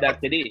out and said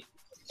that today.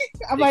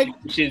 I'm like,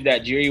 which is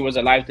that Jerry was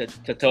alive to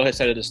tell his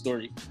side of the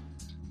story.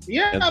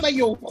 Yeah, I'm like,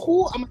 yo,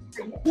 who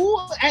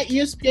at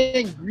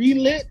ESPN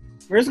greenlit?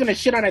 We're just gonna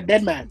shit on a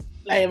dead man.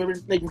 Like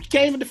we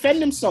can't even defend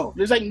himself.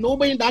 There's like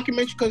nobody in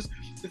documentary because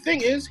the thing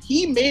is,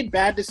 he made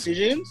bad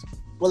decisions,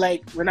 but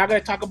like we're not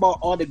gonna talk about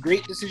all the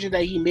great decisions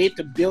that he made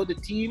to build the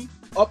team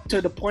up to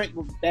the point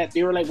that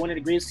they were like one of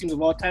the greatest teams of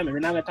all time, and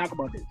we're not gonna talk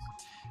about this.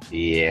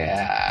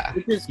 Yeah,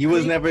 he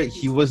was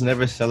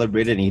never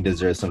celebrated, and he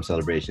deserves some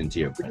celebration to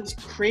your point. It's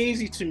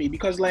crazy to me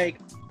because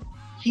like.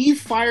 He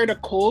fired a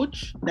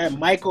coach that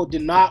Michael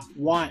did not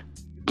want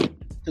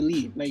to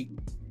leave. Like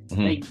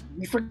we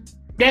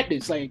forget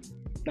this. Like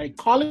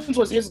Collins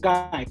was his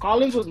guy.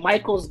 Collins was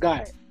Michael's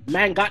guy.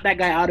 Man got that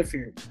guy out of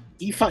here.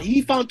 He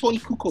found Tony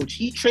Kukoc.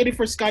 He traded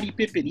for Scottie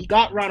Pippen. He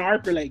got Ron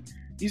Harper. Like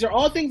these are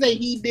all things that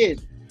he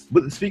did.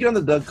 But speaking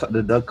of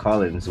the Doug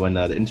Collins, when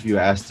the interviewer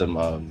asked him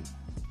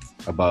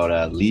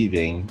about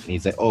leaving, and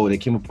he's like, "Oh, there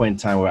came a point in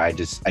time where I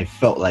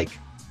felt like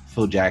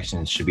Phil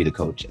Jackson should be the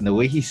coach," and the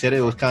way he said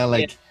it was kind of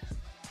like.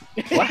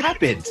 What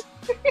happened?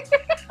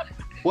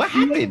 What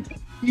happened?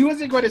 He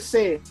wasn't going to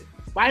say it.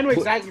 But I know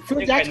exactly.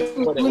 Phil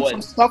Jackson was doing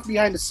some stuff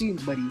behind the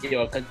scenes, buddy.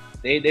 Yeah, because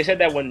they said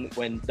that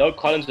when Doug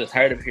Collins was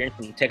tired of hearing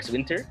from Tex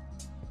Winter,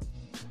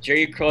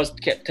 Jerry Cross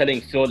kept telling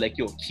Phil, like,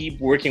 yo, keep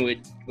working with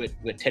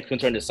Tex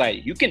Winter on the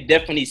side. You can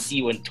definitely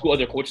see when 2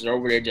 other coaches are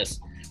over there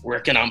just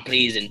working on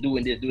plays and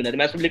doing this, doing that. The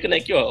man's looking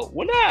like, yo,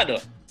 what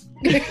nada?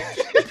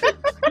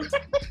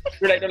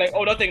 They're like,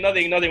 oh, nothing,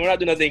 we're not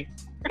doing nothing.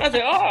 I was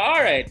like, oh,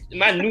 all right.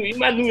 Man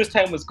knew his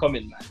time was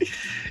coming, man.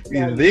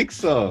 You think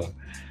so?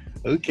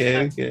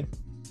 Okay.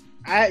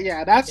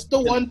 That's the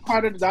one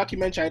part of the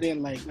documentary I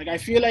didn't like. Like, I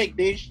feel like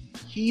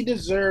he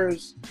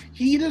deserves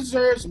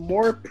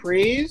more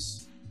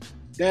praise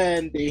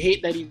than the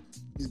hate that he's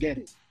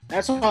getting.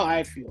 That's how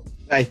I feel.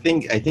 I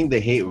think the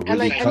hate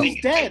really and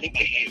he's dead.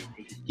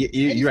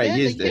 You're right.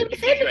 He is dead.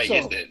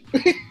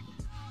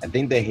 I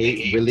think the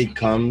hate really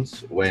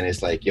comes when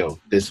it's like, yo,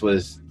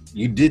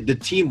 the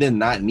team did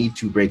not need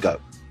to break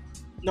up.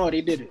 No,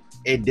 they didn't.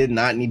 It did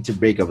not need to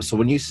break up. So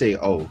when you say,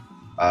 Phil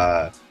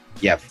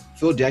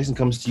Jackson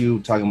comes to you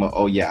talking about,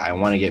 oh yeah, I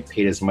want to get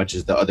paid as much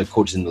as the other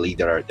coaches in the league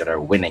that are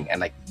winning, and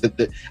like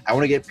I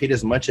want to get paid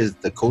as much as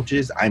the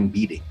coaches I'm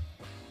beating.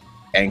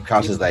 And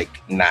Krause is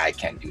like, nah, I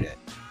can't do that.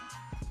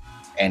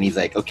 And he's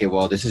like, okay,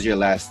 well, this is your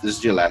last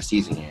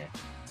season here.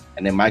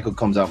 And then Michael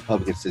comes out in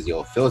public and says,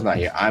 yo, Phil's not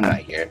here, I'm not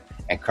here.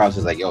 And Krause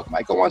is like, yo, if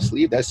Michael wants to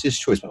leave, that's his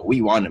choice, but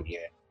we want him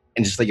here.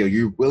 And just like, yo,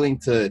 you're willing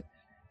to,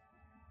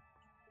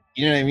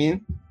 you know what I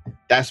mean?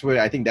 That's where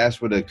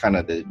the kind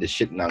of the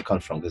shit now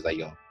comes from. Because like,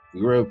 yo,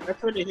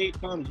 that's where the hate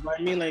comes. But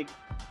I mean, like,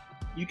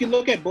 you can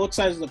look at both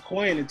sides of the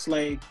coin. It's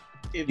like,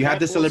 if you have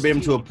to celebrate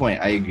him to a point.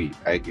 I agree.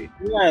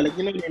 Yeah, like,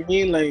 you know what I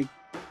mean? Like,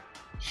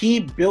 he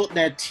built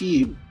that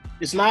team.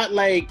 It's not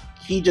like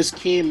he just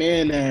came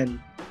in and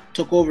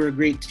took over a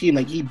great team.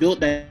 Like, he built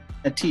that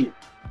team.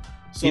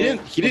 So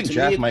he didn't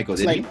draft Michael,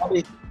 did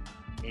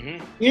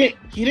he?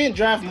 He didn't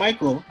draft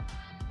Michael,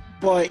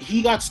 but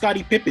he got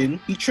Scottie Pippen.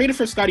 He traded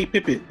for Scottie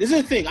Pippen. This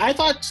is the thing. I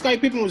thought Scottie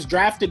Pippen was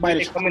drafted by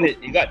the Chicago.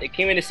 They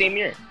came in the same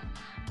year.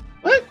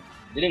 What?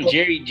 Didn't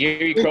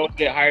Jerry Krause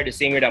get hired the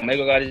same year that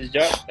Michael got his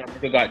job? That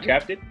Michael got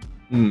drafted?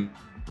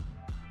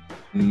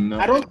 No.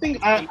 I don't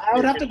think I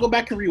would have to go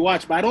back and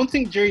rewatch, but I don't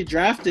think Jerry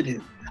drafted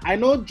him. I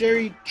know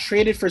Jerry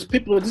traded for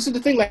Pippen. This is the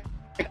thing, like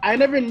I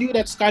never knew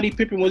that Scottie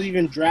Pippen was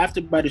even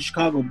drafted by the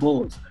Chicago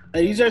Bulls.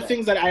 Like, these are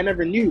things that I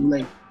never knew.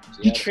 Like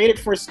he traded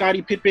for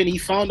Scottie Pippen. He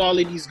found all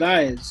of these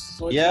guys.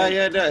 So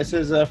it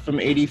says from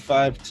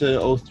 85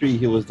 to 03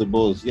 he was the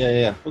Bulls.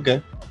 Yeah.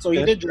 Okay. So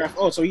he did draft.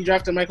 Oh, so he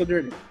drafted Michael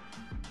Jordan.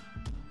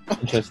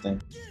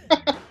 Interesting.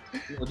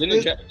 Well,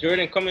 didn't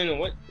Jordan come in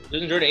what?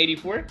 Wasn't Jordan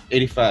 84?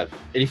 85.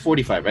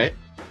 45, right?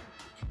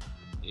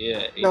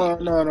 Yeah. 80.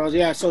 No.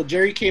 Yeah, so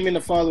Jerry came in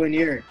the following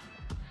year.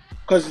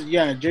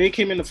 Jerry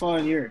came in the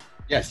following year.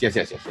 Yes.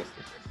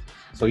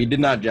 So he did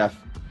not draft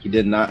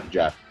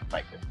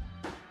Michael.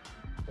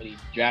 But he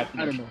drafted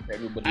I don't know.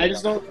 Everybody I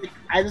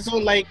just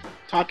don't like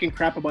talking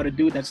crap about a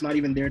dude that's not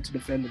even there to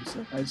defend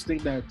himself. I just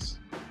think that's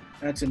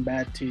in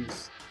bad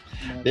taste.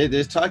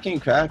 There's talking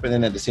crap, and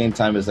then at the same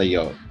time, it's like,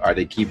 yo, are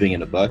they keeping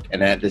in a buck?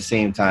 And at the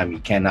same time, he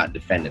cannot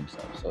defend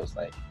himself. So it's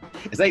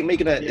like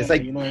making it's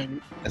like you know what I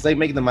mean? It's like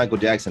making the Michael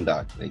Jackson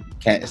doc. Like you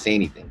can't say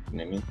anything. You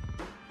know what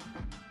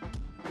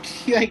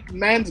I mean? Like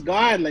man's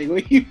gone. Like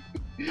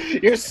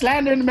you're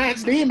slandering the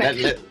man's name.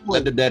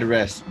 Let the dead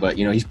rest. But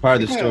he's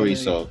part of the story,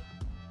 so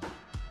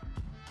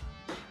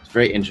it's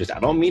very interesting.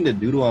 I don't mean to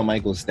doodle on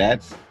Michael's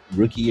stats.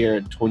 Rookie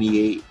year,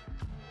 28,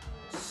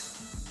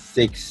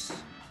 6.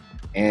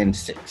 And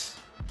 6.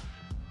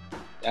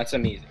 That's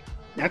amazing.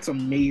 That's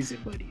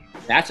amazing, buddy.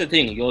 That's the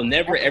thing. You'll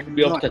never ever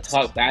be able to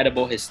talk bad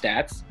about his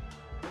stats,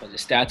 but the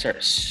stats are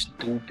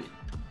stupid.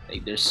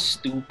 Like they're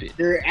stupid.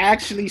 They're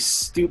actually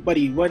stupid,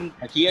 buddy.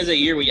 Like he has a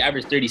year where he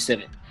averaged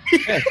 37.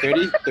 Yeah,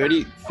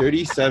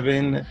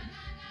 37.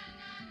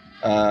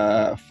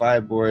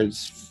 5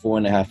 boards,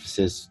 4.5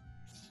 assists,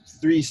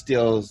 3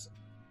 steals,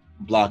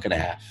 block and a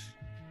half.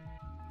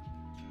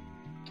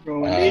 Bro,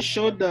 when they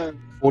showed the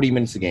 40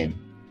 minutes a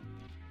game.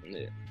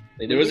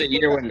 Like, there was a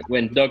year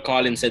when Doug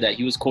Collins said that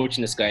he was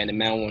coaching this guy and the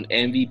man won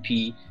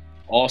MVP,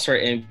 All-Star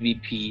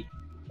MVP,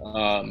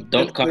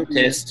 dunk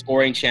contest,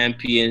 scoring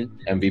champion,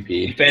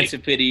 MVP,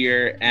 defensive player of the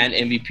year, and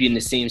MVP in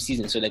the same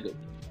season. So like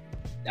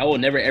that will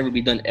never ever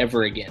be done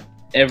ever again.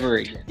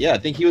 Yeah, I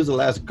think he was the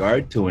last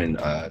guard to win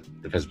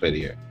defensive player of the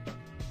year.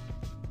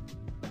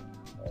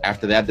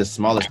 After that, the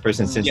smallest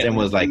person since then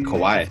was like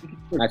Kawhi.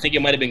 I think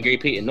it might have been Gary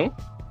Payton, no?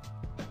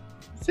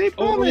 St.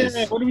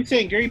 Thomas. What are we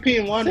saying? Gary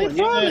Payton won one.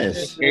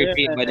 Gary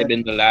Payton might have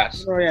been the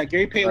last. Oh yeah,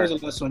 Gary Payton was the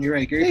last one. You're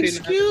right. Gary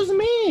Excuse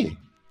me.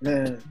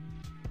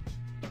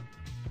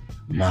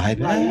 My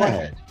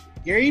bad.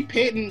 Gary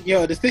Payton,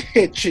 the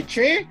thing,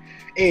 Trea.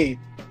 Hey,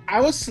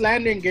 I was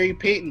slandering Gary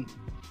Payton.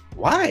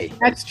 Why?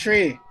 That's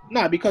Trea.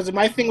 Nah, because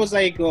my thing was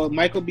like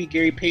Michael beat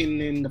Gary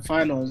Payton in the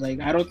finals. Like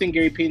I don't think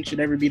Gary Payton should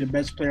ever be the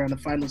best player on the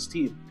finals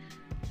team.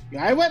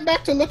 I went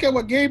back to look at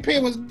what Gary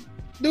Payton was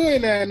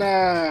doing, and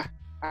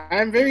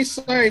I'm very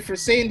sorry for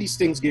saying these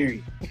things,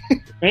 Gary.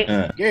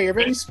 Gary, you're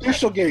very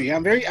special, Gary.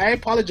 I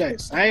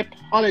apologize.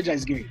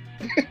 Gary.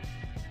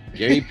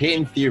 Gary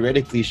Payton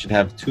theoretically should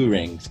have 2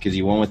 rings because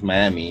he won with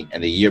Miami,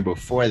 and the year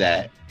before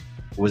that,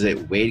 was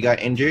it Wade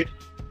got injured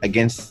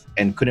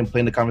and couldn't play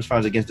in the conference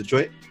finals against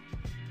Detroit?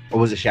 Or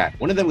was it Shaq?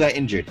 One of them got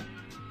injured,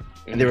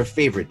 and they were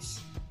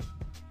favorites.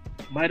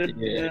 Might have.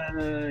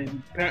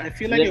 I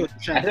feel like it was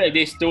Shaq. I feel like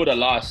they still would have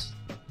lost.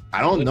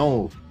 I don't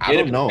know.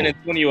 San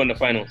Antonio in the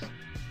finals.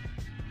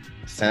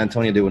 San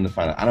Antonio did win the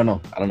final. I don't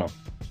know.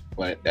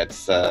 But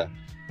that's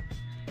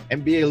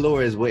NBA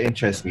lore is what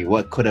interests me.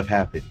 What could have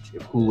happened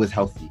if who was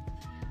healthy?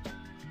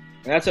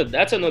 That's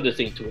another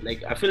thing too.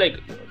 Like I feel like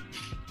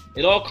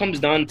it all comes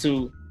down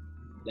to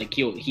like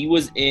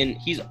he's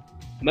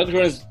Michael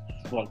Jordan's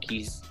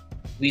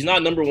he's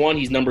not number 1,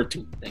 he's number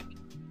 2, like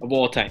of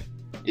all time.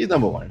 He's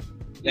number 1.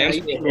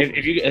 Like,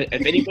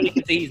 if anybody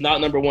can say he's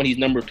not number 1, he's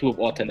number 2 of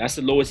all time. That's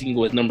the lowest he can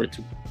go is number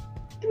 2.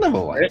 He's number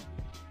 1. Right?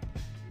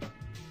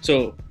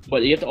 So,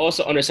 but you have to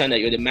also understand that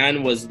the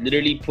man was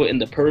literally put in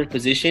the perfect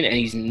position, and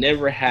he's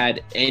never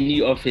had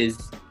any of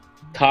his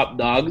top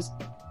dogs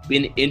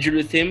been injured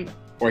with him,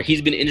 or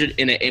he's been injured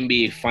in an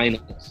NBA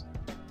Finals.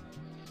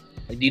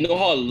 Like, do you know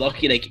how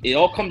lucky? Like, it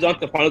all comes down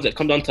to the finals. It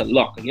comes down to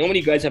luck. Like, you know how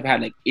many guys have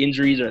had like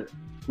injuries or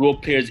role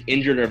players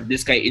injured, or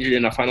this guy injured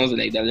in the finals, and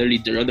like that literally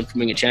derailed them from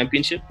winning a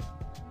championship.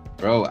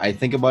 Bro, I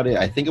think about it.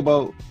 I think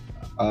about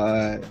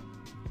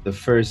the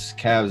first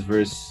Cavs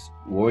versus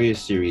Warriors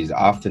series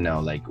often now.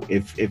 Like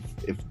if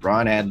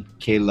Bron had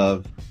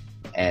K-Love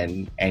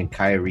and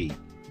Kyrie,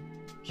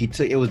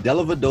 it was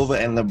Dellavedova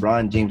and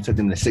LeBron James took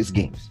them to 6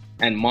 games.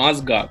 And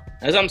Mozgov.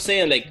 As I'm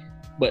saying, like,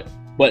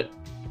 but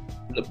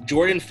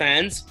Jordan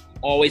fans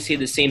always say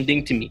the same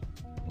thing to me.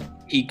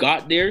 He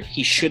got there,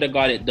 he should have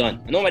got it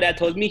done. I know my dad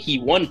told me he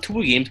won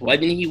 2 games. Why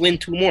didn't he win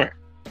 2 more?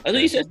 That's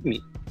what he said to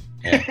me.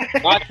 Yeah.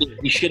 Got there,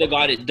 he should have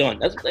got it done.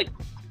 That's like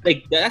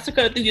that's the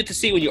kind of thing you have to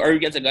say when you argue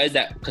against the guys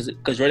that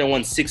because Jordan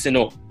won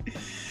 6-0.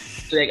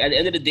 So like at the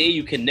end of the day,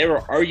 you can never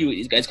argue with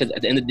these guys because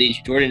at the end of the day,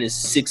 Jordan is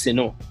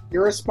 6-0.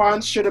 Your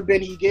response should have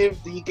been he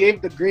gave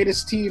the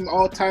greatest team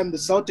all time, the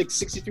Celtics,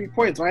 63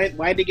 points. Why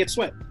did they get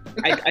swept?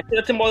 I say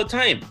that to him all the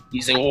time.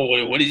 He's like,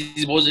 oh, what is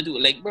he supposed to do?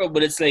 Like, bro,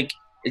 but it's like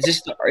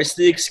it's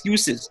the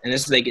excuses, and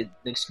it's like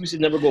the excuses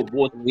never go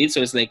both ways.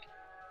 So it's like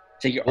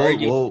you're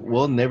arguing.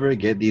 We'll never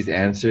get these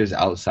answers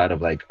outside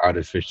of like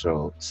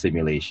artificial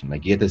simulation.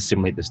 Like you have to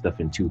simulate the stuff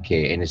in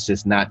 2K, and it's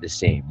just not the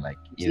same. Like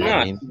you know what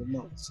I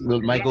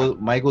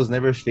mean? Michael's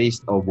never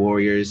faced a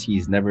Warriors.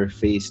 He's never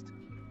faced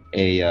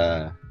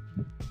a.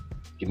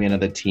 Give me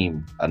another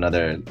team,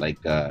 another like.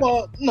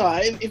 Well, no.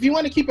 If you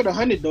want to keep it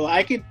 100, though,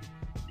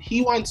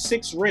 he won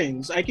 6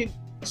 rings. I could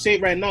say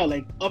it right now.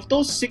 Like of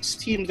those 6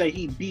 teams that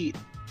he beat,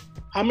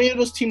 how many of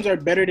those teams are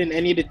better than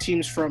any of the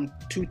teams from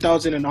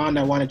 2000 and on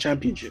that won a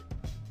championship?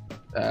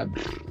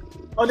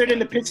 Other than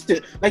the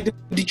Pistons. Like, the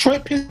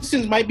Detroit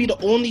Pistons might be the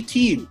only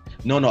team.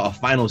 No, a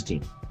finals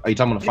team. Are you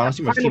talking about a finals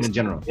team or team in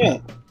general? Yeah.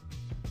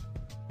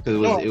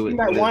 Because it was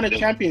that won a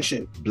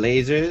championship.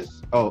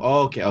 Blazers?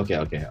 Oh, okay.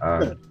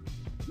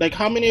 Like,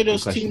 how many of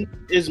those teams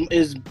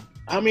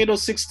how many of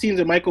those 6 teams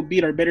that Michael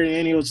beat are better than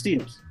any of those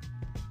teams?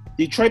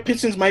 Detroit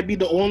Pistons might be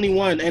the only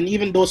one. And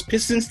even those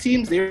Pistons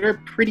teams,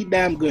 they're pretty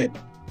damn good.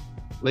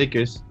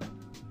 Lakers.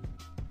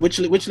 Which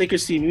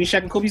Lakers team? You mean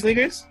Shaq and Kobe's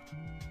Lakers?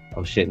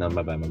 Oh shit! No,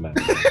 my bad.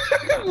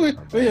 wait.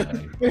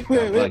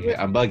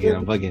 I'm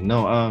bugging.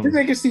 No, Which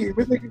Lakers team?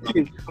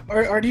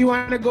 Or do you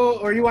want to go?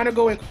 Or you want to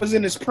go when was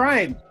in his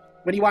prime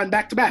when he won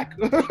back to back?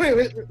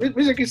 Which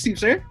Lakers team,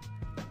 sir?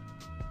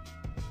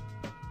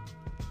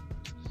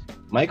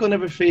 Michael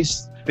never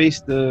faced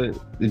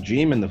the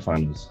dream in the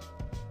finals.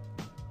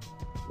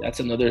 That's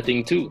another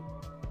thing too.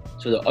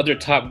 So the other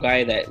top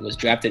guy that was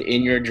drafted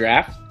in your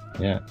draft,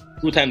 2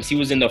 times he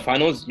was in the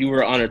finals, you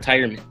were on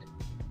retirement.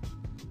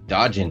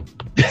 Dodging.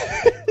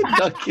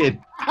 That kid.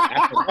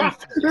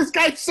 This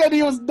guy said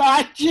he was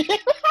dodging.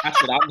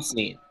 That's what I'm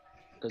saying.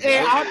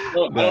 I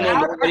don't know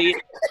nobody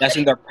that's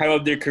in the prime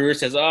of their career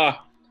says,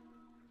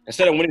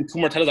 instead of winning 2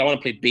 more titles, I want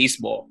to play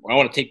baseball or I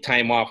want to take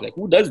time off. Like,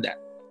 who does that?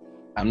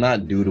 I'm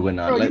not doodling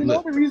on. Bro, you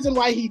know the reason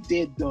why he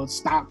did, though.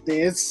 Stop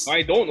this.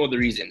 I don't know the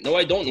reason. No,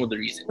 I don't know the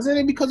reason. Wasn't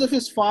it because of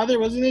his father?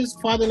 Wasn't his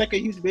father like a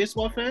huge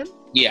baseball fan?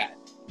 Yeah.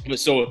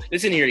 So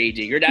listen here,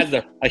 AJ. Your dad's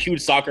a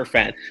huge soccer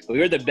fan, but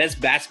you're the best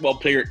basketball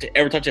player to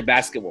ever touch a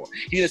basketball.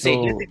 He's gonna say,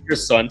 your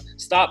son,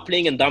 stop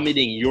playing and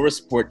dominating your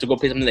sport to go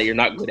play something that you're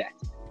not good at.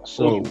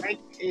 So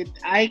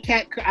I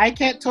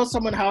can't tell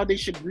someone how they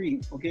should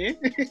breathe. Okay.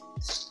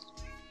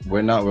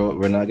 we're not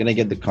gonna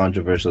get the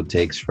controversial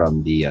takes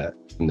from the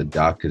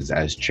doc, because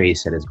as Trey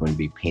said, it's going to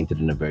be painted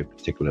in a very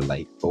particular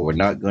light. But we're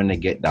not going to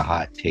get the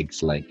hot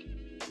takes like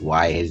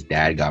why his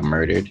dad got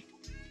murdered.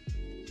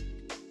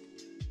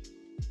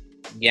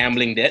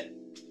 Gambling debt.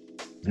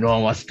 No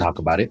one wants to talk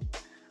about it.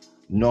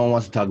 No one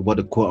wants to talk about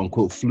the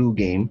quote-unquote flu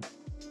game.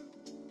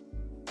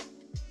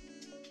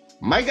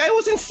 My guy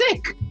wasn't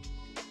sick.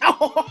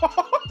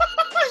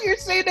 You're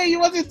saying that he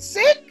wasn't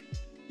sick?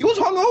 He was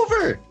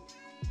hungover.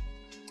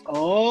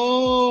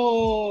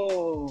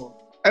 Oh.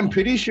 I'm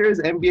pretty sure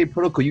it's NBA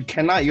protocol.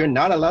 You're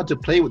not allowed to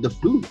play with the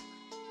flu.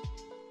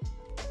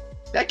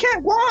 That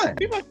can't go on.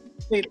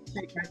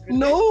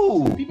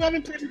 No. People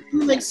haven't played with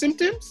flu like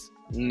symptoms?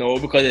 No,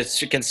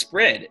 because it can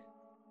spread.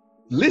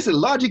 Listen,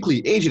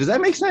 logically, AJ, does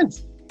that make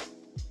sense?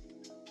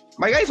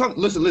 My guy's on.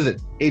 Listen.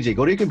 AJ,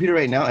 go to your computer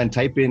right now and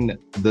type in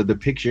the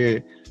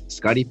picture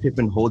Scottie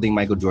Pippen holding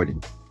Michael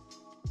Jordan.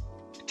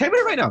 Type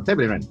it right now.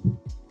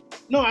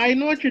 No, I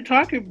know what you're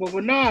talking about,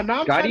 but no.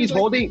 Scotty's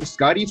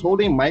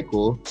holding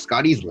Michael.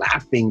 Scotty's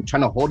laughing,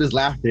 trying to hold his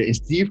laughter, and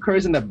Steve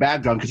Kerr's in the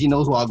background because he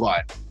knows what I'm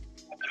going.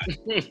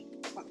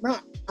 No,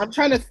 I'm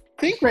trying to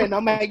think right now.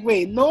 I'm like,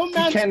 wait, no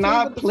man. You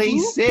cannot play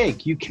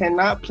sick. You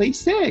cannot play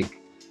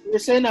sick. You're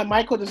saying that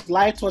Michael just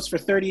lied to us for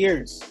 30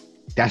 years.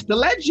 That's the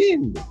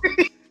legend.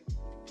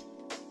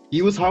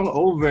 He was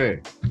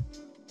hungover.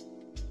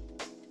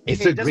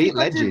 It's a great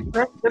legend.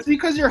 Just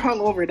because you're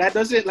hungover, that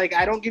doesn't, like,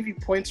 I don't give you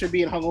points for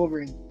being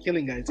hungover and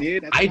killing guys. Yeah,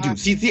 I do.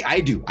 See,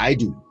 I do.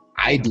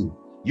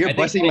 You're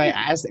busting my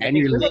ass and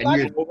you're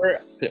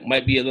hungover. It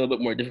might be a little bit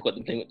more difficult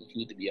than playing with the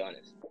flu, to be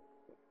honest.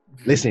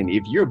 Listen,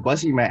 if you're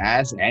busting my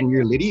ass and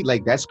you're litty,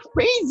 like, that's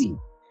crazy.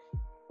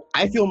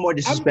 I feel more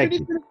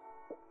disrespected.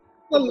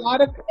 A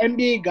lot of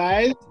NBA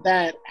guys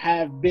that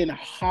have been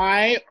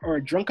high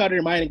or drunk out of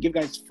their mind and give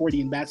guys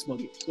 40 in basketball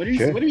games. What are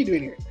you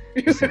doing here?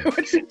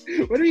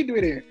 What are you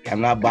doing here?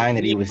 I'm not buying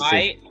that he was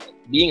sick.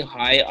 Being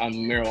high on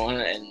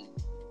marijuana and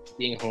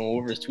being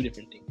hungover is 2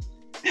 different things.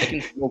 I can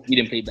smoke weed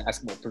and play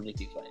basketball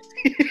perfectly fine.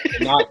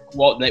 Not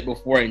go out the night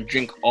before and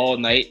drink all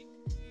night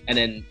and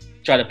then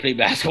try to play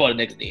basketball the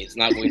next day. It's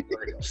not going to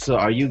work. So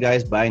are you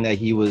guys buying that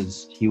he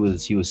was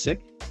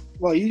sick?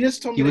 Well, you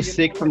just told me he was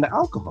sick from the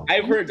alcohol.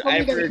 I've heard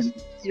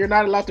you're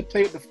not allowed to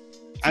play with the flu.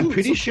 I'm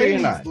pretty sure you're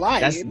not.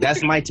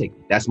 That's my take.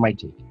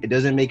 It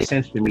doesn't make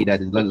sense to me that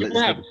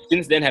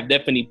since then have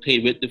definitely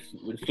played with the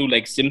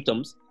flu-like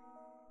symptoms,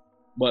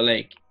 but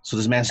like. So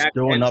this man's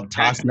throwing up,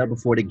 tossing up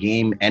before the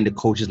game, and the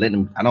coach is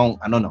letting him. I don't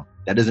know.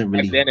 That doesn't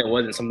really. Back then, it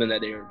wasn't something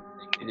that they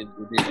did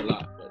a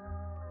lot. But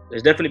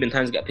there's definitely been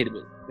times they got played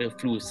with the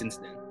flu since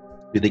then.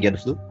 Did they get the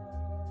flu?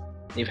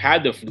 They've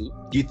had the flu.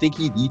 Do you think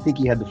he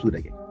had the flu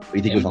that game? Or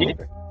you think it was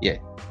hungover? Yeah.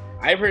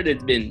 I've heard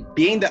it's been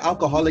being the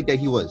alcoholic that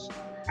he was.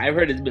 I've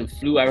heard it's been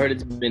flu. I heard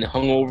it's been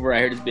hungover.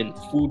 I heard it's been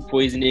food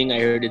poisoning. I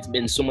heard it's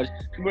been so much.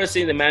 People are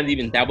saying the man's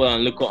even dabbled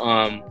on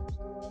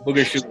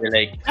booger sugar.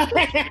 Like,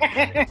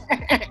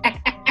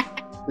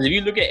 if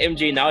you look at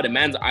MJ now, the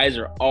man's eyes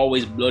are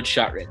always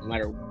bloodshot red, no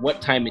matter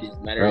what time it is.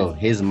 Bro,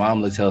 his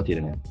mom looks healthier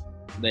than him.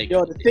 Like,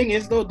 yo, the thing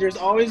is though, there's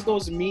always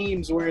those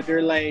memes where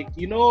they're like,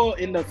 you know,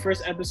 in the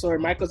first episode,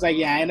 Michael's like,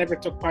 yeah, I never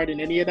took part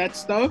in any of that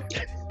stuff,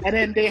 and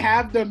then they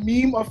have the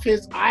meme of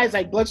his eyes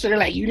like bloodshot. They're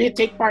like, you didn't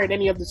take part in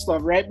any of the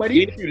stuff, right, buddy?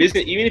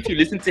 Even if you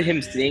listen to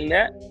him saying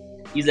that,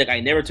 he's like, I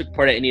never took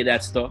part in any of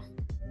that stuff.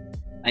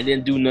 I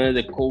didn't do none of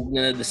the coke,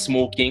 none of the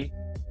smoking,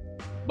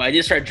 but I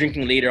just started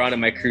drinking later on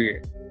in my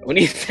career. When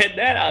he said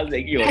that, I was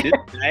like, yo, this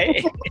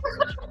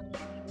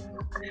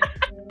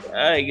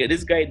guy,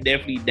 this guy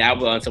definitely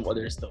dabbled on some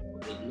other stuff.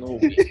 There's no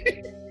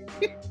way.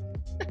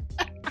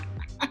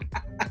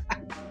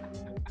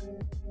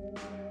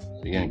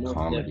 Again,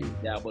 comedy.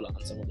 Dabbled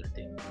on some other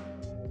thing.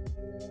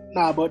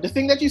 Nah, but the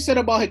thing that you said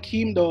about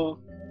Hakeem, though.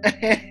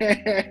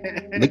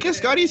 Look at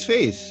Scotty's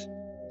face.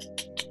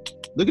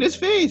 Look at his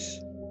face.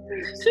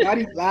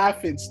 Scotty's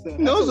laughing still.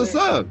 He knows what's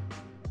up.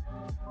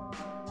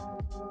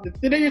 The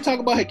thing that you're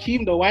talking about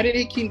Hakeem, though, why did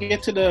Hakeem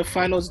get to the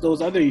finals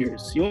those other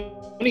years? You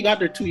only got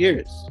there 2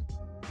 years.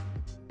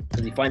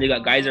 Because he finally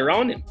got guys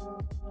around him.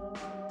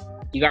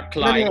 He got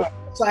Clyde. No.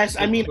 So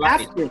after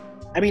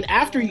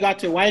he got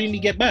to, why didn't he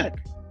get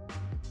back?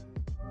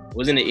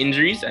 Wasn't it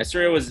injuries? I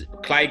swear it was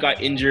Clyde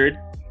got injured.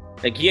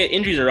 Like, he had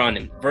injuries around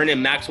him.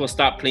 Vernon Maxwell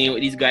stopped playing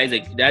with these guys.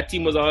 Like, that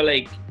team was all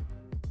like...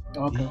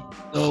 Okay.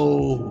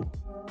 No.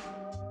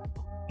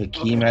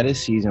 Hakeem had a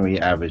season where he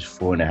averaged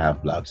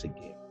 4.5 blocks a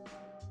game.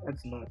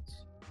 That's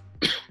nuts.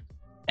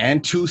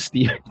 And 2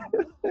 steals.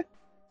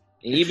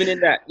 Even in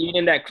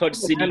that Clutch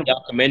City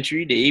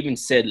documentary, they even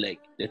said, like,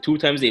 the 2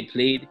 times they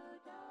played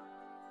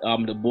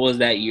the Bulls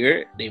that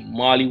year, they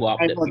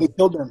mollywopped them. They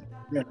killed them.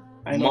 Yeah,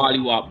 I know.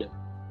 Mollywopped them.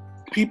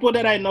 People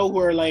that I know who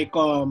are like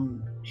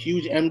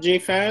huge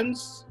MJ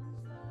fans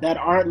that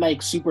aren't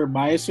like super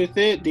biased with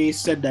it, they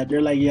said that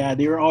they're like, yeah,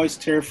 they were always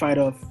terrified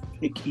of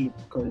Hakeem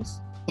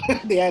because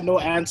they had no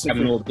answer.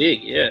 I'm no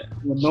big, yeah.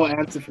 No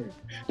answer for it.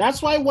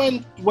 That's why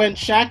when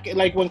Shaq,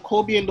 like when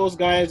Kobe and those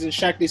guys and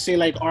Shaq, they say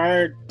like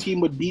our team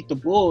would beat the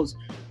Bulls.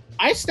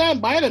 I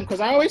stand by them because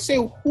I always say,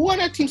 who on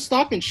that team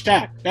stopping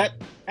Shaq? That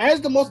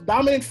is the most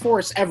dominant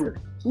force ever.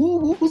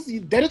 Who's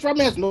Dennis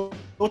Rodman has no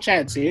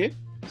chance, eh?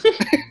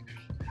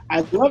 I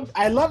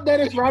love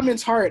Dennis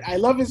Rodman's heart. I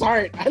love his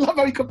heart. I love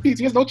how he competes.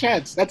 He has no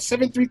chance. That's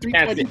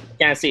 7-3-3-20.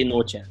 Can't say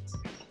no chance.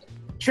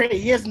 Trey,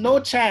 he has no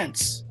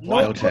chance.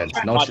 No chance.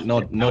 No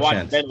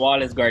chance. Ben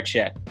Wallace guard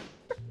Shaq.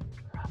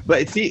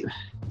 But see,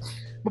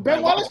 but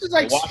Ben Wallace is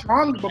like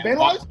strong. But Ben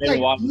Wallace is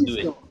like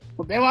these.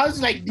 But Ben Wallace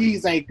is like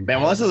these. Like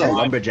Ben Wallace is a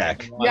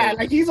lumberjack. Yeah,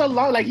 like he's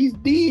he's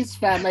these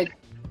fam. Like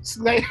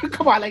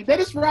come on. Like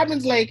Dennis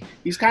Rodman's like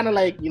he's kind of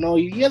like, you know,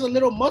 he has a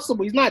little muscle,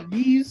 but he's not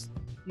these.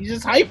 He's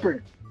just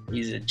hyper.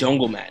 He's a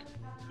jungle man.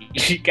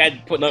 You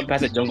can't put nothing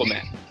past a jungle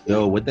man.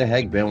 Yo, what the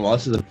heck? Ben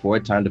Wallace is a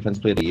 4-time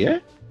Defensive Player of the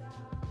Year?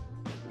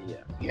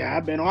 Yeah,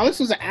 Ben Wallace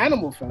was an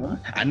animal, fam.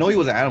 I know he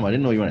was an animal. I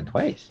didn't know he won it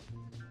twice.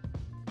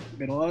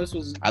 Ben Wallace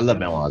was... I love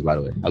Ben Wallace, by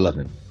the way. I love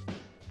him.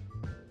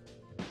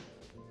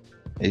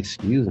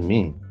 Excuse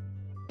me.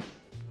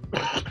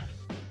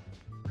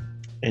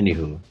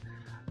 Anywho.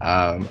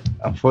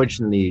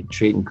 Unfortunately,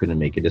 Trayton couldn't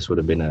make it. This would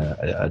have been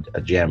a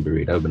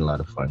jamboree. That would have been a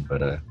lot of fun,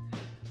 but...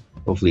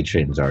 hopefully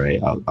Trayton's all right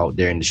out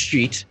there in the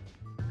street.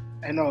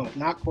 I know,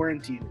 not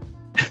quarantined.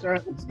 You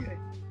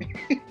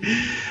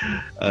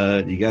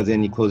guys have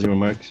any closing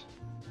remarks?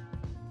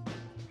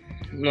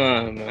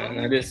 No, man.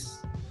 I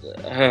just...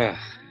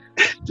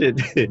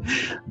 the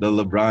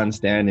LeBron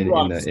stand in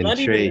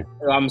Trea.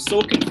 I'm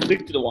so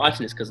conflicted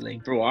watching this because,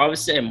 like, bro,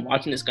 obviously I'm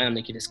watching this guy. I'm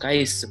like, this guy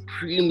is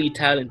supremely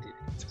talented.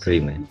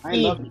 Supremely. I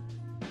love him.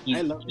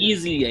 He's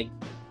easily like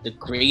the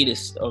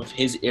greatest of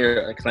his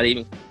era. Like, not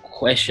even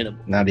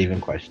questionable. Not even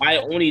questionable. My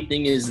only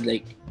thing is,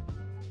 like,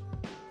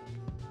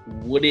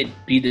 would it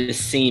be the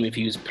same if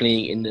he was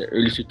playing in the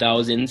early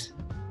 2000s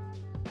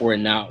or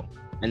now?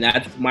 And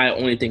that's my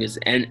only thing is,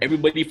 and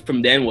everybody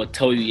from then will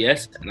tell you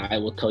yes, and I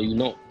will tell you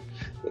no.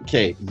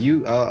 Okay,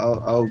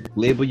 I'll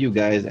label you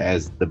guys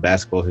as the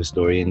basketball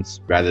historians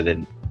rather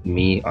than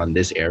me on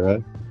this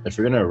era. If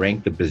we're gonna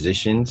rank the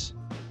positions,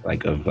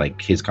 like of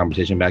like his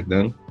competition back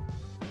then,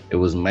 it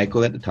was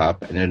Michael at the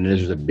top, and then there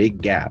was a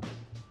big gap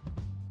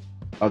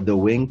of the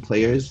wing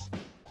players.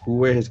 Who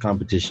were his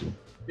competition?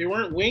 They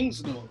weren't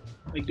wings though.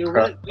 Like they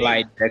weren't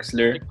Clyde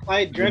Drexler. Like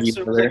Clyde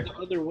Drexler was like the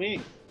other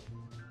wing.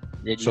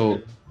 So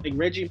like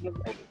Reggie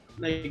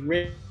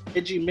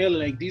Miller,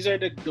 like these are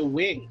the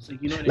wings. Like,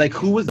 you know what like I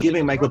mean? who was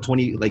giving Michael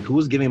 20? Like who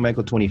was giving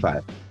Michael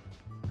 25?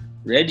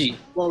 Reggie.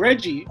 Well,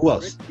 Reggie. Who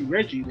else?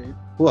 Reggie did.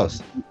 Who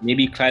else?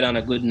 Maybe Clyde on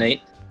a good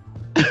night.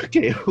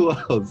 Okay, who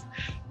else?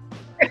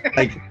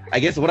 like I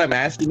guess what I'm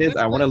asking is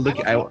I want to look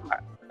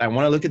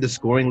at the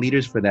scoring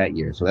leaders for that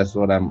year. So that's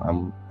what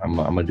I'm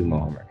gonna do my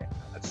homework.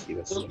 Let's see. It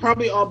was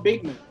probably all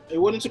big men. It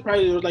wouldn't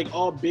surprise you. It was like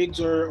all bigs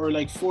or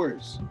like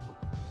fours.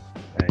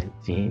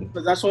 19.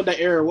 Because that's what the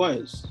era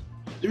was.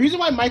 The reason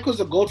why Michael's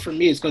a GOAT for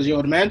me is because,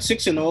 the man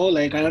 6-0.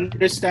 Like, I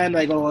understand,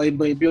 like,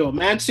 but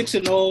man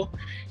 6-0.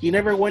 He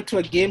never went to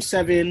a game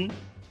 7.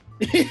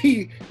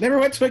 He never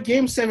went to a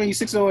game 7. He's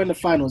 6-0 in the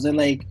finals. And,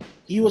 like,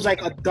 he was,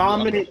 like, a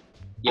dominant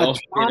force.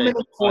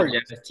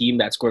 A team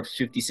that scored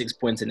 56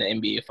 points in the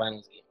NBA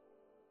Finals game.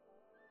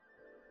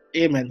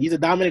 Hey, man, he's a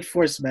dominant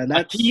force, man.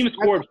 A team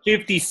scored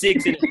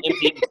 56 in the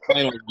NBA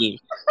Finals game.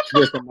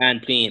 Just a man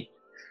playing.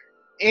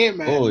 Hey,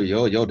 man. Oh,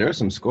 yo, there's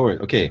some scores.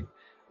 Okay.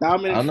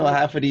 Dominant I don't know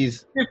half of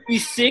these.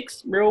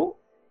 56, bro.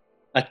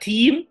 A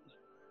team?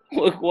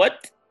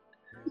 What?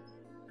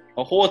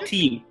 A whole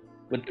team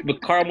with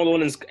Karl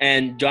Malone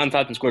and John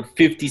Stockton scored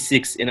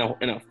 56 in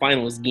a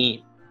finals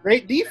game.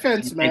 Great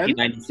defense, man.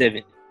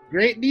 1997.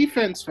 Great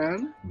defense,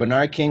 man.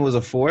 Bernard King was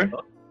a 4?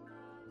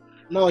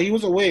 No, he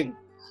was a wing.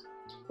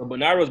 But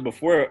Bernard was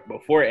before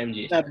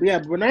MJ. Yeah,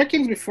 Bernard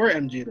King's before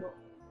MJ, though.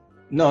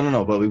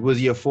 No. But was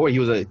he a 4? He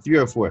was a 3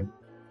 or 4?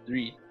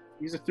 3.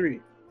 He's a 3.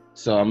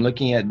 So I'm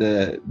looking at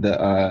the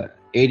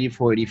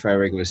 84-85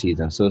 regular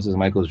season. So this is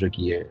Michael's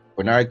rookie year.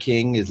 Bernard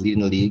King is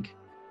leading the league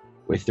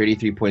with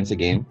 33 points a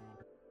game.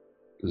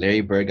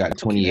 Larry Bird got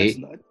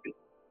 28.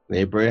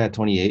 Larry Bird had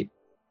 28.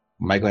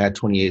 Michael had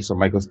 28, so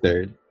Michael's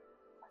third.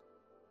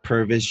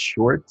 Purvis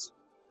Short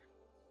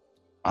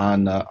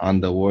on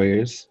the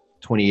Warriors,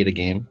 28 a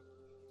game.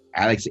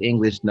 Alex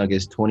English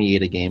Nuggets,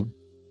 28 a game.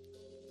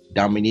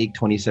 Dominique,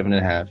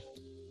 27.5.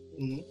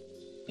 Mm-hmm.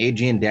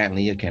 Adrian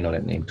Dantley, I can't know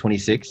that name,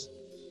 26.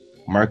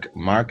 Mark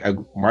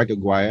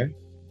Aguirre,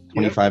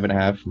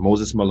 25.5.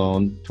 Moses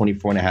Malone,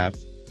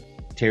 24.5.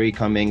 Terry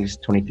Cummings,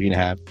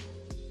 23.5.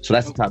 So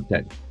that's the top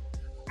 10.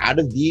 Out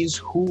of these,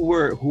 who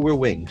were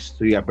wings?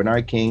 So you got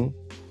Bernard King,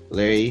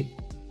 Larry,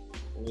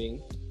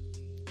 wing,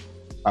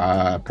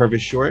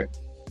 Purvis Short.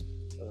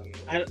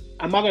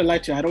 I'm not gonna lie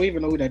to you. I don't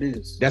even know who that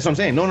is. That's what I'm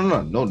saying.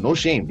 No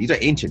shame. These are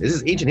ancient. This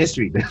is ancient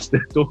history.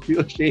 Don't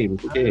feel shame.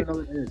 It's okay. I don't know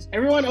who it is.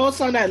 Everyone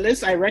else on that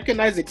list I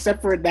recognize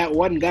except for that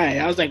one guy.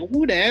 I was like,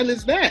 who the hell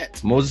is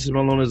that? Moses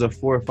Malone is a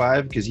 4 or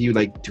 5 because he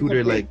like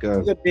tutored like.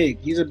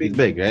 He's a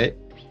big, right?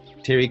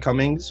 Terry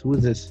Cummings. Who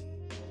is this?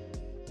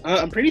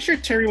 I'm pretty sure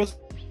Terry was.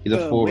 He's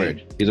a forward.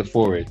 Wing. He's a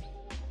forward.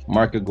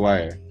 Mark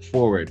Aguirre,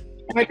 forward.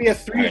 It might be a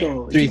 3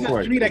 though. 3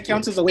 forward. 3 that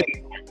counts as a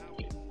wing.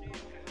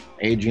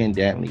 Adrian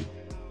Dantley.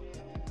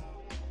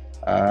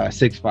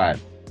 6'5".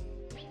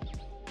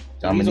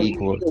 Dominique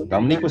was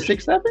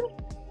 6'7".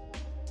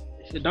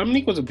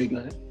 Dominique was a big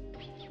guy.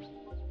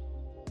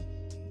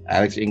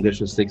 Alex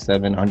English was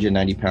 6'7",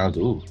 190 pounds.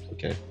 Ooh,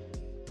 okay.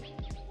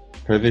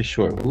 Purvis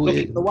Short.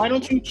 So why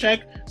don't you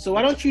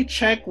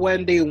check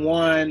when they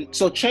won?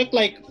 So check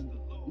like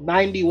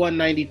 91,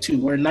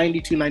 92 or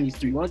 92,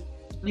 93. Why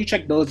don't you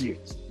check those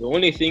years? The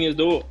only thing is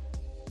though,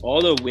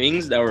 all the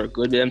wings that were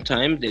good at them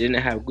time, they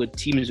didn't have good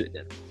teams with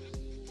them.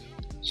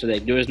 So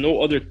like there was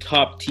no other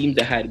top teams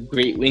that had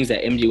great wings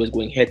that MJ was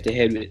going head to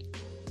head with.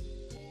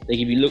 Like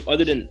if you look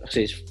other than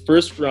say his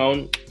first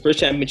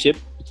championship,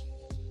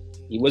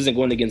 he wasn't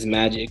going against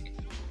Magic.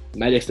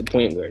 Magic's the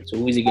point guard. So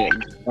who is he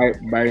getting?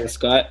 Byron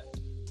Scott.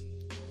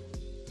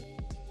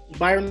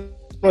 Byron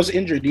was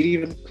injured. Did he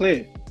even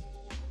play?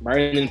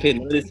 Byron didn't play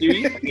none of the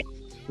series.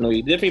 No,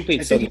 he definitely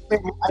played some.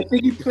 I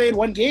think he played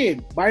one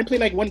game. Byron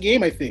played like one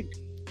game, I think.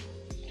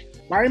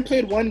 Byron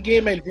played one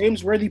game and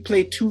James Worthy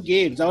played 2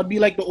 games. That would be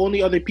like the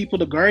only other people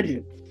to guard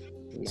him.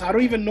 So I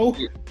don't even know.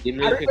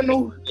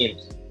 It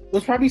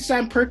was probably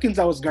Sam Perkins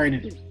that was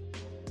guarding him.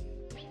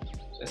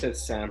 I said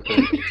Sam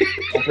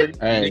Perkins.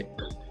 All right.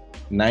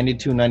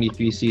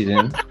 92-93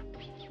 season.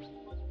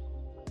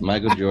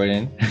 Michael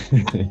Jordan.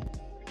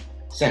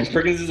 Sam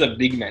Perkins is a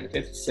big man.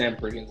 It's Sam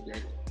Perkins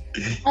guarding.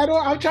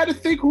 I'm trying to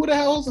think who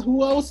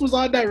else was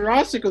on that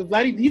roster because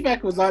Vladdy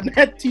Divac was on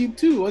that team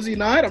too. Was he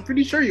not? I'm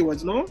pretty sure he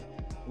was, no?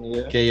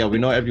 Yeah. Okay, yeah, we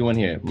know everyone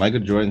here. Michael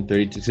Jordan,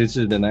 32. This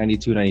is the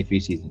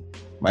 92-93 season.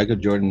 Michael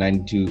Jordan,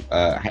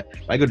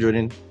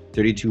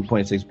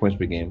 32.6 points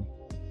per game.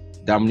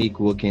 Dominique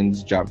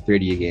Wilkins dropped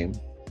 30 a game.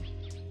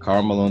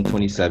 Karl Malone,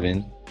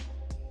 27.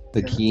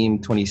 Hakeem,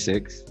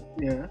 26.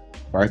 Yeah.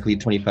 Barkley,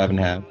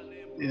 25.5.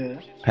 Yeah.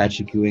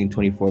 Patrick Ewing,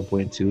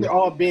 24.2. They're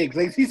all big.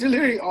 Like these are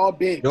literally all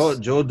big.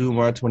 Joe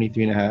Dumars,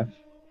 23.5.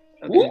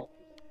 Okay.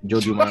 Joe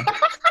Dumars.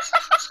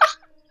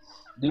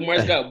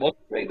 Dumars got both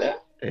like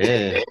that.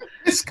 Yeah.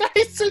 This guy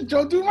said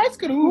Joe Dumars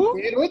could hoop.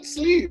 He don't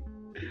sleep.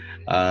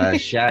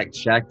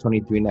 Shaq,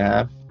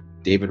 23.5.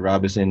 David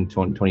Robinson,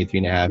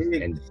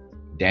 23.5, and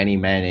Danny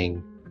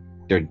Manning,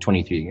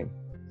 23 again.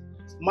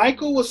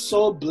 Michael was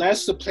so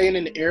blessed to play in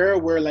an era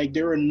where like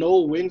there were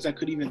no wings that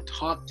could even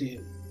talk to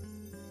him.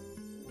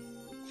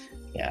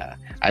 Yeah,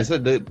 I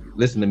said the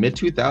mid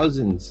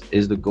 2000s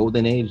is the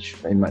golden age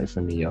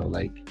for me, yo.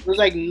 Like there's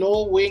like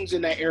no wings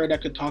in that era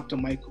that could talk to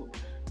Michael.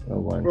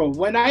 Bro,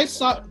 when I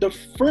saw the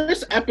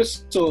first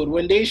episode,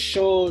 when they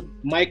showed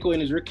Michael in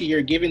his rookie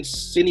year giving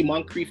Sidney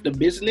Moncrief the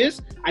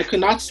business, I could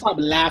not stop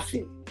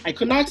laughing.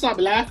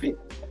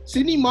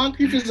 Sidney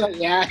Moncrief is like,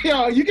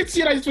 yeah, you can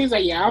see it on his face,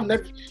 like, I've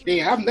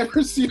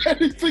never seen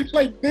anything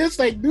like this.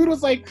 Like, dude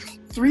was like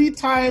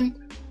 3-time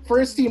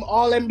first team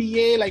All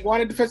NBA, like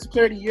wanted defensive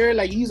player of the year.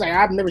 Like, he's like,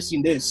 I've never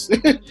seen this.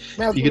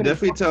 Man, you could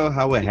definitely tell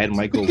how ahead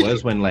Michael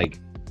was when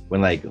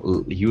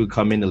he would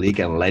come in the league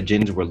and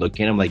legends were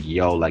looking at him like,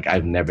 yo, like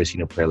I've never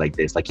seen a player like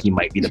this. Like he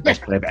might be the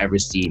best player I've ever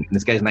seen. And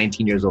this guy's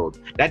 19 years old.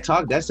 That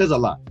says a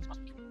lot.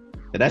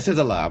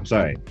 I'm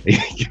sorry. You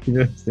know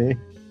what I'm saying?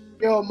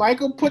 Yo,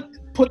 Michael put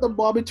the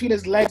ball between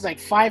his legs like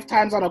 5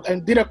 times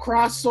and did a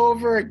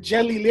crossover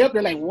jelly lip.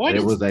 They're like, what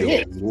is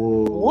this?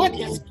 Whoa. What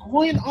is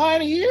going on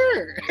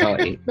here?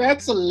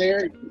 That's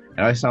hilarious.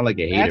 I sound like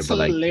a hater, that's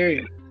but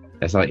hilarious. Like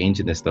that's how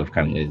ancient this stuff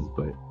kind of is.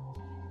 But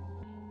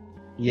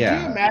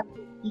yeah.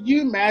 Could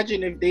you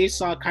imagine if they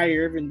saw Kyrie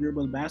Irving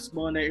dribble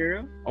basketball in that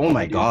era? Oh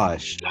my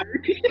gosh.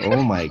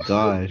 Oh my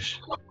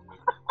gosh.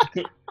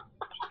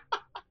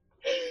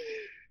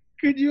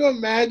 Could you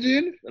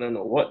imagine? I don't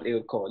know what they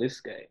would call this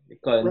guy. They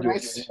call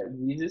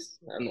him Jesus.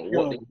 I don't know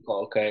what they would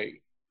call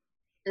Kyrie.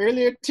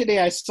 Earlier today,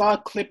 I saw a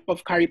clip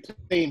of Kyrie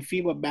playing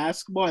FIBA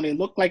basketball, and it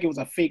looked like it was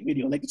a fake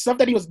video. Like, the stuff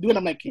that he was doing,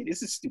 I'm like, hey,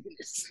 this is stupid.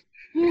 This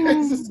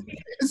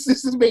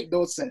doesn't make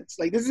no sense.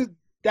 Like,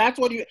 that's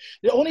what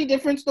the only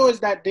difference, though, is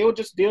that they'll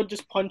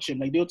just punch him.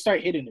 Like, they'll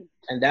start hitting him.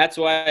 And that's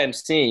why I'm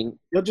saying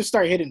they'll just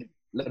start hitting him.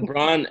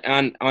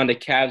 LeBron on the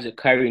Cavs with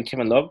Kyrie and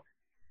Kevin Love,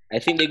 I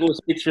think they go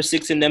 6 for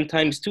 6 in them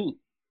times, too.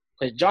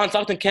 Because John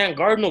Stockton can't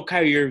guard no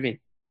Kyrie Irving.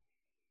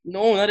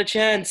 No, not a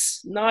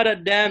chance. Not a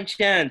damn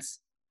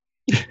chance.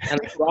 And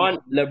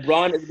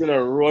LeBron is going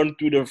to run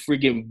through the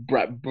freaking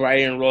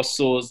Brian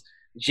Russells,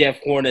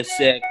 Jeff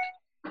Hornacek.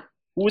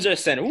 Who's our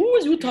center? Who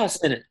was Utah's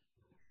center?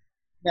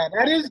 Yeah,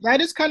 that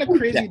is kind of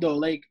crazy, though.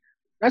 Like,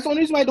 that's the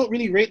only reason why I don't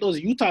really rate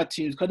those Utah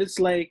teams. Because it's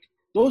like,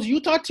 those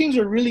Utah teams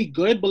are really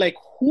good. But, like,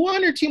 who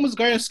on their team was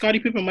guarding Scottie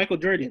Pippen and Michael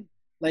Jordan?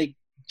 Like,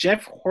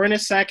 Jeff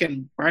Hornacek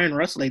and Brian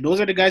Russell, like those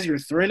are the guys you were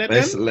throwing at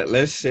them.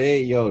 Let's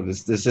say,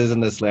 this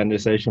isn't a slander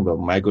session, but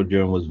Michael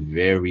Jordan was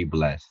very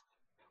blessed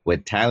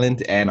with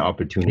talent and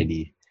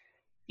opportunity.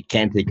 You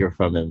can't take it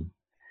from him.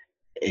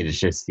 It's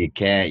just you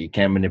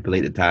can't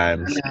manipulate the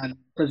times.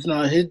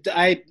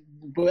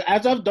 But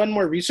as I've done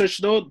more research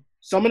though,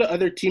 some of the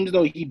other teams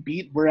though he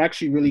beat were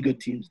actually really good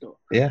teams though.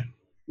 Yeah.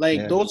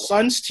 Those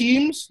Suns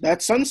teams,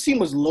 that Suns team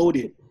was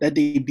loaded that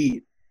they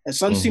beat. That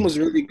Suns team was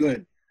really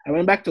good. I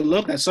went back to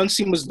look. That Suns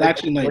team was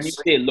actually nice. When you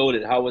say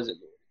loaded, how was it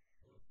loaded?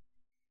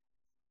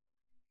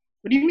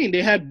 What do you mean?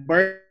 They had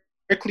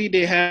Barkley.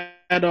 They had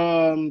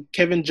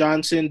Kevin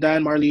Johnson,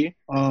 Dan Marley.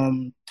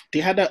 They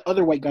had that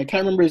other white guy. I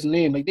can't remember his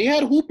name. Like, they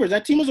had hoopers.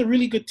 That team was a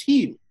really good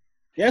team.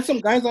 They had some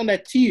guys on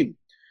that team.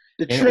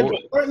 The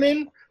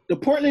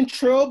Portland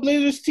Trail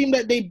Blazers team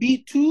that they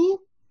beat too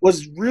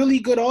was really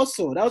good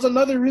also. That was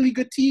another really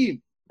good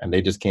team. And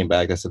they just came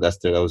back.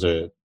 That was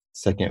their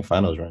second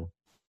finals run.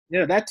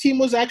 Yeah, that team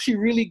was actually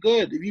really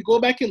good. If you go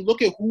back and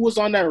look at who was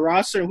on that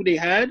roster and who they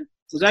had, it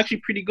was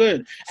actually pretty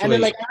good. And then,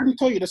 like I already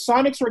told you, the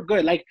Sonics were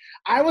good. Like,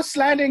 I was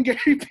slandering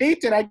Gary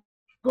Payton. I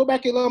go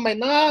back and look, I'm like,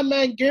 nah,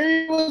 man,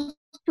 Gary was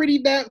pretty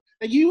damn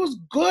 – like, he was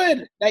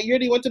good that year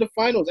they went to the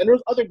finals. And there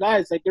was other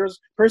guys. Like, there was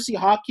Percy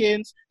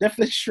Hawkins,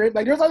 definitely Straight.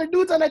 Like, there was other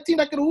dudes on that team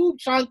that could hoop.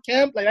 Sean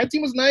Kemp. Like, that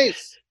team was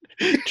nice.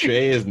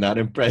 Trea is not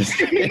impressed.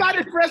 He's not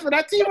impressed, but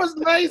that team was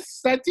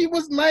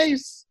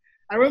nice.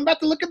 I went back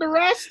to look at the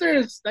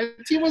rosters.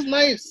 That team was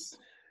nice.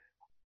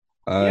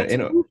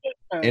 In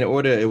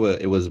order,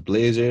 it was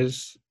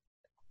Blazers,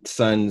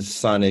 Suns,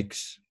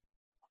 Sonics.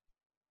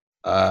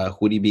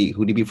 Who do you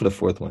beat for the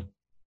fourth one?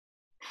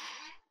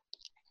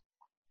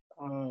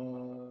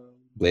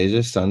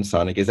 Blazers, Suns,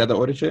 Sonic. Is that the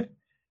order, Trey?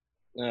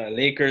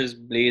 Lakers,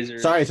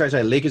 Blazers. Sorry.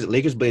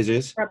 Lakers,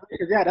 Blazers.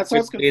 Yeah, that's what I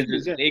was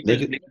confused.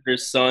 Lakers,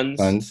 Blazers,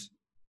 Suns,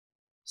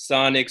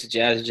 Sonics,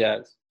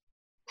 Jazz.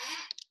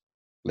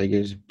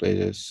 Lakers,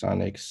 Blazers,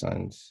 Sonics,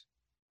 Suns,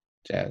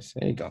 Jazz.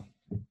 There you go.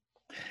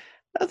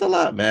 That's a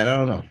lot, man. I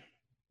don't know.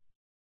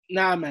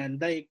 Nah, man.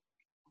 Like,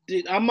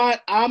 I'm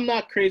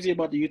not crazy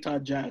about the Utah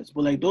Jazz,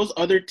 but like those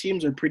other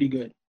teams are pretty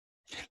good.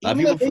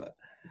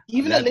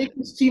 Even the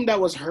Lakers team that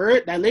was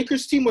hurt, that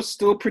Lakers team was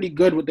still pretty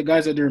good with the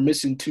guys that they're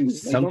missing too. Like,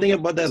 something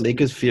about that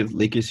Lakers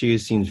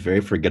series seems very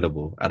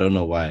forgettable. I don't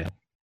know why.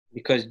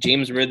 Because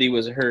James Worthy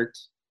was hurt.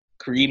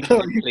 Kareem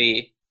didn't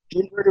play.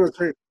 James Worthy was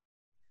hurt.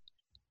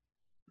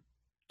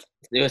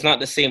 It was not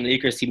the same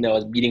Lakers team that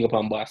was beating up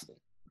on Boston.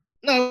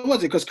 No, it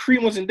wasn't, because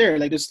Kareem wasn't there.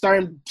 Like, the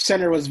starting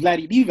center was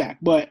Vlade Divac.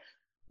 But,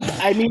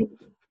 I mean,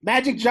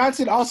 Magic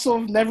Johnson also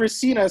never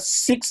seen a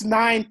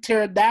 6'9"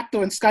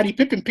 pterodactyl and Scottie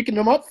Pippen picking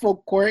him up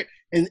full court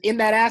and in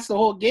that ass the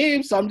whole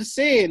game. So I'm just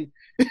saying,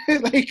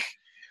 like,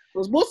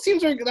 those both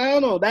teams are, I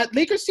don't know. That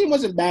Lakers team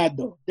wasn't bad,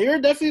 though. They were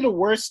definitely the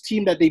worst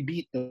team that they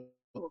beat, though.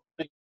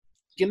 Like,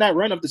 in that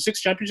run of the 6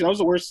 championships, that was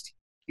the worst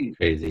team.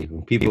 Crazy.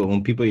 When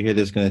people hear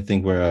this, going to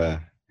think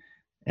we're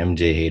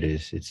MJ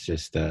haters. It's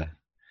just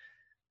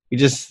You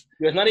just.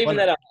 It's not even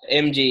that I'm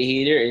an MJ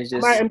hater. It's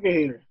just I'm not MJ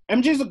hater.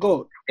 MJ's a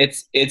GOAT.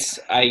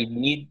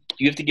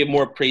 You have to give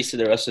more praise to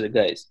the rest of the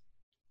guys.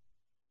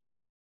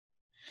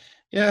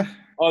 Yeah.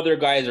 Other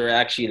guys are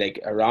actually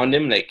like around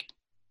him. Like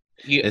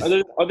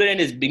other than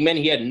his big man,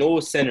 he had no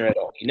center at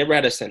all. He never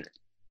had a center.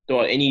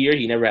 Throughout any year,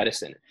 he never had a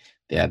center.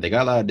 Yeah, they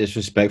got a lot of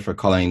disrespect for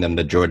calling them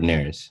the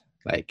Jordanaires.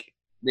 Like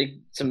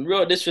some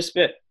real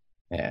disrespect.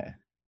 Yeah.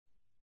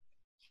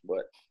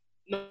 But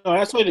no,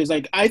 that's what it is.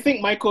 Like I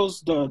think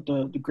Michael's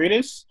the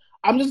greatest.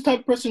 I'm just the type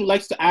of person who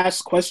likes to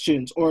ask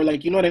questions or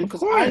like, you know what I mean?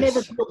 Because I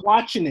never grew up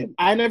watching him.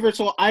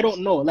 So I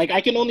don't know. Like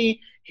I can only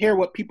hear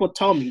what people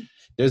tell me.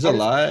 There's a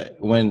lot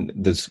when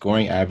the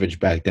scoring average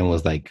back then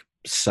was like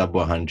sub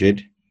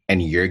 100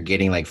 and you're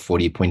getting like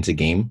 40 points a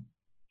game.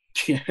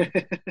 Yeah.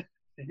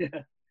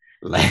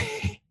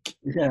 Like,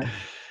 yeah.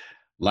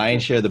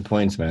 Lion's share of the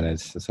points, man.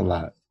 It's a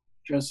lot.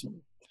 Trust me.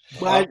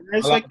 But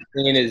all I'm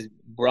saying is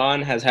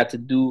Bron has had to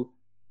do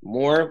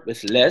more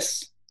with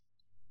less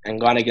and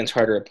gone against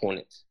harder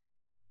opponents.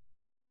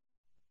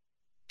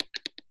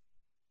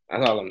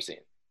 That's all I'm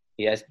saying.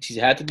 He's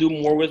had to do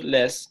more with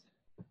less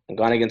and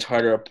gone against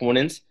harder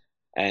opponents,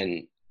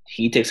 and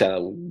he takes a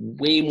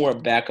way more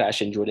backlash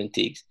than Jordan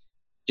takes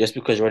just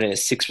because Jordan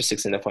is 6 for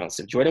 6 in the finals.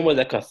 If Jordan was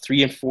like a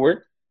 3 and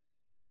 4,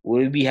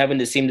 would we be having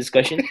the same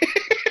discussion?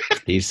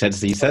 He said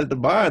the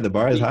bar. The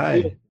bar is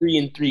high. 3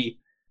 and 3.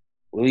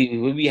 Would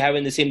we be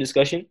having the same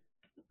discussion?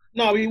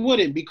 No, we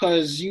wouldn't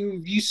because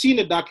you've seen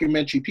the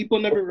documentary. People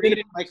never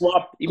rated like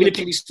even if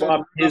you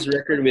swapped his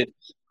record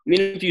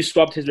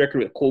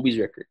with Kobe's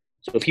record.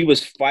 So if he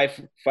was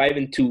 5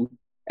 and 2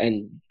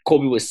 and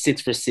Kobe was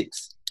 6 for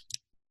 6,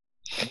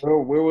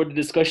 where would the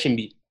discussion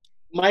be?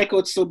 Michael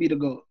would still be the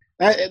GOAT.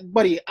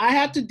 Buddy, I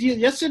had to deal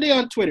yesterday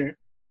on Twitter.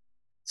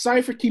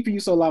 Sorry for keeping you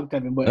so long,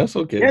 Tevin, but that's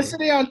okay.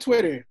 Yesterday on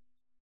Twitter,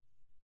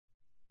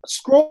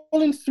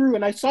 scrolling through,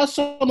 and I saw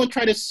someone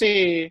try to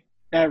say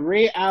that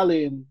Ray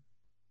Allen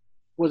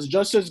was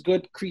just as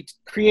good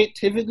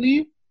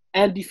creatively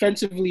and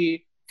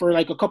defensively for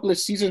like a couple of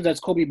seasons as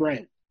Kobe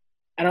Bryant.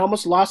 And I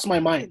almost lost my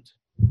mind.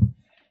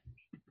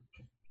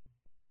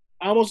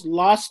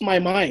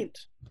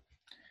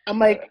 I'm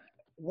like,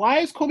 why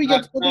is Kobe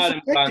get so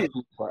disrespected?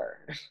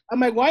 I'm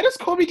like, why does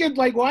Kobe get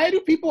like? Why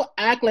do people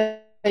act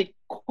like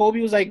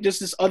Kobe was like just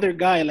this other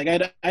guy?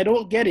 Like I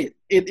don't get it.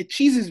 It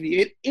cheeses me.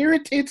 It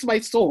irritates my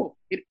soul.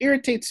 It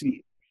irritates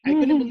me. I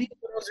couldn't believe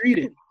what I was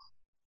reading.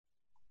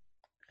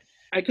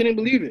 I couldn't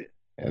believe it.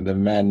 And the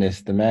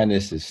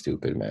madness is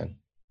stupid, man.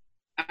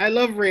 I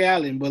love Ray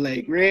Allen, but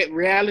like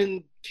Ray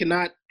Allen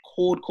cannot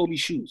hold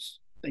Kobe's shoes.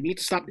 Like, you need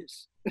to stop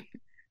this.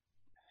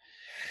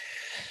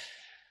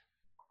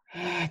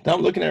 Now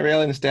I'm looking at Ray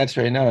Allen's stats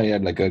right now. He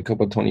had like a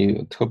couple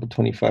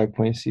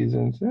 25-point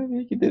seasons.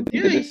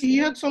 He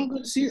had some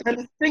good seasons. And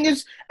the thing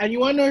is, and you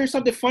want to know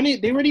something funny?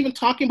 They weren't even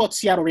talking about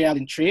Seattle Ray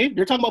Allen, Trea.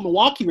 They're talking about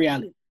Milwaukee Ray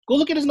Allen. Go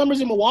look at his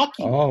numbers in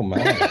Milwaukee. Oh,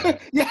 man.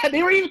 Yeah,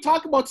 they weren't even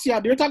talking about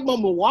Seattle. They were talking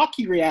about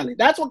Milwaukee Ray Allen.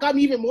 That's what got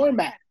me even more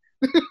mad.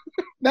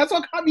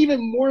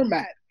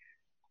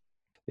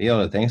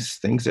 Yo,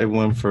 thanks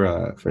everyone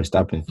for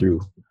stopping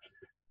through.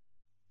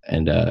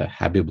 And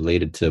happy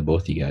belated to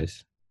both you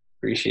guys.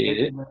 Appreciate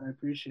it. I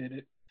appreciate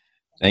it.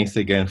 Thanks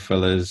again,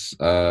 fellas.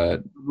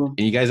 And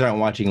you guys aren't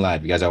watching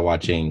live. You guys are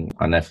watching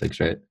on Netflix,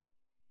 right?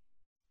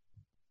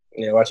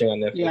 Yeah, watching on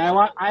Netflix.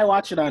 Yeah, I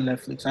watch it on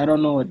Netflix. I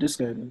don't know what this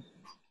guy is.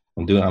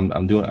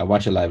 I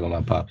watch it live on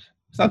my pops.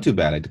 It's not too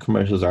bad. Like the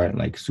commercials aren't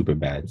like super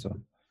bad.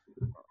 So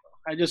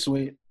I just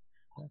wait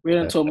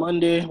until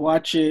Monday.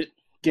 Watch it.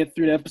 Get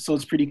through the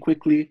episodes pretty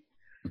quickly.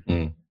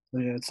 Mm-hmm.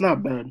 Yeah, it's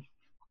not bad.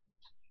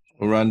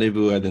 We'll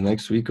rendezvous either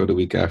next week or the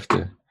week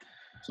after.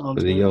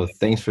 But yo,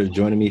 thanks for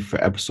joining me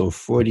for episode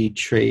 40,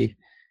 Trea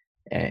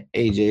and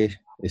AJ.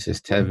 This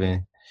is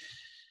Tevin.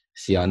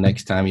 See y'all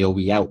next time. Yo,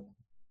 we out.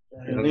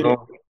 Later.